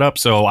production setup.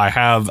 So I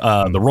have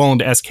the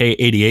Roland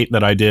SK88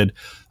 that I did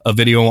a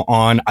video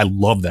on. I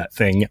love that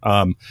thing.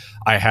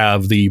 I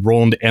have the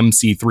Roland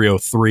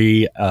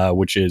MC303,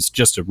 which is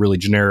just a really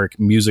generic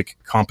music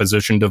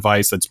composition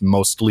device that's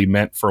mostly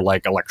meant for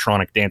like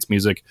electronic dance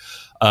music.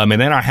 And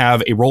then I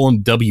have a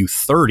Roland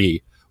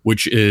W30,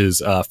 which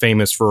is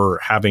famous for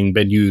having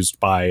been used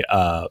by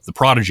the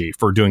Prodigy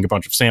for doing a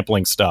bunch of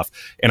sampling stuff.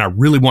 And I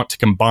really want to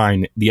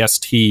combine the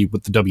ST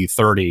with the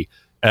W30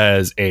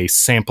 as a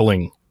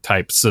sampling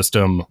type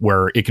system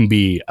where it can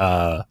be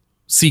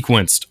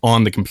sequenced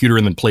on the computer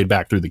and then played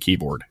back through the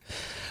keyboard.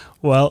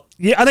 Well,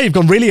 yeah, I know you've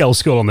gone really old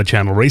school on the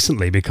channel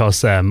recently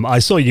because I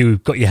saw you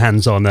got your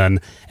hands on an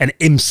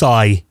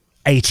IMSI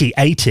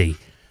 8080.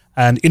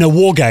 And, you know,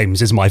 War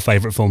Games is my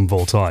favourite film of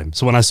all time.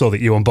 So when I saw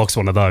that you unboxed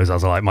one of those, I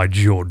was like, my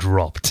jaw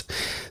dropped.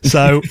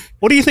 So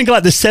what do you think of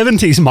like the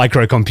 70s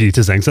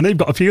microcomputers things? I know you've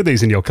got a few of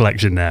these in your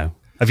collection now.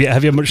 Have you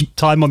had much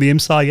time on the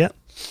IMSI yet?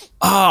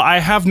 I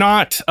have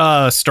not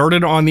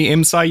started on the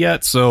IMSI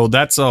yet, so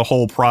that's a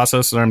whole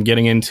process that I'm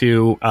getting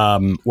into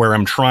where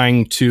I'm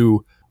trying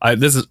to.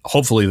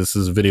 Hopefully this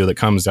is a video that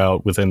comes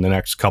out within the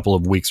next couple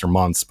of weeks or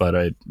months, but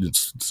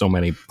it's so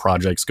many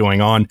projects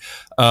going on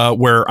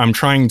where I'm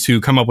trying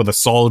to come up with a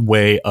solid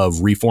way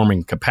of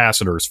reforming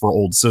capacitors for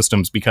old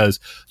systems, because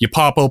you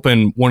pop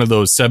open one of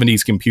those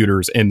 70s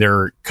computers and there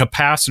are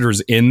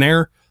capacitors in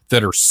there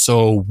that are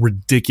so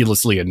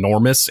ridiculously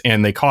enormous,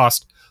 and they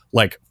cost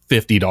like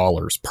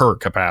 $50 per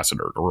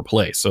capacitor to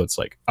replace. So it's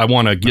like, I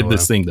want to give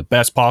this thing the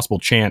best possible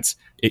chance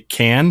it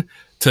can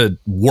to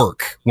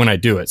work when I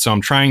do it. So I'm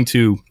trying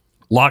to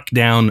lock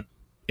down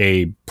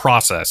a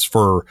process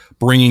for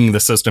bringing the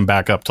system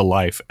back up to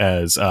life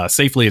as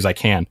safely as I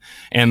can.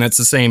 And that's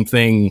the same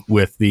thing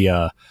with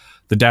the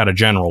data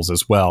generals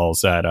as well,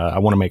 is that I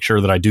want to make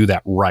sure that I do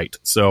that right.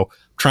 So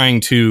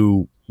trying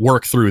to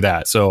work through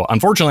that. So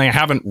unfortunately, I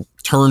haven't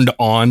turned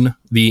on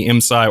the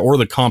IMSI or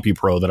the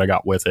CompuPro that I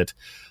got with it.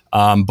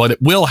 But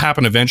it will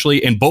happen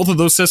eventually. And both of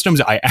those systems,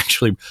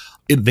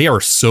 they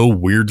are so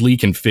weirdly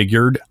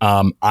configured.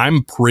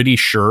 I'm pretty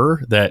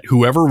sure that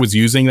whoever was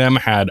using them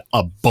had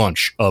a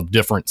bunch of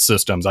different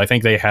systems. I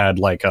think they had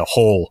like a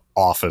whole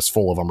office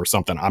full of them or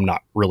something. I'm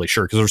not really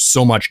sure because there's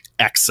so much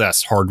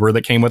excess hardware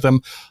that came with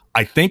them.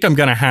 I think I'm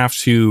going to have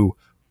to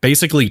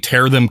basically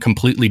tear them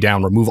completely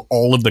down, remove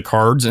all of the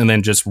cards, and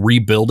then just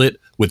rebuild it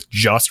with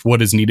just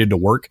what is needed to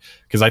work.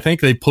 Because I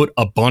think they put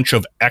a bunch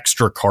of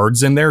extra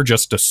cards in there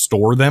just to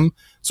store them.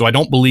 So I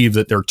don't believe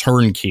that they're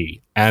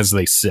turnkey as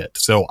they sit.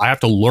 So I have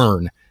to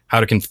learn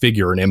how to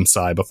configure an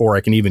IMSI before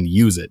I can even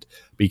use it,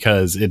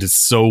 because it is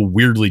so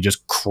weirdly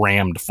just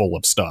crammed full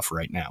of stuff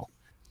right now.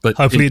 But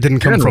hopefully it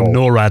didn't come from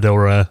NORAD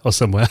or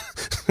somewhere.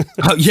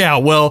 Yeah,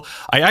 well,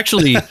 I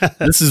actually,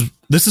 this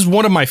is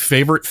one of my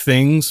favorite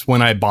things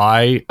when I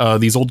buy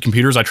these old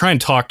computers. I try and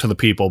talk to the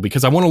people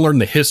because I want to learn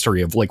the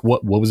history of like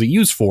what was it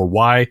used for?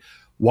 Why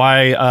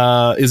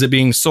is it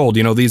being sold?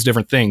 You know, these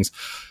different things.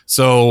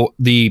 So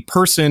the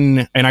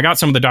person, and I got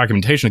some of the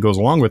documentation that goes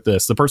along with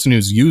this, the person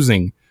who's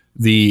using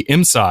the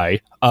IMSI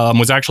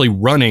was actually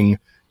running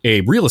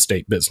a real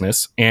estate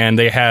business, and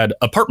they had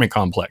apartment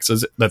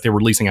complexes that they were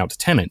leasing out to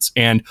tenants.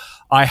 And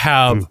I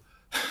have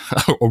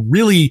a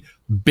really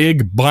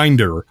big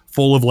binder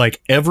full of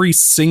like every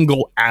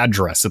single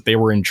address that they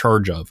were in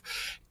charge of.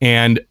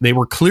 And they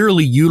were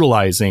clearly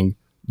utilizing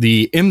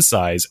the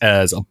IMSIs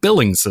as a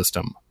billing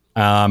system.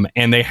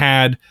 And they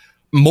had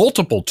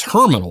multiple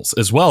terminals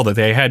as well that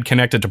they had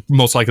connected to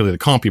most likely the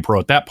CompuPro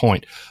at that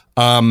point,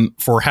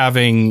 for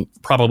having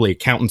probably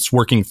accountants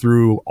working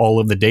through all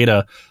of the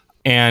data.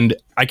 And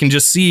I can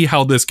just see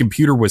how this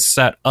computer was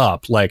set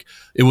up. Like,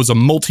 it was a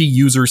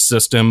multi-user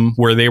system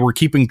where they were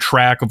keeping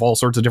track of all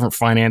sorts of different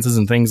finances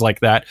and things like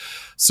that.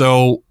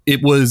 So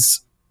it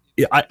was,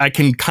 I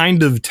can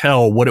kind of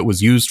tell what it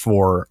was used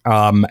for.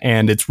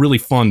 And it's really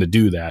fun to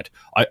do that.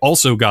 I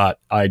also got,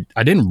 I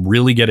didn't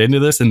really get into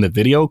this in the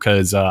video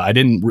because I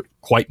didn't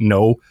quite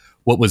know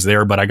what was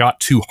there, but I got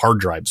 2 hard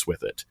drives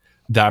with it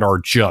that are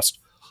just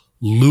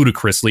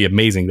ludicrously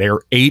amazing. They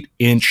are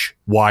 8-inch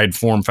wide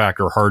form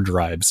factor hard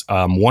drives.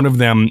 One of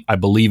them, I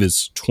believe,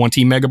 is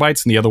 20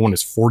 megabytes and the other one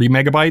is 40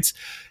 megabytes.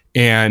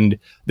 And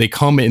they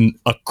come in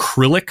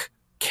acrylic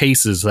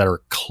cases that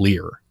are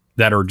clear,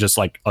 that are just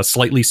like a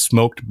slightly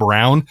smoked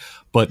brown.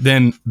 But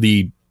then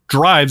the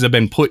drives have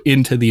been put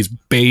into these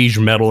beige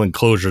metal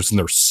enclosures, and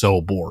they're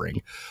so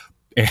boring.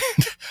 And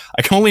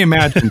I can only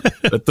imagine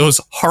that those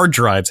hard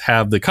drives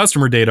have the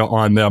customer data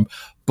on them,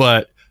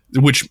 but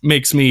which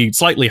makes me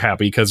slightly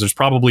happy because there's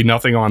probably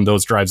nothing on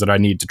those drives that I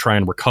need to try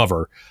and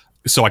recover.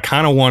 So I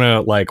kind of want to,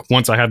 like,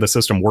 once I have the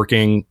system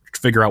working,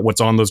 figure out what's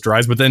on those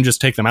drives, but then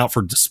just take them out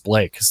for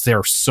display because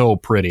they're so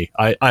pretty.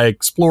 I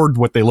explored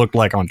what they looked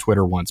like on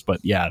Twitter once, but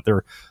yeah,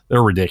 they're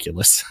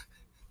ridiculous.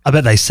 I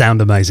bet they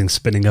sound amazing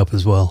spinning up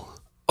as well.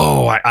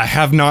 Oh, I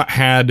have not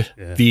had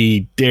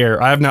the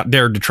dare. I have not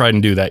dared to try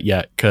and do that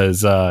yet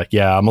because,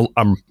 yeah,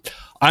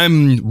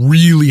 I'm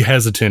really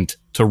hesitant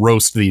to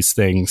roast these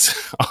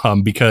things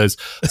because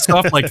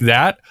stuff like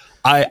that,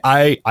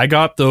 I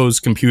got those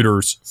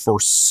computers for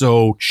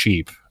so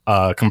cheap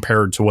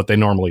compared to what they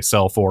normally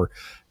sell for.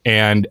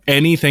 And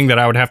anything that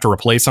I would have to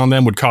replace on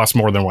them would cost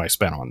more than what I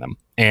spent on them.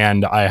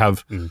 And I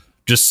have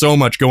just so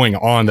much going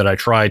on that I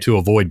try to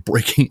avoid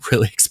breaking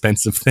really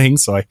expensive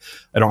things. So I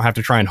don't have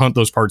to try and hunt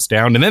those parts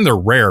down. And then they're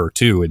rare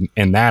too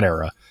in that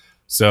era.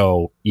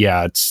 So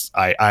yeah,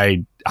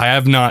 I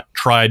have not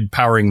tried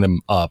powering them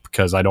up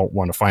because I don't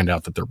want to find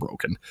out that they're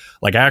broken.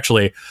 Like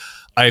actually,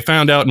 I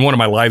found out in one of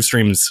my live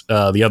streams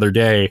the other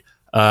day,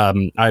 I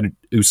had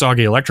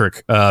Usagi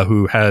Electric,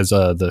 who has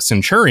the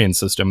Centurion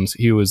systems.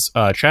 He was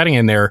chatting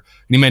in there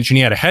and he mentioned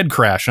he had a head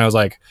crash. And I was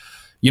like,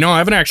 you know, I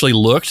haven't actually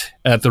looked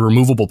at the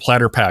removable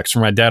platter packs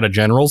from my data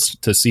generals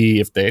to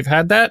see if they've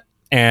had that.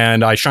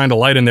 And I shined a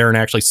light in there and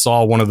actually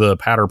saw one of the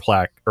platter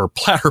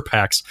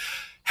packs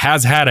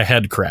has had a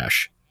head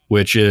crash,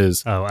 which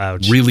is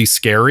really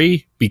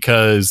scary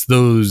because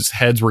those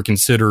heads were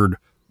considered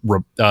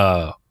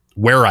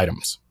wear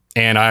items.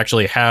 And I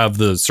actually have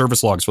the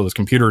service logs for those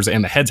computers,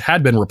 and the heads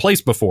had been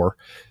replaced before.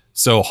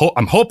 So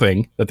I'm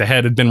hoping that the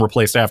head had been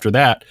replaced after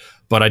that,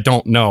 but I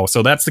don't know.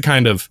 So that's the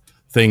kind of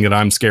thing that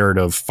I'm scared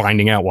of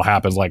finding out what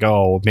happens. Like,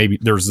 oh, maybe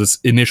there's this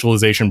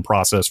initialization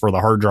process for the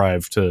hard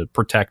drive to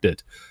protect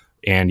it,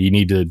 and you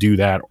need to do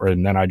that.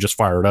 And then I just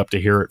fire it up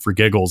to hear it for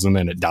giggles, and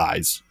then it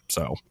dies.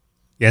 So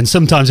yeah, and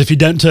sometimes if you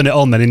don't turn it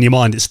on, then in your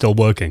mind it's still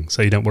working,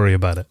 so you don't worry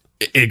about it.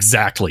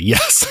 Exactly.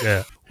 Yes.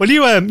 Yeah. Well,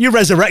 you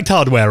resurrect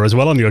hardware as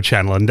well on your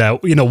channel, and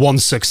one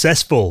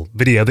successful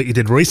video that you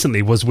did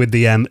recently was with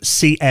the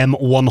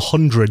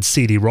CM100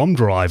 CD-ROM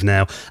drive.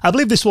 Now, I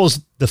believe this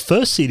was the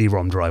first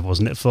CD-ROM drive,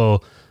 wasn't it, for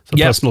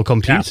personal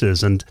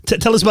computers? Yeah. And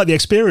tell us about the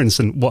experience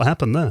and what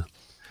happened there.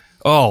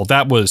 Oh,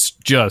 that was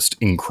just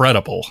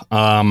incredible.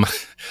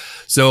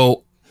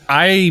 So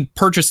I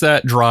purchased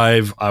that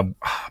drive. I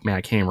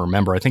can't even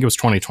remember. I think it was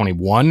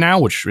 2021 now,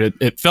 which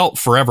it felt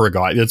forever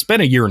ago. It's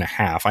been a year and a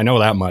half. I know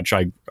that much.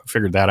 I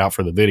figured that out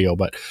for the video,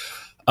 but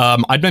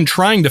I'd been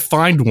trying to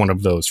find one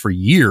of those for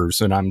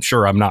years, and I'm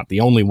sure I'm not the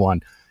only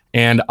one.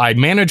 And I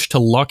managed to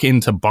luck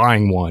into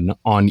buying one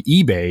on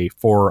eBay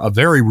for a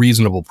very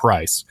reasonable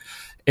price.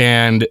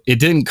 And it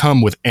didn't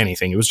come with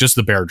anything. It was just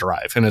the bare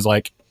drive. And it's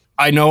like,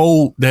 I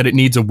know that it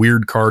needs a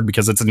weird card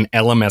because it's an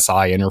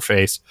LMSI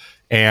interface,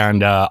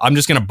 and I'm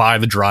just going to buy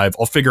the drive.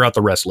 I'll figure out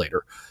the rest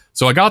later.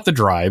 So I got the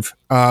drive,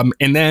 and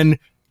then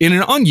in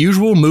an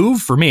unusual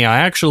move for me, I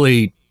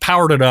actually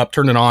powered it up,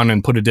 turned it on,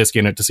 and put a disk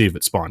in it to see if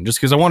it spawned, just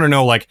because I want to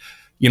know, like,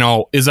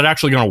 is it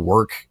actually going to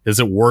work? Is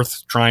it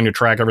worth trying to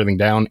track everything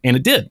down? And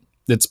it did.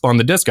 It spun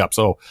the disk up.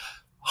 So,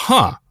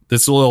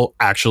 this will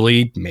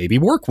actually maybe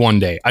work one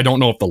day. I don't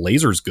know if the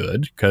laser's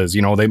good because,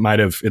 they might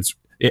have,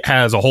 it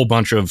has a whole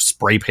bunch of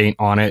spray paint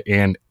on it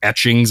and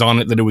etchings on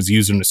it that it was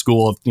used in a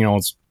school.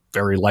 It's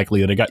very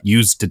likely that it got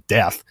used to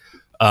death.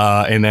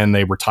 And then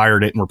they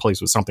retired it and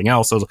replaced it with something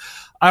else. So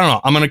I don't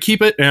know. I'm going to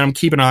keep it, and I'm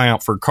keeping an eye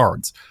out for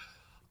cards.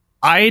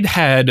 I'd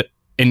had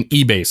an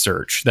eBay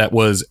search that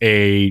was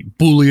a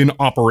Boolean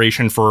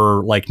operation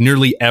for like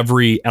nearly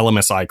every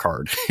LMSI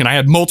card. And I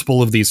had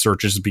multiple of these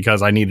searches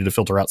because I needed to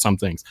filter out some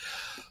things.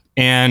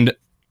 And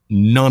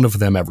none of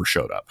them ever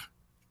showed up.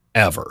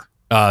 Ever.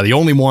 The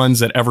only ones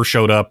that ever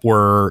showed up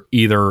were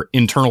either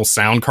internal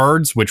sound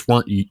cards, which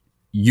weren't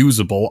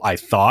usable, I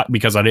thought,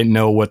 because I didn't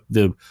know what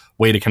the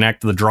way to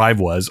connect to the drive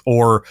was,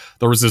 or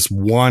there was this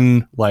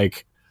one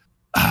like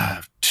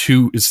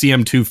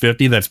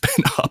CM250 that's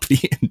been up the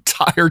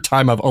entire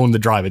time I've owned the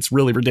drive. It's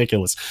really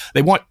ridiculous.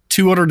 They want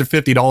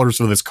 $250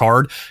 for this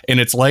card, and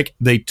it's like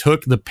they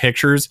took the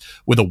pictures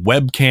with a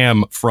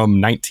webcam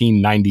from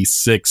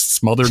 1996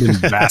 smothered in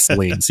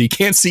Vaseline, so you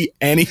can't see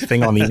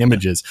anything on the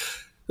images.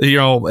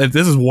 If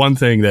this is one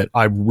thing that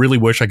I really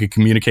wish I could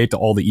communicate to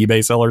all the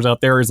eBay sellers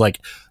out there, is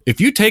like,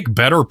 if you take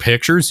better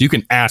pictures, you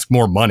can ask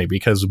more money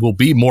because we'll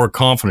be more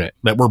confident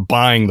that we're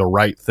buying the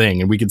right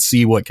thing and we can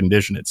see what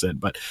condition it's in.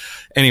 But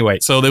anyway,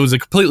 so there was a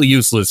completely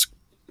useless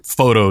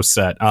photo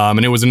set,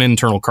 and it was an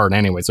internal card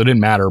anyway, so it didn't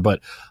matter.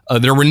 But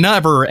there were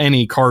never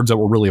any cards that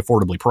were really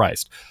affordably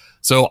priced.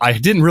 So I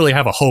didn't really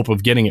have a hope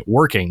of getting it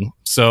working.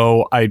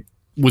 So I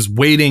was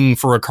waiting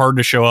for a card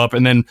to show up,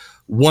 and then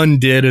one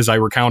did, as I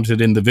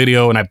recounted in the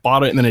video, and I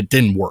bought it, and then it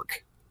didn't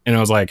work. And I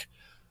was like,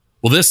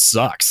 well, this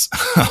sucks,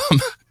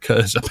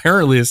 because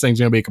apparently this thing's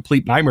going to be a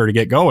complete nightmare to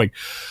get going.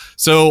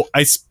 So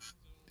I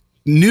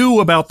knew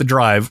about the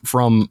drive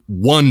from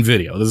one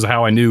video. This is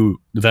how I knew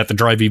that the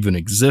drive even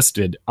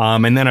existed.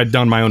 And then I'd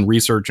done my own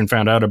research and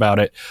found out about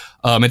it.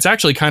 It's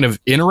actually kind of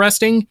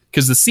interesting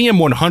because the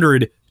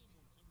CM100,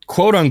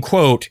 quote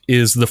unquote,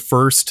 is the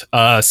first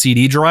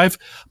CD drive,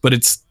 but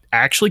it's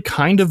actually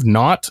kind of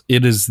not.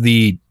 It is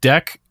the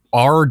DEC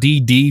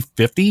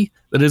RDD50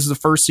 that is the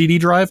first CD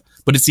drive,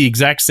 but it's the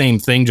exact same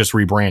thing, just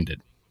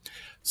rebranded.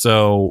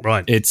 So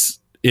right. It's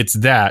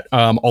that.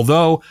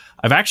 Although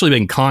I've actually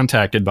been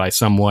contacted by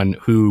someone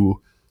who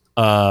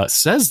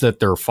says that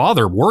their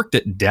father worked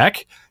at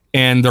DEC,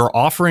 and they're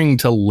offering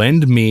to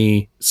lend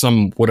me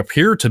some what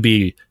appear to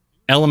be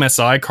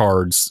LMSI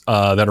cards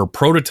that are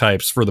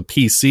prototypes for the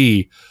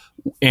PC.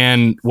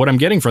 And what I'm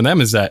getting from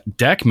them is that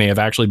DEC may have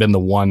actually been the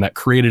one that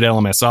created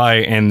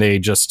LMSI, and they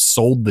just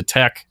sold the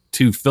tech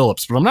to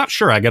Philips. But I'm not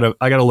sure. I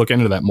gotta look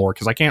into that more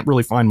because I can't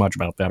really find much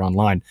about that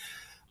online.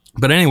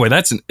 But anyway,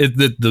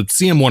 the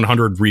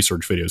CM100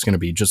 research video is going to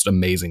be just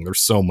amazing. There's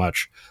so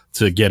much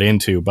to get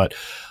into. But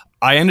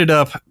I ended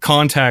up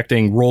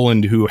contacting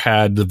Roland, who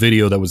had the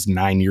video that was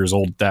 9 years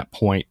old at that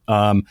point.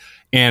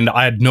 And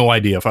I had no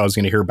idea if I was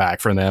going to hear back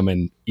from them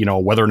and,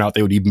 whether or not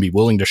they would even be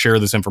willing to share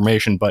this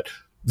information. But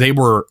they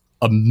were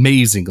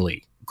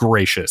amazingly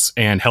gracious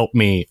and helped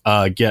me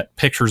get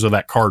pictures of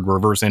that card,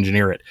 reverse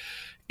engineer it.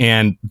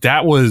 And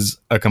that was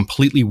a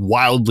completely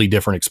wildly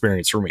different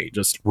experience for me,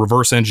 just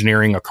reverse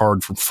engineering a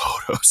card from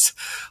photos.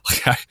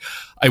 Like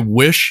I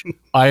wish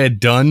I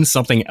had done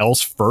something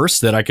else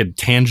first that I could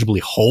tangibly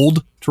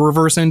hold to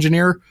reverse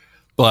engineer,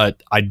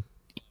 but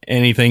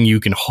anything you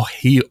can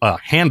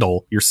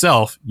handle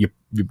yourself, you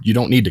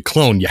don't need to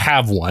clone. You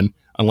have one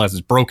unless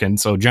it's broken.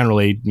 So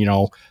generally,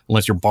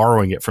 unless you're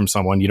borrowing it from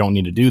someone, you don't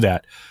need to do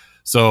that.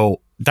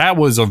 So that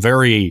was a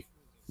very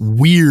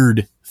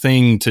weird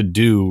thing to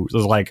do. It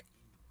was like,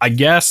 I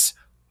guess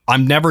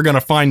I'm never going to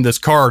find this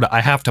card.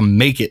 I have to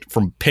make it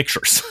from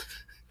pictures.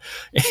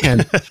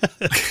 And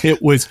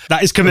that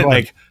is commitment.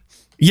 Like,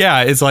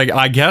 yeah, it's like,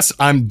 I guess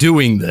I'm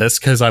doing this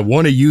because I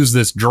want to use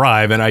this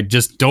drive and I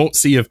just don't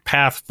see a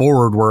path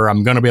forward where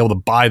I'm going to be able to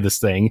buy this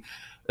thing.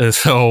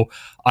 So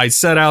I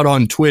set out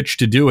on Twitch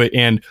to do it.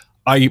 And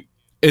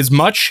as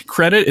much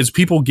credit as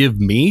people give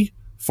me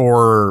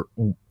for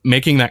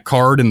making that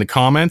card in the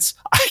comments,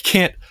 I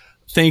can't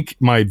thank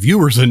my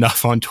viewers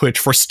enough on Twitch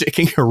for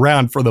sticking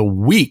around for the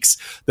weeks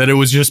that it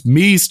was just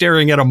me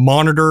staring at a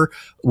monitor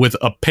with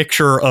a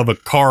picture of a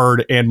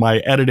card and my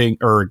editing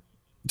or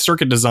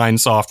circuit design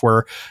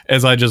software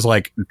as I just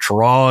like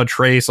draw a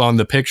trace on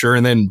the picture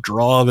and then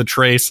draw the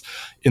trace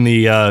in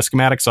the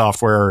schematic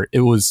software.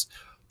 It was,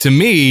 to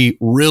me,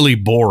 really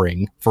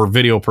boring for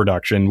video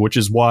production, which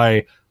is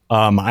why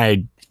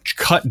I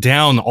cut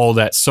down all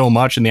that so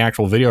much in the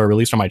actual video I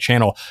released on my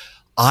channel.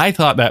 I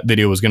thought that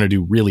video was going to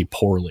do really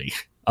poorly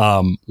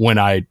when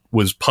I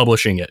was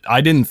publishing it. I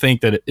didn't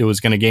think that it was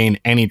going to gain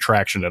any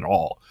traction at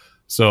all.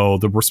 So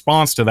the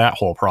response to that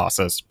whole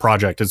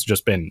project has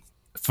just been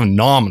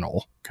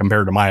phenomenal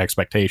compared to my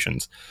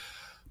expectations.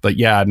 But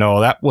yeah, no,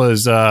 that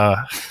was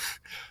a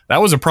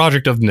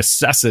project of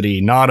necessity,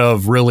 not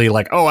of really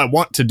like, oh, I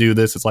want to do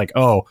this. It's like,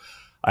 oh,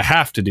 I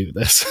have to do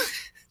this.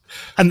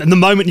 And the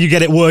moment you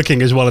get it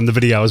working as well in the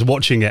video, I was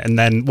watching it, and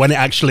then when it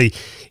actually,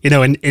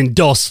 in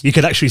DOS, you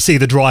could actually see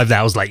the drive there.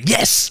 I was like,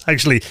 yes,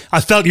 actually, I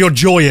felt your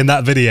joy in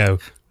that video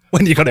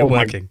when you got it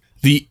working.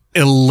 The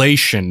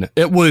elation.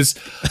 It was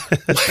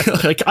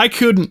like, I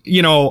couldn't,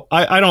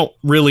 I don't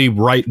really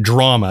write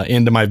drama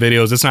into my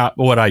videos. It's not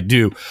what I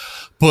do,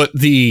 but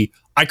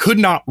I could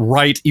not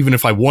write, even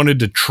if I wanted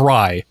to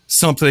try,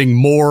 something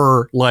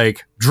more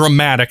like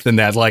dramatic than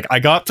that. Like, I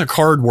got the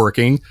card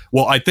working.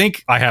 Well, I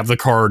think I have the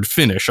card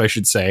finished, I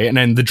should say. And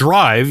then the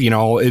drive,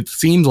 it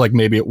seems like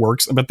maybe it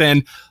works. But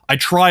then I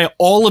try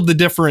all of the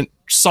different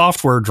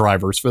software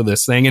drivers for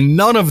this thing, and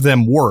none of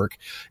them work.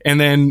 And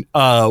then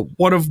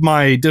one of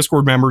my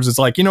Discord members is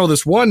like,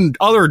 this one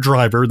other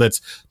driver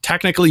that's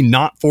technically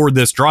not for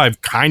this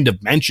drive kind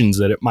of mentions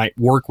that it might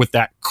work with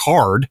that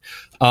card.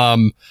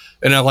 And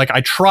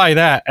I try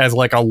that as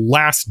like a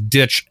last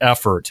ditch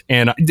effort.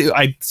 And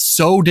I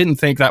so didn't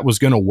think that was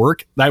going to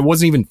work. I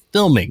wasn't even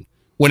filming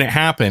when it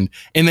happened.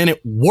 And then it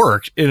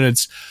worked.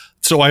 And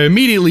so I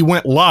immediately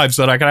went live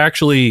so that I could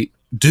actually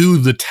do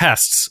the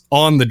tests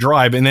on the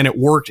drive. And then it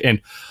worked.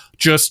 And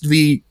just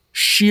the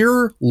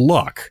sheer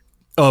luck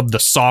of the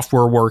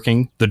software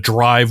working, the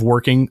drive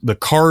working, the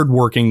card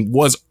working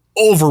was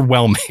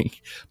overwhelming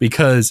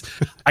because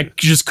I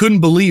just couldn't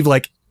believe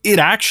it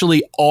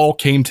actually all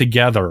came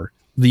together.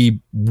 The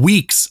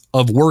weeks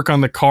of work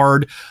on the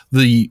card,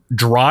 the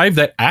drive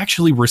that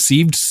actually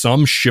received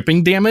some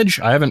shipping damage.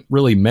 I haven't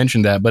really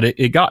mentioned that, but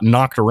it got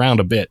knocked around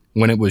a bit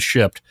when it was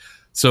shipped.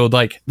 So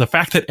the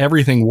fact that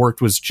everything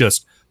worked was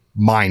just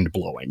mind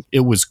blowing.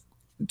 It was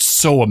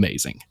so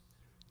amazing.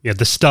 Yeah,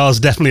 the stars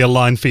definitely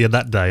aligned for you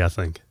that day, I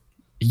think.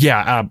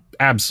 Yeah,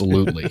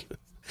 absolutely.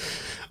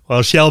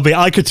 Well, Shelby,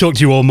 I could talk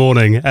to you all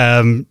morning.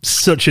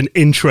 Such an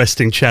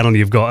interesting channel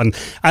you've got. And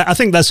I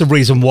think that's the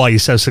reason why you're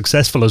so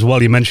successful as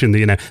well. You mentioned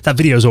that, that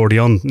video's already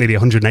on nearly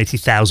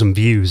 180,000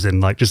 views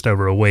in just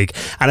over a week.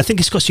 And I think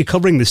it's because you're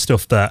covering this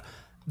stuff that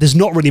there's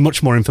not really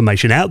much more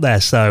information out there.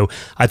 So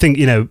I think,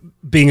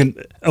 being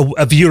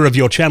a viewer of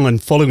your channel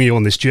and following you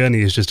on this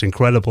journey is just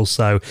incredible.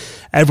 So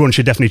everyone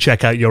should definitely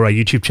check out your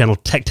YouTube channel,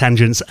 Tech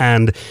Tangents,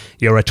 and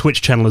your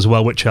Twitch channel as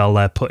well, which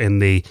I'll put in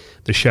the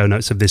show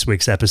notes of this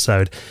week's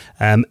episode.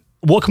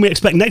 What can we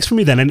expect next from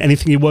you then? And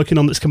anything you're working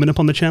on that's coming up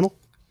on the channel?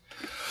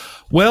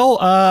 Well,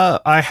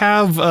 I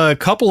have a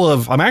couple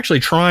of, I'm actually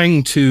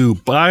trying to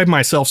buy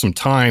myself some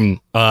time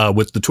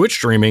with the Twitch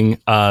streaming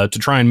to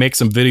try and make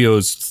some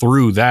videos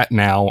through that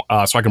now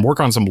so I can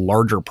work on some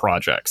larger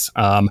projects.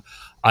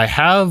 I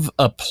have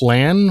a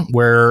plan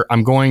where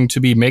I'm going to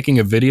be making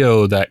a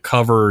video that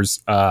covers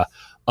a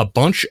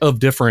bunch of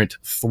different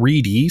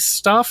 3D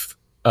stuff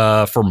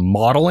for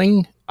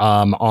modeling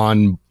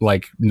on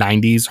like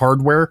 90s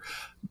hardware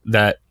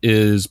that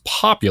is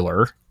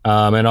popular.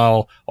 And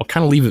I'll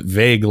kind of leave it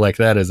vague like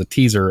that as a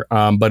teaser.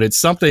 But it's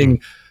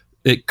something,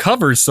 it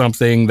covers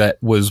something that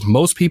was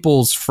most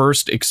people's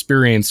first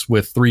experience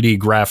with 3D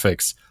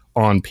graphics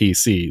on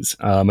PCs.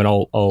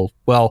 And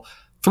well,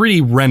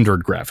 3D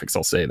rendered graphics,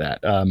 I'll say that.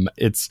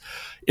 It's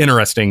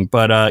interesting,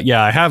 but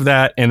yeah, I have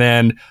that. And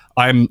then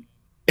I'm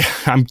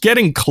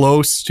getting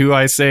close to,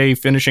 I say,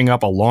 finishing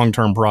up a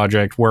long-term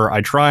project where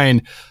I try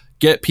and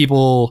get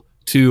people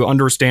to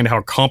understand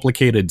how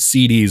complicated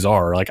CDs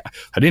are. Like,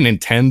 I didn't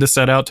intend to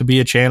set out to be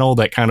a channel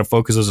that kind of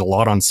focuses a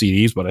lot on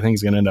CDs, but I think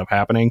it's going to end up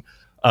happening.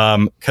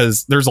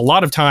 Because there's a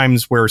lot of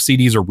times where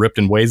CDs are ripped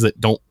in ways that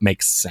don't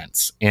make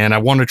sense. And I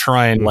want to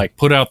try and like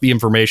put out the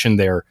information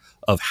there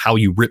of how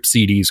you rip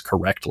CDs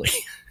correctly.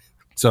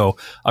 So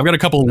I've got a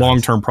couple of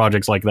long-term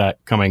projects like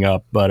that coming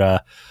up,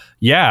 but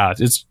yeah,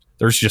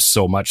 there's just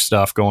so much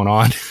stuff going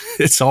on.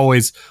 It's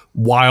always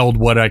wild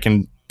what I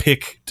can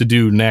pick to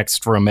do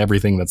next from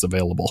everything that's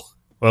available.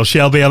 Well,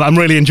 Shelby, I'm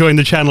really enjoying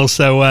the channel,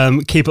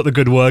 so keep up the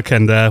good work,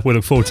 and we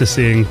look forward to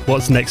seeing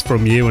what's next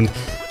from you. And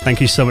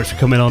thank you so much for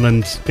coming on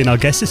and being our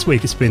guest this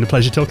week. It's been a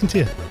pleasure talking to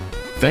you.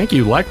 Thank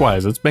you.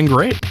 Likewise. It's been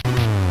great.